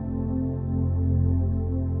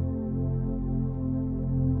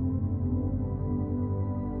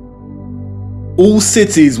 All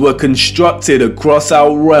cities were constructed across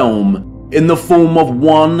our realm in the form of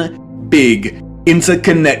one big,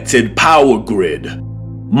 interconnected power grid,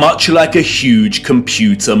 much like a huge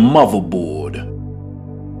computer motherboard.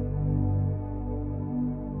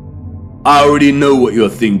 I already know what you're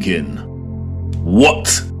thinking.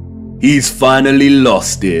 What? He's finally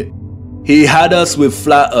lost it. He had us with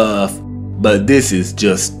flat earth, but this is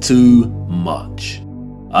just too much.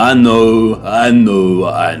 I know.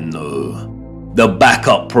 The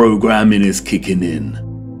backup programming is kicking in.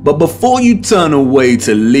 But before you turn away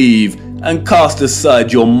to leave and cast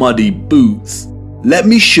aside your muddy boots, let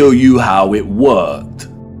me show you how it worked.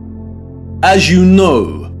 As you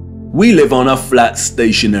know, we live on a flat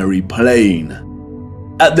stationary plane.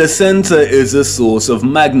 At the center is a source of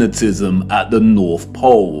magnetism at the North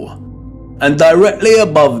Pole, and directly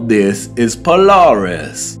above this is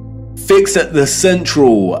Polaris, fixed at the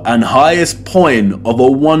central and highest point of a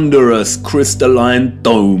wondrous crystalline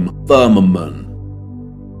dome firmament.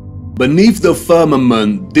 Beneath the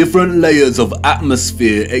firmament, different layers of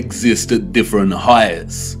atmosphere exist at different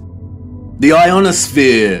heights. The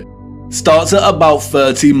ionosphere starts at about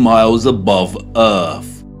 30 miles above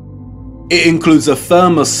Earth. It includes the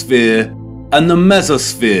thermosphere and the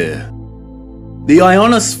mesosphere. The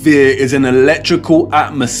ionosphere is an electrical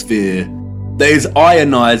atmosphere that is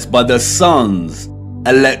ionized by the sun's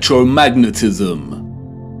electromagnetism.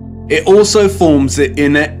 It also forms the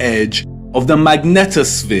inner edge of the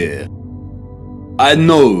magnetosphere. I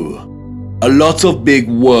know, a lot of big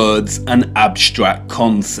words and abstract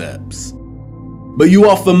concepts, but you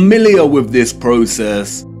are familiar with this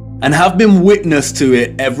process and have been witness to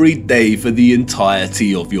it every day for the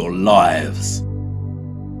entirety of your lives.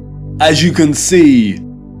 As you can see,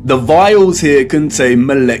 The vials here contain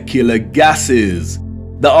molecular gases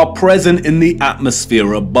that are present in the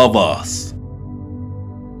atmosphere above us.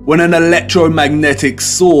 When an electromagnetic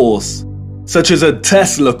source, such as a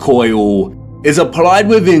Tesla coil, is applied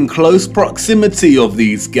within close proximity of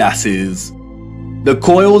these gases, the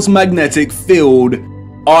coil's magnetic field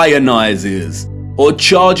ionizes or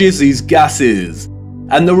charges these gases,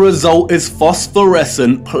 and the result is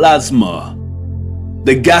phosphorescent plasma.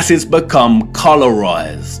 The gases become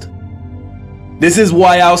colorized. This is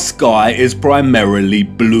why our sky is primarily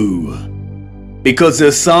blue, because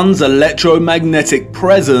the sun's electromagnetic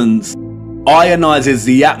presence ionizes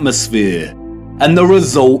the atmosphere, and the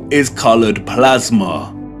result is colored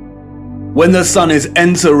plasma. When the sun is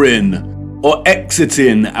entering or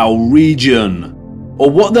exiting our region, or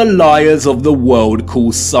what the liars of the world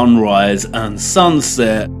call sunrise and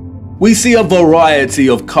sunset, we see a variety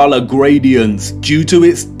of color gradients due to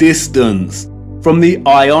its distance from the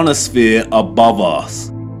ionosphere above us.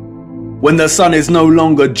 When the sun is no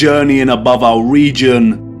longer journeying above our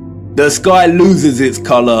region, the sky loses its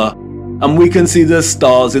color and we can see the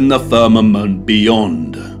stars in the firmament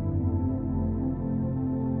beyond.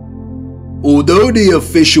 Although the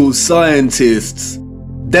official scientists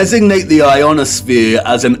designate the ionosphere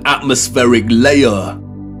as an atmospheric layer,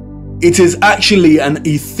 it is actually an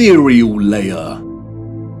ethereal layer.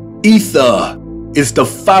 Ether is the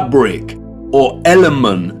fabric or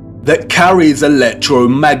element that carries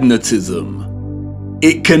electromagnetism.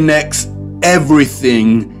 It connects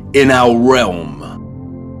everything in our realm.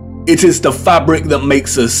 It is the fabric that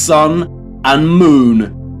makes the sun and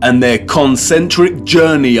moon and their concentric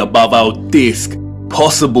journey above our disk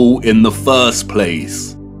possible in the first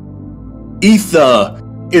place. Ether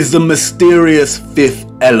is the mysterious fifth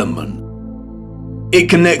element. It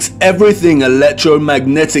connects everything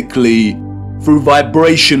electromagnetically through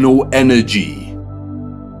vibrational energy.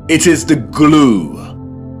 It is the glue,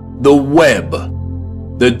 the web,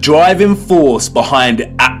 the driving force behind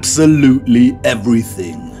absolutely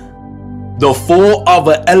everything. The four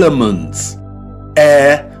other elements,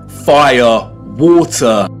 air, fire,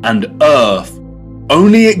 water, and earth,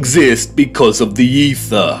 only exist because of the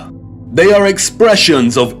ether. They are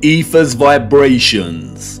expressions of ether's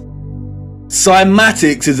vibrations.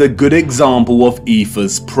 Cymatics is a good example of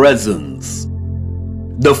ether's presence.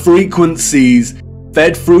 The frequencies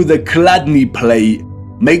fed through the Chladni plate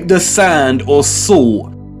make the sand or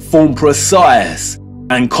salt form precise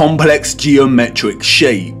and complex geometric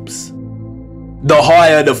shapes. The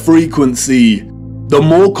higher the frequency, the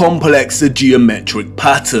more complex the geometric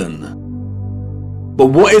pattern. But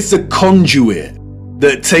what is the conduit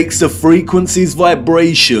that takes the frequency's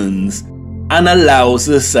vibrations and allows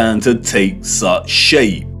the sand to take such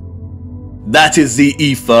shape? That is the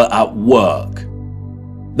ether at work.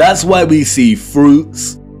 That's why we see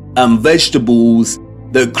fruits and vegetables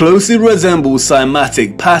that closely resemble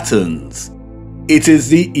cymatic patterns. It is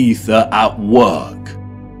the ether at work.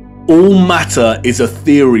 All matter is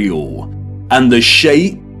ethereal, and the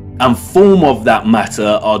shape and form of that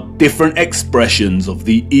matter are different expressions of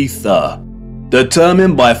the ether,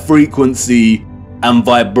 determined by frequency and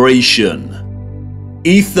vibration.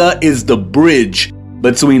 Ether is the bridge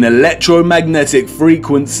between electromagnetic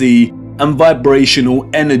frequency and vibrational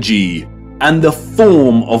energy and the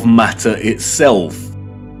form of matter itself.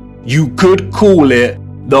 You could call it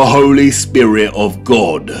the Holy Spirit of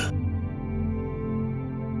God.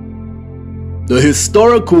 The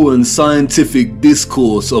historical and scientific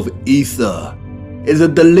discourse of ether is a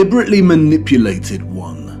deliberately manipulated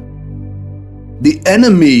one. The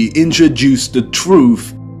enemy introduced the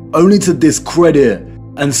truth only to discredit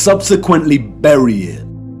and subsequently bury it.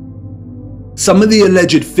 Some of the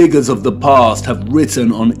alleged figures of the past have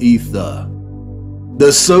written on ether.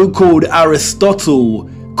 The so-called Aristotle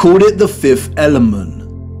called it the fifth element.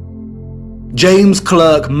 James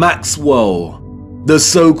Clerk Maxwell, the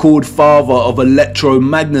so-called father of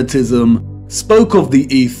electromagnetism, spoke of the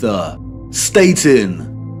ether, stating,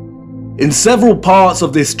 "In several parts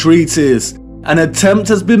of this treatise, an attempt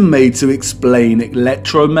has been made to explain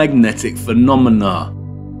electromagnetic phenomena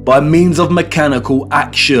by means of mechanical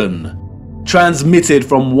action, transmitted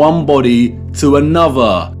from one body to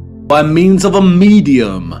another by means of a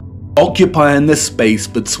medium occupying the space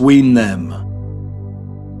between them."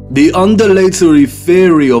 The undulatory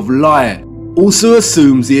theory of light also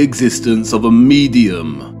assumes the existence of a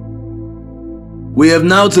medium. We have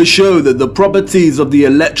now to show that the properties of the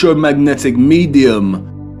electromagnetic medium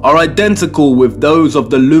are identical with those of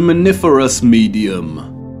the luminiferous medium.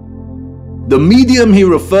 The medium he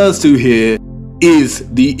refers to here is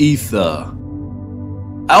the ether.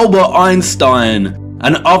 Albert Einstein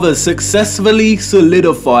and others successfully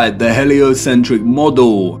solidified the heliocentric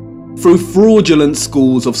model through fraudulent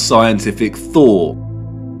schools of scientific thought.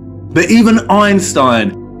 But even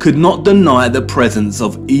Einstein could not deny the presence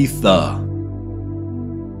of ether.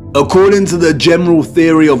 According to the general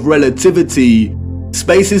theory of relativity,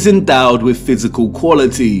 space is endowed with physical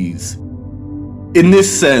qualities. In this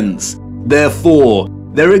sense, therefore,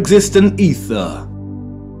 there exists an ether.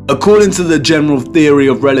 According to the general theory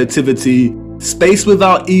of relativity, space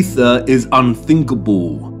without ether is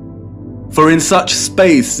unthinkable. For in such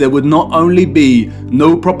space there would not only be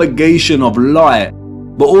no propagation of light,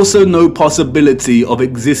 but also no possibility of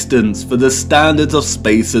existence for the standards of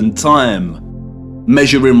space and time,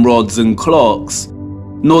 measuring rods and clocks,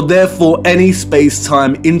 nor therefore any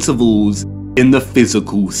space-time intervals in the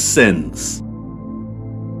physical sense.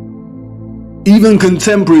 Even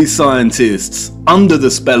contemporary scientists, under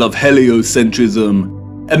the spell of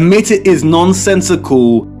heliocentrism, admit it is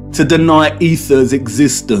nonsensical to deny ether's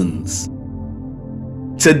existence.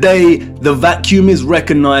 Today, the vacuum is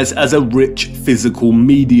recognized as a rich physical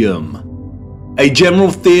medium. A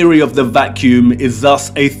general theory of the vacuum is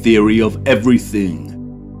thus a theory of everything,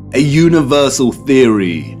 a universal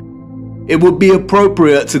theory. It would be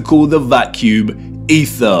appropriate to call the vacuum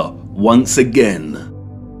ether once again.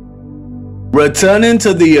 Returning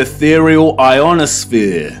to the ethereal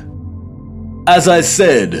ionosphere. As I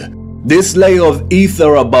said, this layer of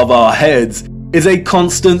ether above our heads is a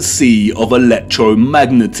constant sea of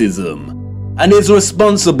electromagnetism, and is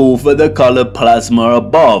responsible for the colored plasma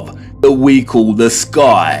above that we call the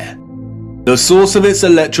sky. The source of its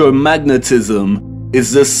electromagnetism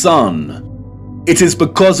is the sun. It is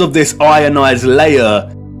because of this ionized layer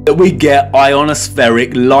that we get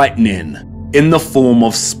ionospheric lightning in the form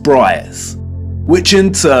of sprites, which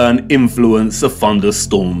in turn influence the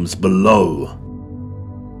thunderstorms below.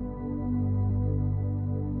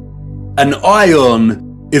 An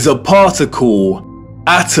ion is a particle,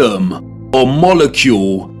 atom, or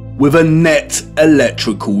molecule with a net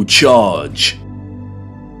electrical charge.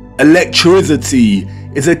 Electricity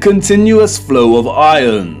is a continuous flow of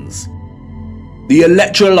ions. The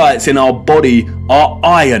electrolytes in our body are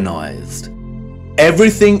ionized.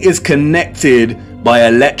 Everything is connected by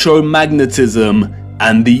electromagnetism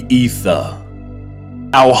and the ether.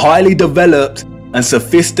 Our highly developed and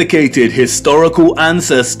sophisticated historical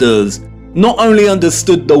ancestors not only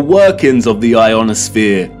understood the workings of the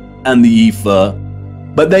ionosphere and the ether,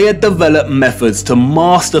 but they had developed methods to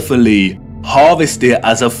masterfully harvest it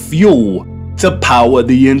as a fuel to power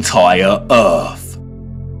the entire Earth.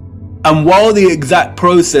 And while the exact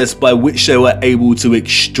process by which they were able to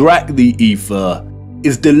extract the ether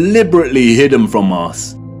is deliberately hidden from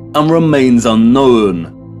us and remains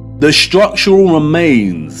unknown, the structural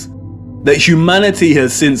remains that humanity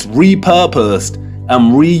has since repurposed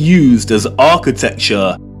and reused as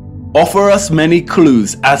architecture offer us many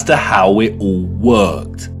clues as to how it all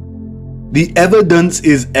worked. The evidence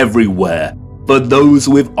is everywhere for those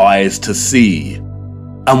with eyes to see,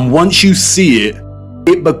 and once you see it,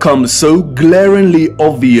 it becomes so glaringly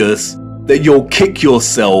obvious that you'll kick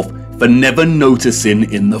yourself for never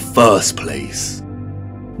noticing in the first place.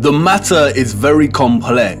 The matter is very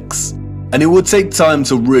complex, and it would take time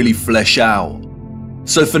to really flesh out.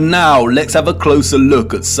 So for now, let's have a closer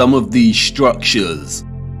look at some of these structures,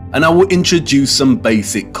 and I will introduce some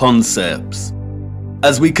basic concepts.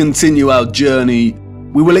 As we continue our journey,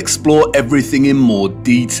 we will explore everything in more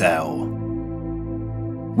detail.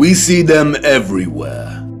 We see them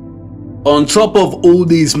everywhere. On top of all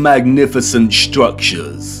these magnificent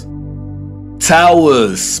structures,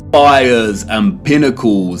 towers, spires, and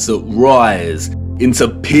pinnacles that rise into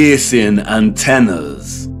piercing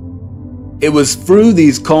antennas. It was through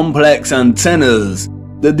these complex antennas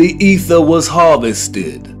that the ether was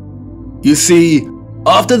harvested. You see,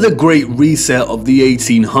 after the Great Reset of the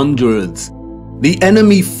 1800s, the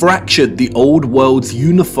enemy fractured the old world's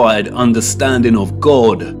unified understanding of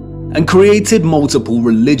God and created multiple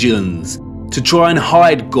religions to try and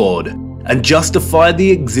hide God and justify the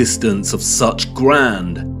existence of such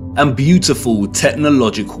grand and beautiful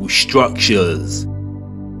technological structures.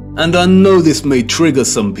 And I know this may trigger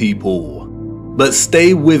some people, but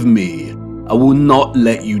stay with me, I will not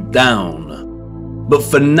let you down. But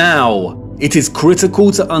for now, it is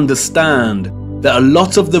critical to understand that a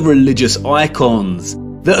lot of the religious icons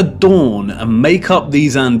that adorn and make up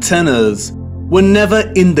these antennas were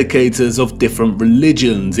never indicators of different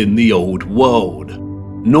religions in the old world,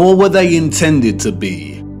 nor were they intended to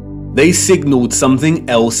be. They signaled something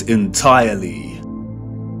else entirely.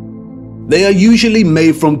 They are usually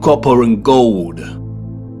made from copper and gold,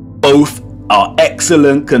 both are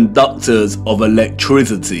excellent conductors of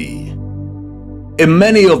electricity. In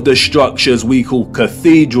many of the structures we call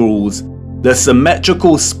cathedrals, the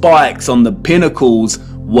symmetrical spikes on the pinnacles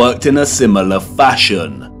worked in a similar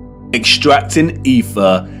fashion, extracting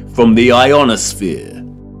ether from the ionosphere.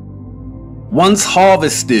 Once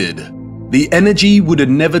harvested, the energy would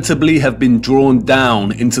inevitably have been drawn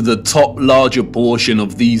down into the top larger portion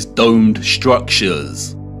of these domed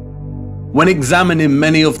structures. When examining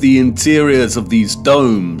many of the interiors of these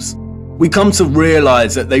domes, we come to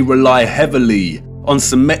realize that they rely heavily on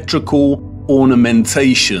symmetrical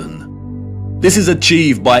ornamentation. This is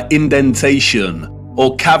achieved by indentation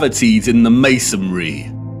or cavities in the masonry.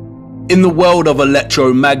 In the world of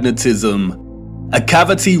electromagnetism, a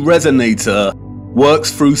cavity resonator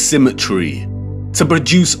works through symmetry to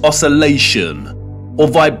produce oscillation or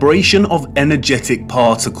vibration of energetic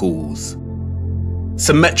particles.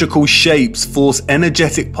 Symmetrical shapes force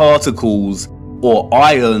energetic particles or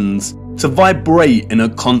ions to vibrate in a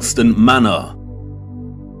constant manner.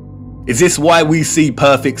 Is this why we see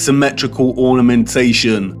perfect symmetrical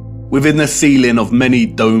ornamentation within the ceiling of many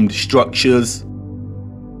domed structures?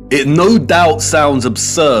 It no doubt sounds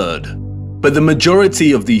absurd, but the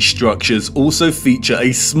majority of these structures also feature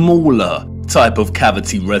a smaller type of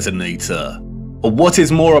cavity resonator, or what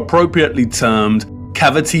is more appropriately termed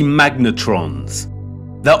cavity magnetrons,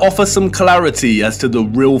 that offer some clarity as to the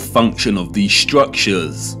real function of these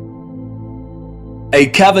structures. A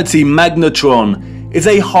cavity magnetron is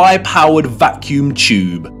a high-powered vacuum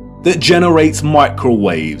tube that generates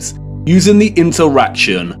microwaves using the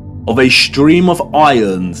interaction of a stream of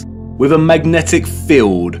ions with a magnetic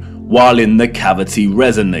field while in the cavity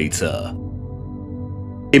resonator.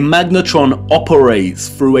 A magnetron operates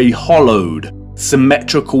through a hollowed,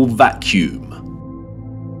 symmetrical vacuum.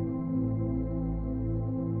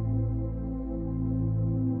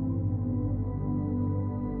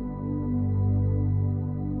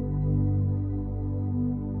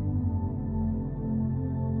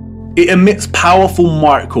 It emits powerful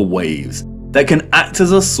microwaves that can act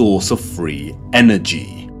as a source of free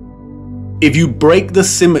energy. If you break the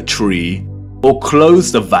symmetry or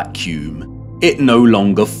close the vacuum, it no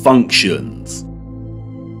longer functions.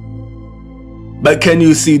 But can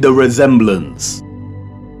you see the resemblance?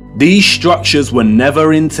 These structures were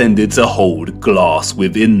never intended to hold glass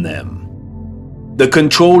within them. The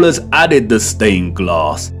controllers added the stained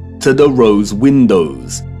glass to the rose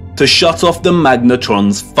windows to shut off the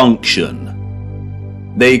magnetron's function.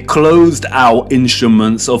 They closed out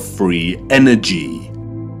instruments of free energy.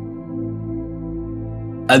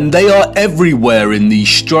 And they are everywhere in these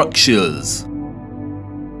structures.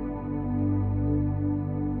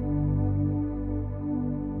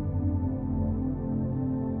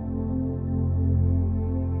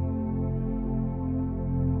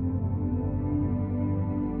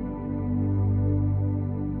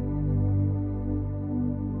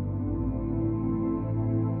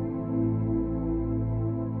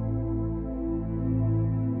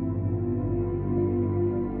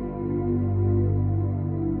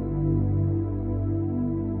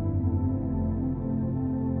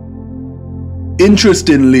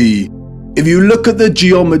 Interestingly, if you look at the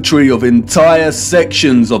geometry of entire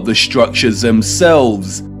sections of the structures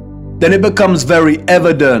themselves, then it becomes very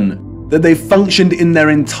evident that they functioned in their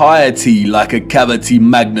entirety like a cavity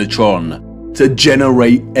magnetron to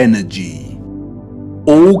generate energy.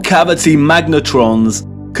 All cavity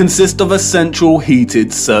magnetrons consist of a central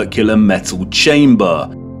heated circular metal chamber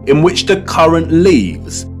in which the current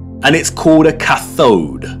leaves, and it's called a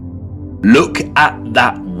cathode. Look at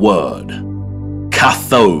that word.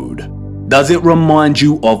 Cathode. Does it remind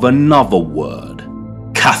you of another word?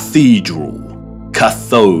 Cathedral.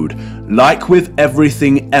 Cathode. Like with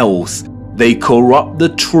everything else, they corrupt the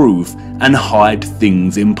truth and hide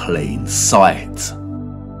things in plain sight.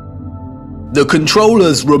 The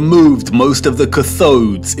controllers removed most of the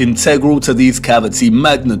cathodes integral to these cavity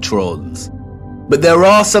magnetrons, but there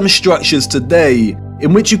are some structures today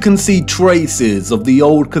in which you can see traces of the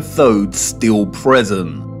old cathodes still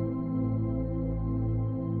present.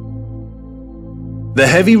 The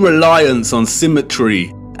heavy reliance on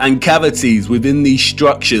symmetry and cavities within these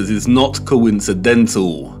structures is not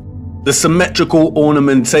coincidental. The symmetrical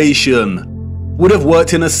ornamentation would have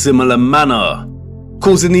worked in a similar manner,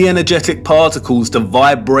 causing the energetic particles to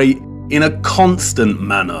vibrate in a constant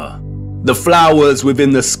manner. The flowers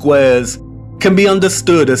within the squares can be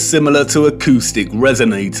understood as similar to acoustic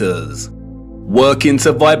resonators, working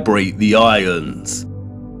to vibrate the ions.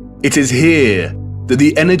 It is here that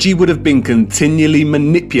the energy would have been continually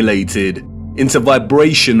manipulated into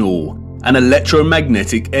vibrational and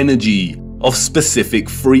electromagnetic energy of specific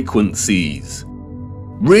frequencies.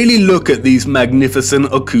 Really look at these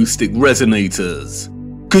magnificent acoustic resonators.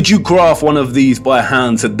 Could you craft one of these by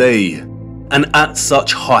hand today, and at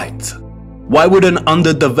such height? Why would an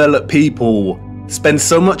underdeveloped people spend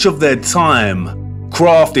so much of their time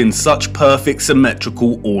crafting such perfect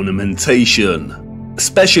symmetrical ornamentation,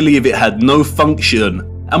 especially if it had no function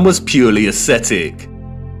and was purely aesthetic?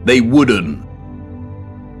 They wouldn't.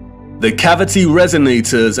 The cavity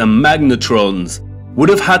resonators and magnetrons would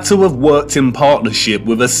have had to have worked in partnership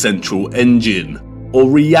with a central engine or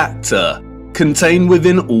reactor contained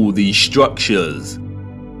within all these structures.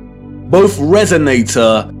 Both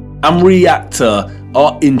resonator and reactor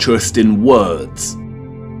are interesting words.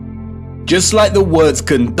 Just like the words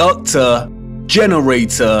conductor,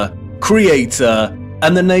 generator, creator,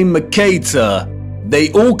 and the name Mercator,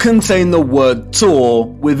 they all contain the word Tor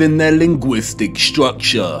within their linguistic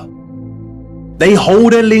structure. They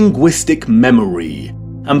hold a linguistic memory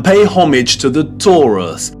and pay homage to the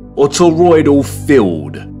torus or toroidal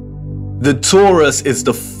field. The torus is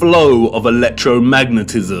the flow of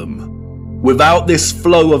electromagnetism. Without this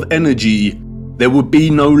flow of energy, there would be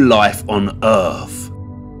no life on Earth.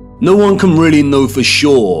 No one can really know for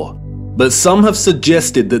sure, but some have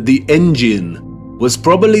suggested that the engine was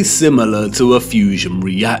probably similar to a fusion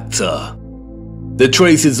reactor. The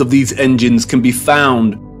traces of these engines can be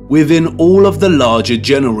found within all of the larger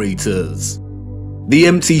generators. The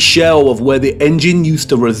empty shell of where the engine used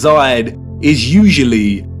to reside is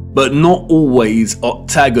usually, but not always,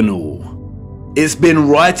 octagonal. It's been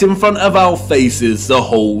right in front of our faces the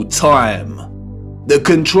whole time. The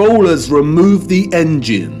controllers remove the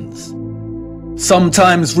engines,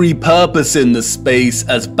 sometimes repurposing the space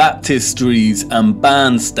as baptistries and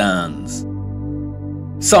bandstands,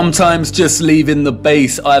 sometimes just leaving the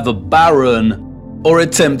base either barren or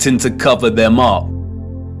attempting to cover them up.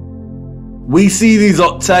 We see these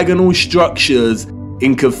octagonal structures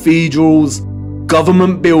in cathedrals,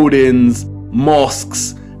 government buildings,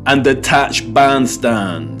 mosques, and detached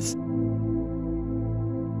bandstands.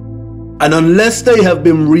 And unless they have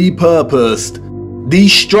been repurposed,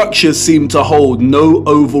 these structures seem to hold no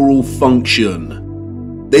overall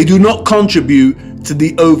function. They do not contribute to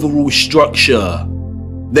the overall structure.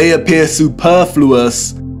 They appear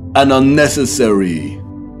superfluous and unnecessary.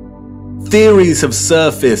 Theories have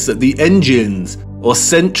surfaced that the engines or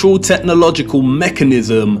central technological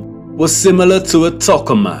mechanism was similar to a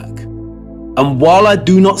tokamak. And while I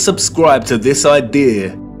do not subscribe to this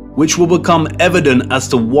idea, which will become evident as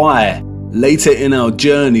to why later in our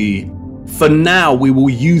journey, for now we will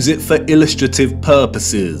use it for illustrative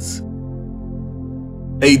purposes.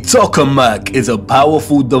 A tokamak is a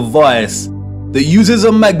powerful device that uses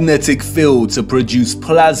a magnetic field to produce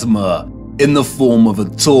plasma in the form of a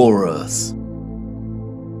torus.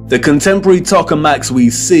 The contemporary tokamaks we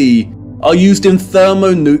see are used in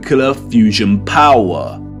thermonuclear fusion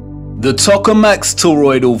power. The tokamak's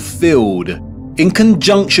toroidal field, in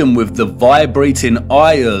conjunction with the vibrating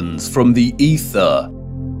ions from the ether,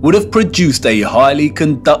 would have produced a highly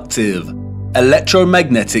conductive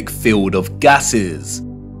electromagnetic field of gases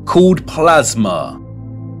called plasma,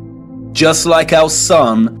 just like our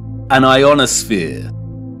sun and ionosphere.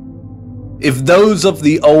 If those of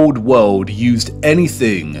the old world used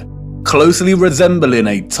anything closely resembling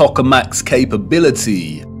a tokamak's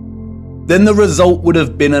capability, then the result would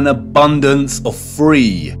have been an abundance of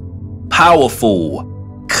free,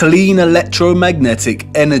 powerful, clean electromagnetic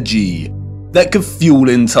energy that could fuel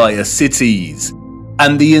entire cities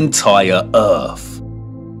and the entire Earth.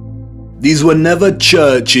 These were never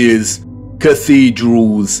churches,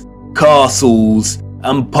 cathedrals, castles,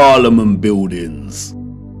 and parliament buildings.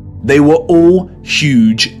 They were all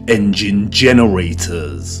huge engine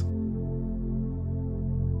generators.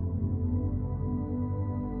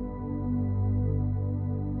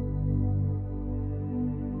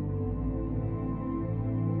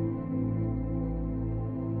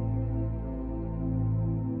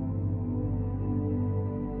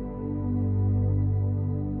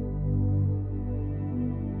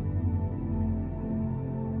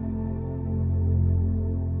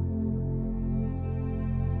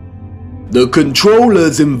 The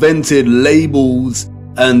controllers invented labels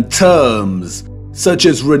and terms such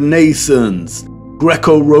as Renaissance,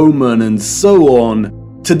 Greco-Roman, and so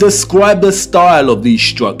on to describe the style of these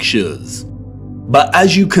structures. But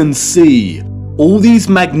as you can see, all these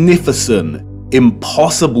magnificent,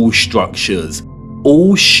 impossible structures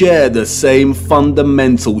all share the same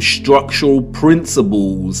fundamental structural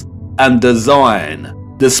principles and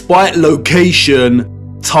design, despite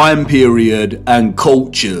location, time period, and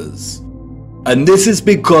cultures. And this is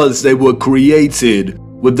because they were created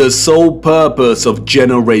with the sole purpose of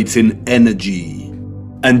generating energy.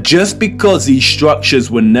 And just because these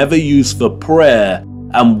structures were never used for prayer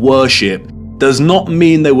and worship does not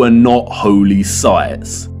mean they were not holy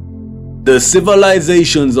sites. The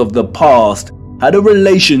civilizations of the past had a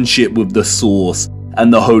relationship with the Source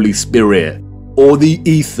and the Holy Spirit, or the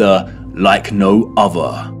Ether, like no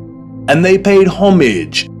other. And they paid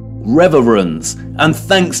homage, reverence, and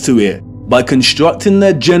thanks to it by constructing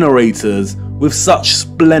their generators with such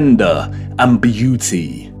splendor and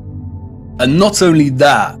beauty. And not only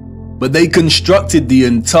that, but they constructed the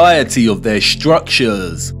entirety of their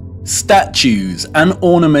structures, statues, and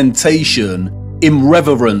ornamentation in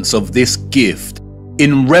reverence of this gift,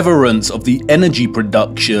 in reverence of the energy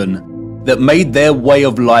production that made their way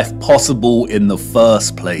of life possible in the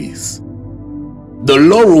first place. The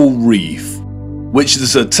laurel wreath, which the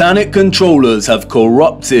satanic controllers have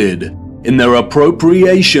corrupted in their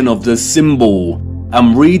appropriation of the symbol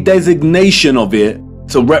and redesignation of it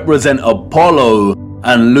to represent Apollo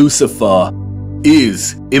and Lucifer,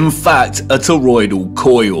 is in fact a toroidal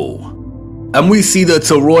coil. And we see the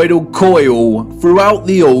toroidal coil throughout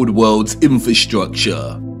the old world's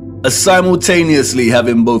infrastructure, as simultaneously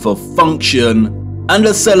having both a function and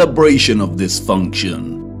a celebration of this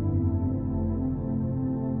function.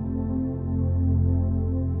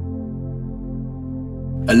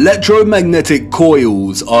 Electromagnetic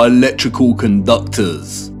coils are electrical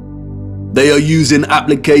conductors. They are used in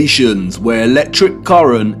applications where electric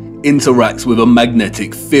current interacts with a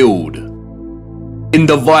magnetic field. In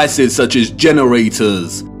devices such as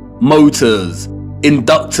generators, motors,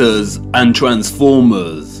 inductors, and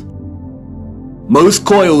transformers. Most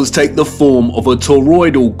coils take the form of a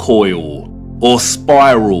toroidal coil or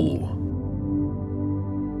spiral.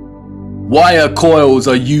 Wire coils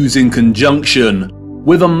are used in conjunction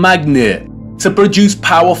with a magnet to produce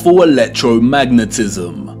powerful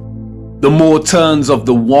electromagnetism. The more turns of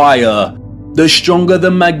the wire, the stronger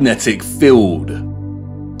the magnetic field.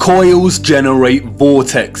 Coils generate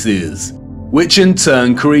vortexes, which in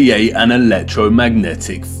turn create an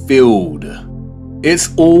electromagnetic field. It's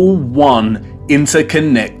all one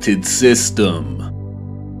interconnected system.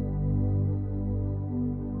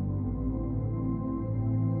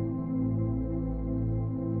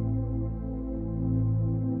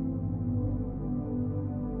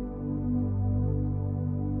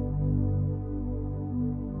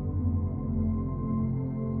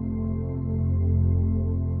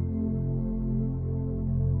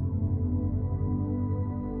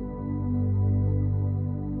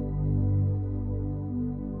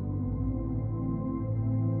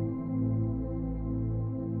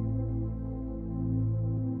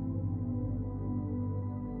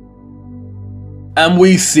 And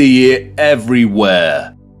we see it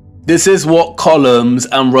everywhere. This is what columns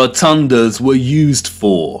and rotundas were used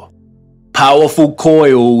for. Powerful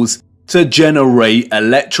coils to generate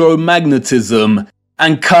electromagnetism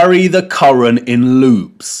and carry the current in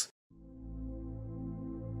loops.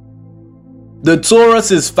 The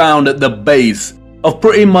torus is found at the base of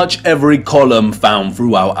pretty much every column found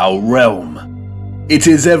throughout our realm. It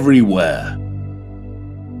is everywhere.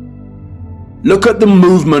 Look at the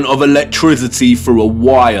movement of electricity through a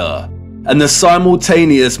wire and the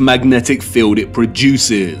simultaneous magnetic field it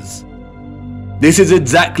produces. This is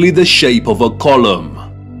exactly the shape of a column.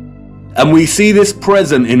 And we see this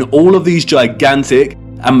present in all of these gigantic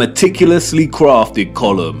and meticulously crafted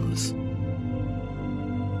columns.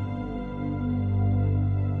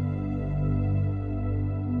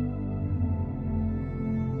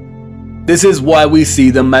 This is why we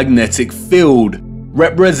see the magnetic field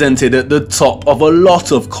represented at the top of a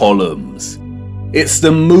lot of columns. It's the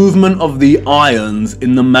movement of the ions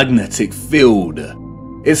in the magnetic field.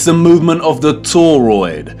 It's the movement of the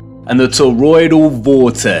toroid and the toroidal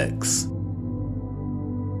vortex.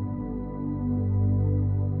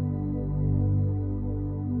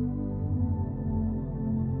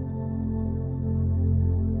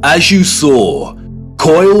 As you saw,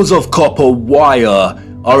 coils of copper wire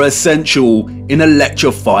are essential in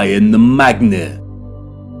electrifying the magnet.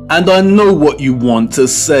 And I know what you want to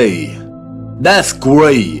say. That's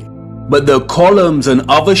great, but the columns and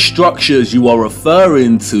other structures you are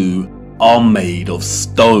referring to are made of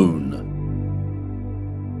stone.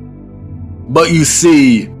 But you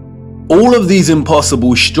see, all of these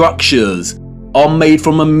impossible structures are made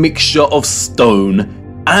from a mixture of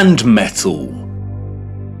stone and metal.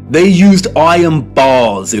 They used iron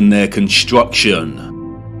bars in their construction.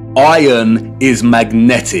 Iron is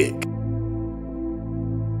magnetic.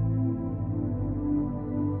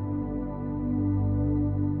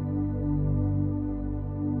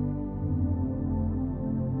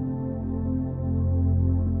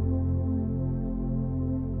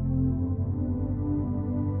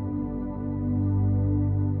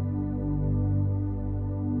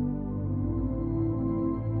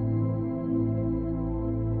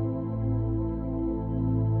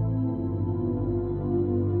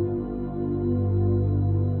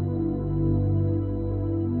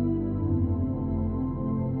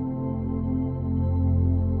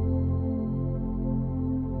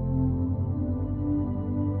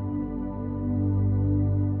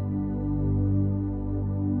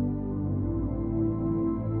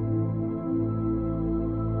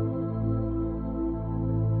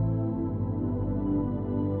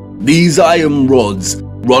 These iron rods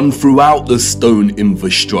run throughout the stone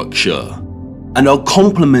infrastructure and are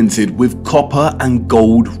complemented with copper and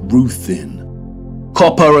gold roofing.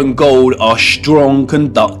 Copper and gold are strong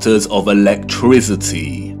conductors of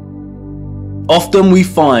electricity. Often we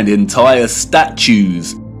find entire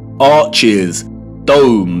statues, arches,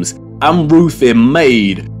 domes, and roofing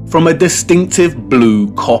made from a distinctive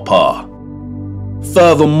blue copper.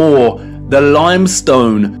 Furthermore, the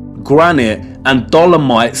limestone, granite, and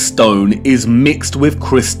dolomite stone is mixed with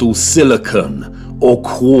crystal silicon or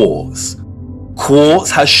quartz.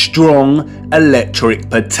 Quartz has strong electric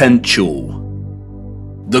potential.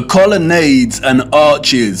 The colonnades and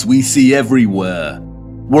arches we see everywhere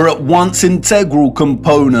were at once integral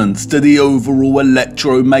components to the overall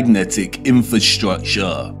electromagnetic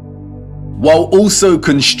infrastructure, while also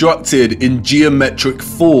constructed in geometric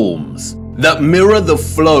forms that mirror the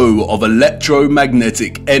flow of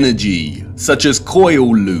electromagnetic energy, such as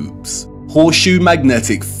coil loops, horseshoe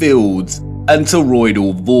magnetic fields, and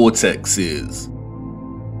toroidal vortexes.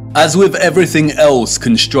 As with everything else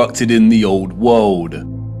constructed in the old world,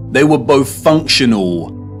 they were both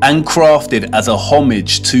functional and crafted as a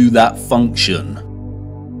homage to that function.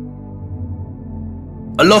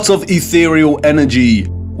 A lot of ethereal energy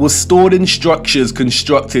was stored in structures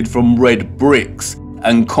constructed from red bricks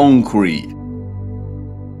and concrete.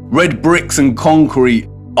 Red bricks and concrete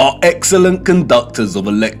are excellent conductors of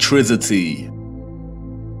electricity.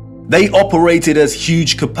 They operated as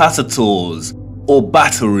huge capacitors or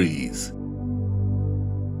batteries.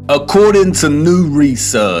 According to new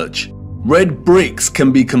research, red bricks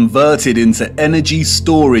can be converted into energy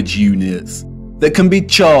storage units that can be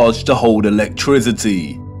charged to hold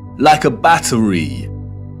electricity, like a battery,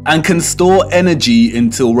 and can store energy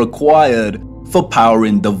until required for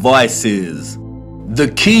powering devices.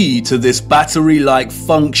 The key to this battery-like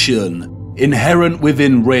function inherent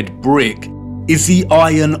within red brick is the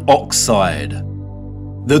iron oxide.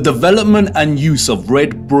 The development and use of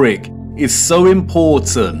red brick is so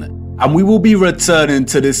important, and we will be returning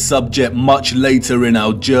to this subject much later in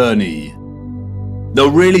our journey. The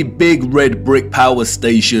really big red brick power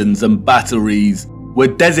stations and batteries were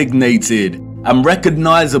designated and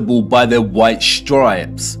recognizable by their white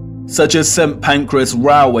stripes, such as St Pancras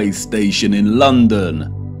Railway Station in London,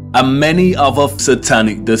 and many other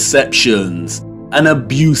satanic deceptions and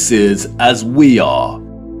abuses as we are.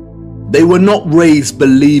 They were not raised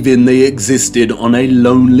believing they existed on a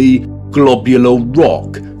lonely, globular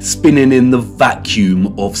rock spinning in the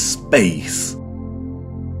vacuum of space.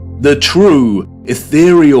 The true,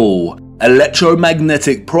 ethereal,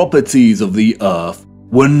 electromagnetic properties of the Earth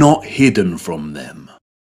were not hidden from them.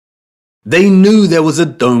 They knew there was a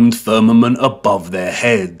domed firmament above their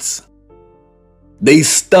heads. They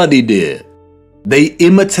studied it, they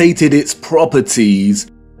imitated its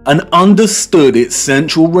properties, and understood its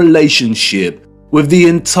central relationship with the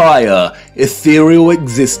entire ethereal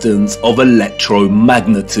existence of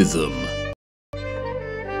electromagnetism.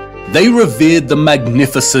 They revered the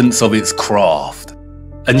magnificence of its craft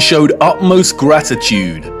and showed utmost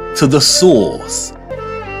gratitude to the source.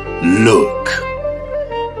 Look.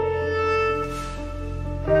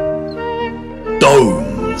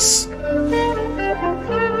 Domes.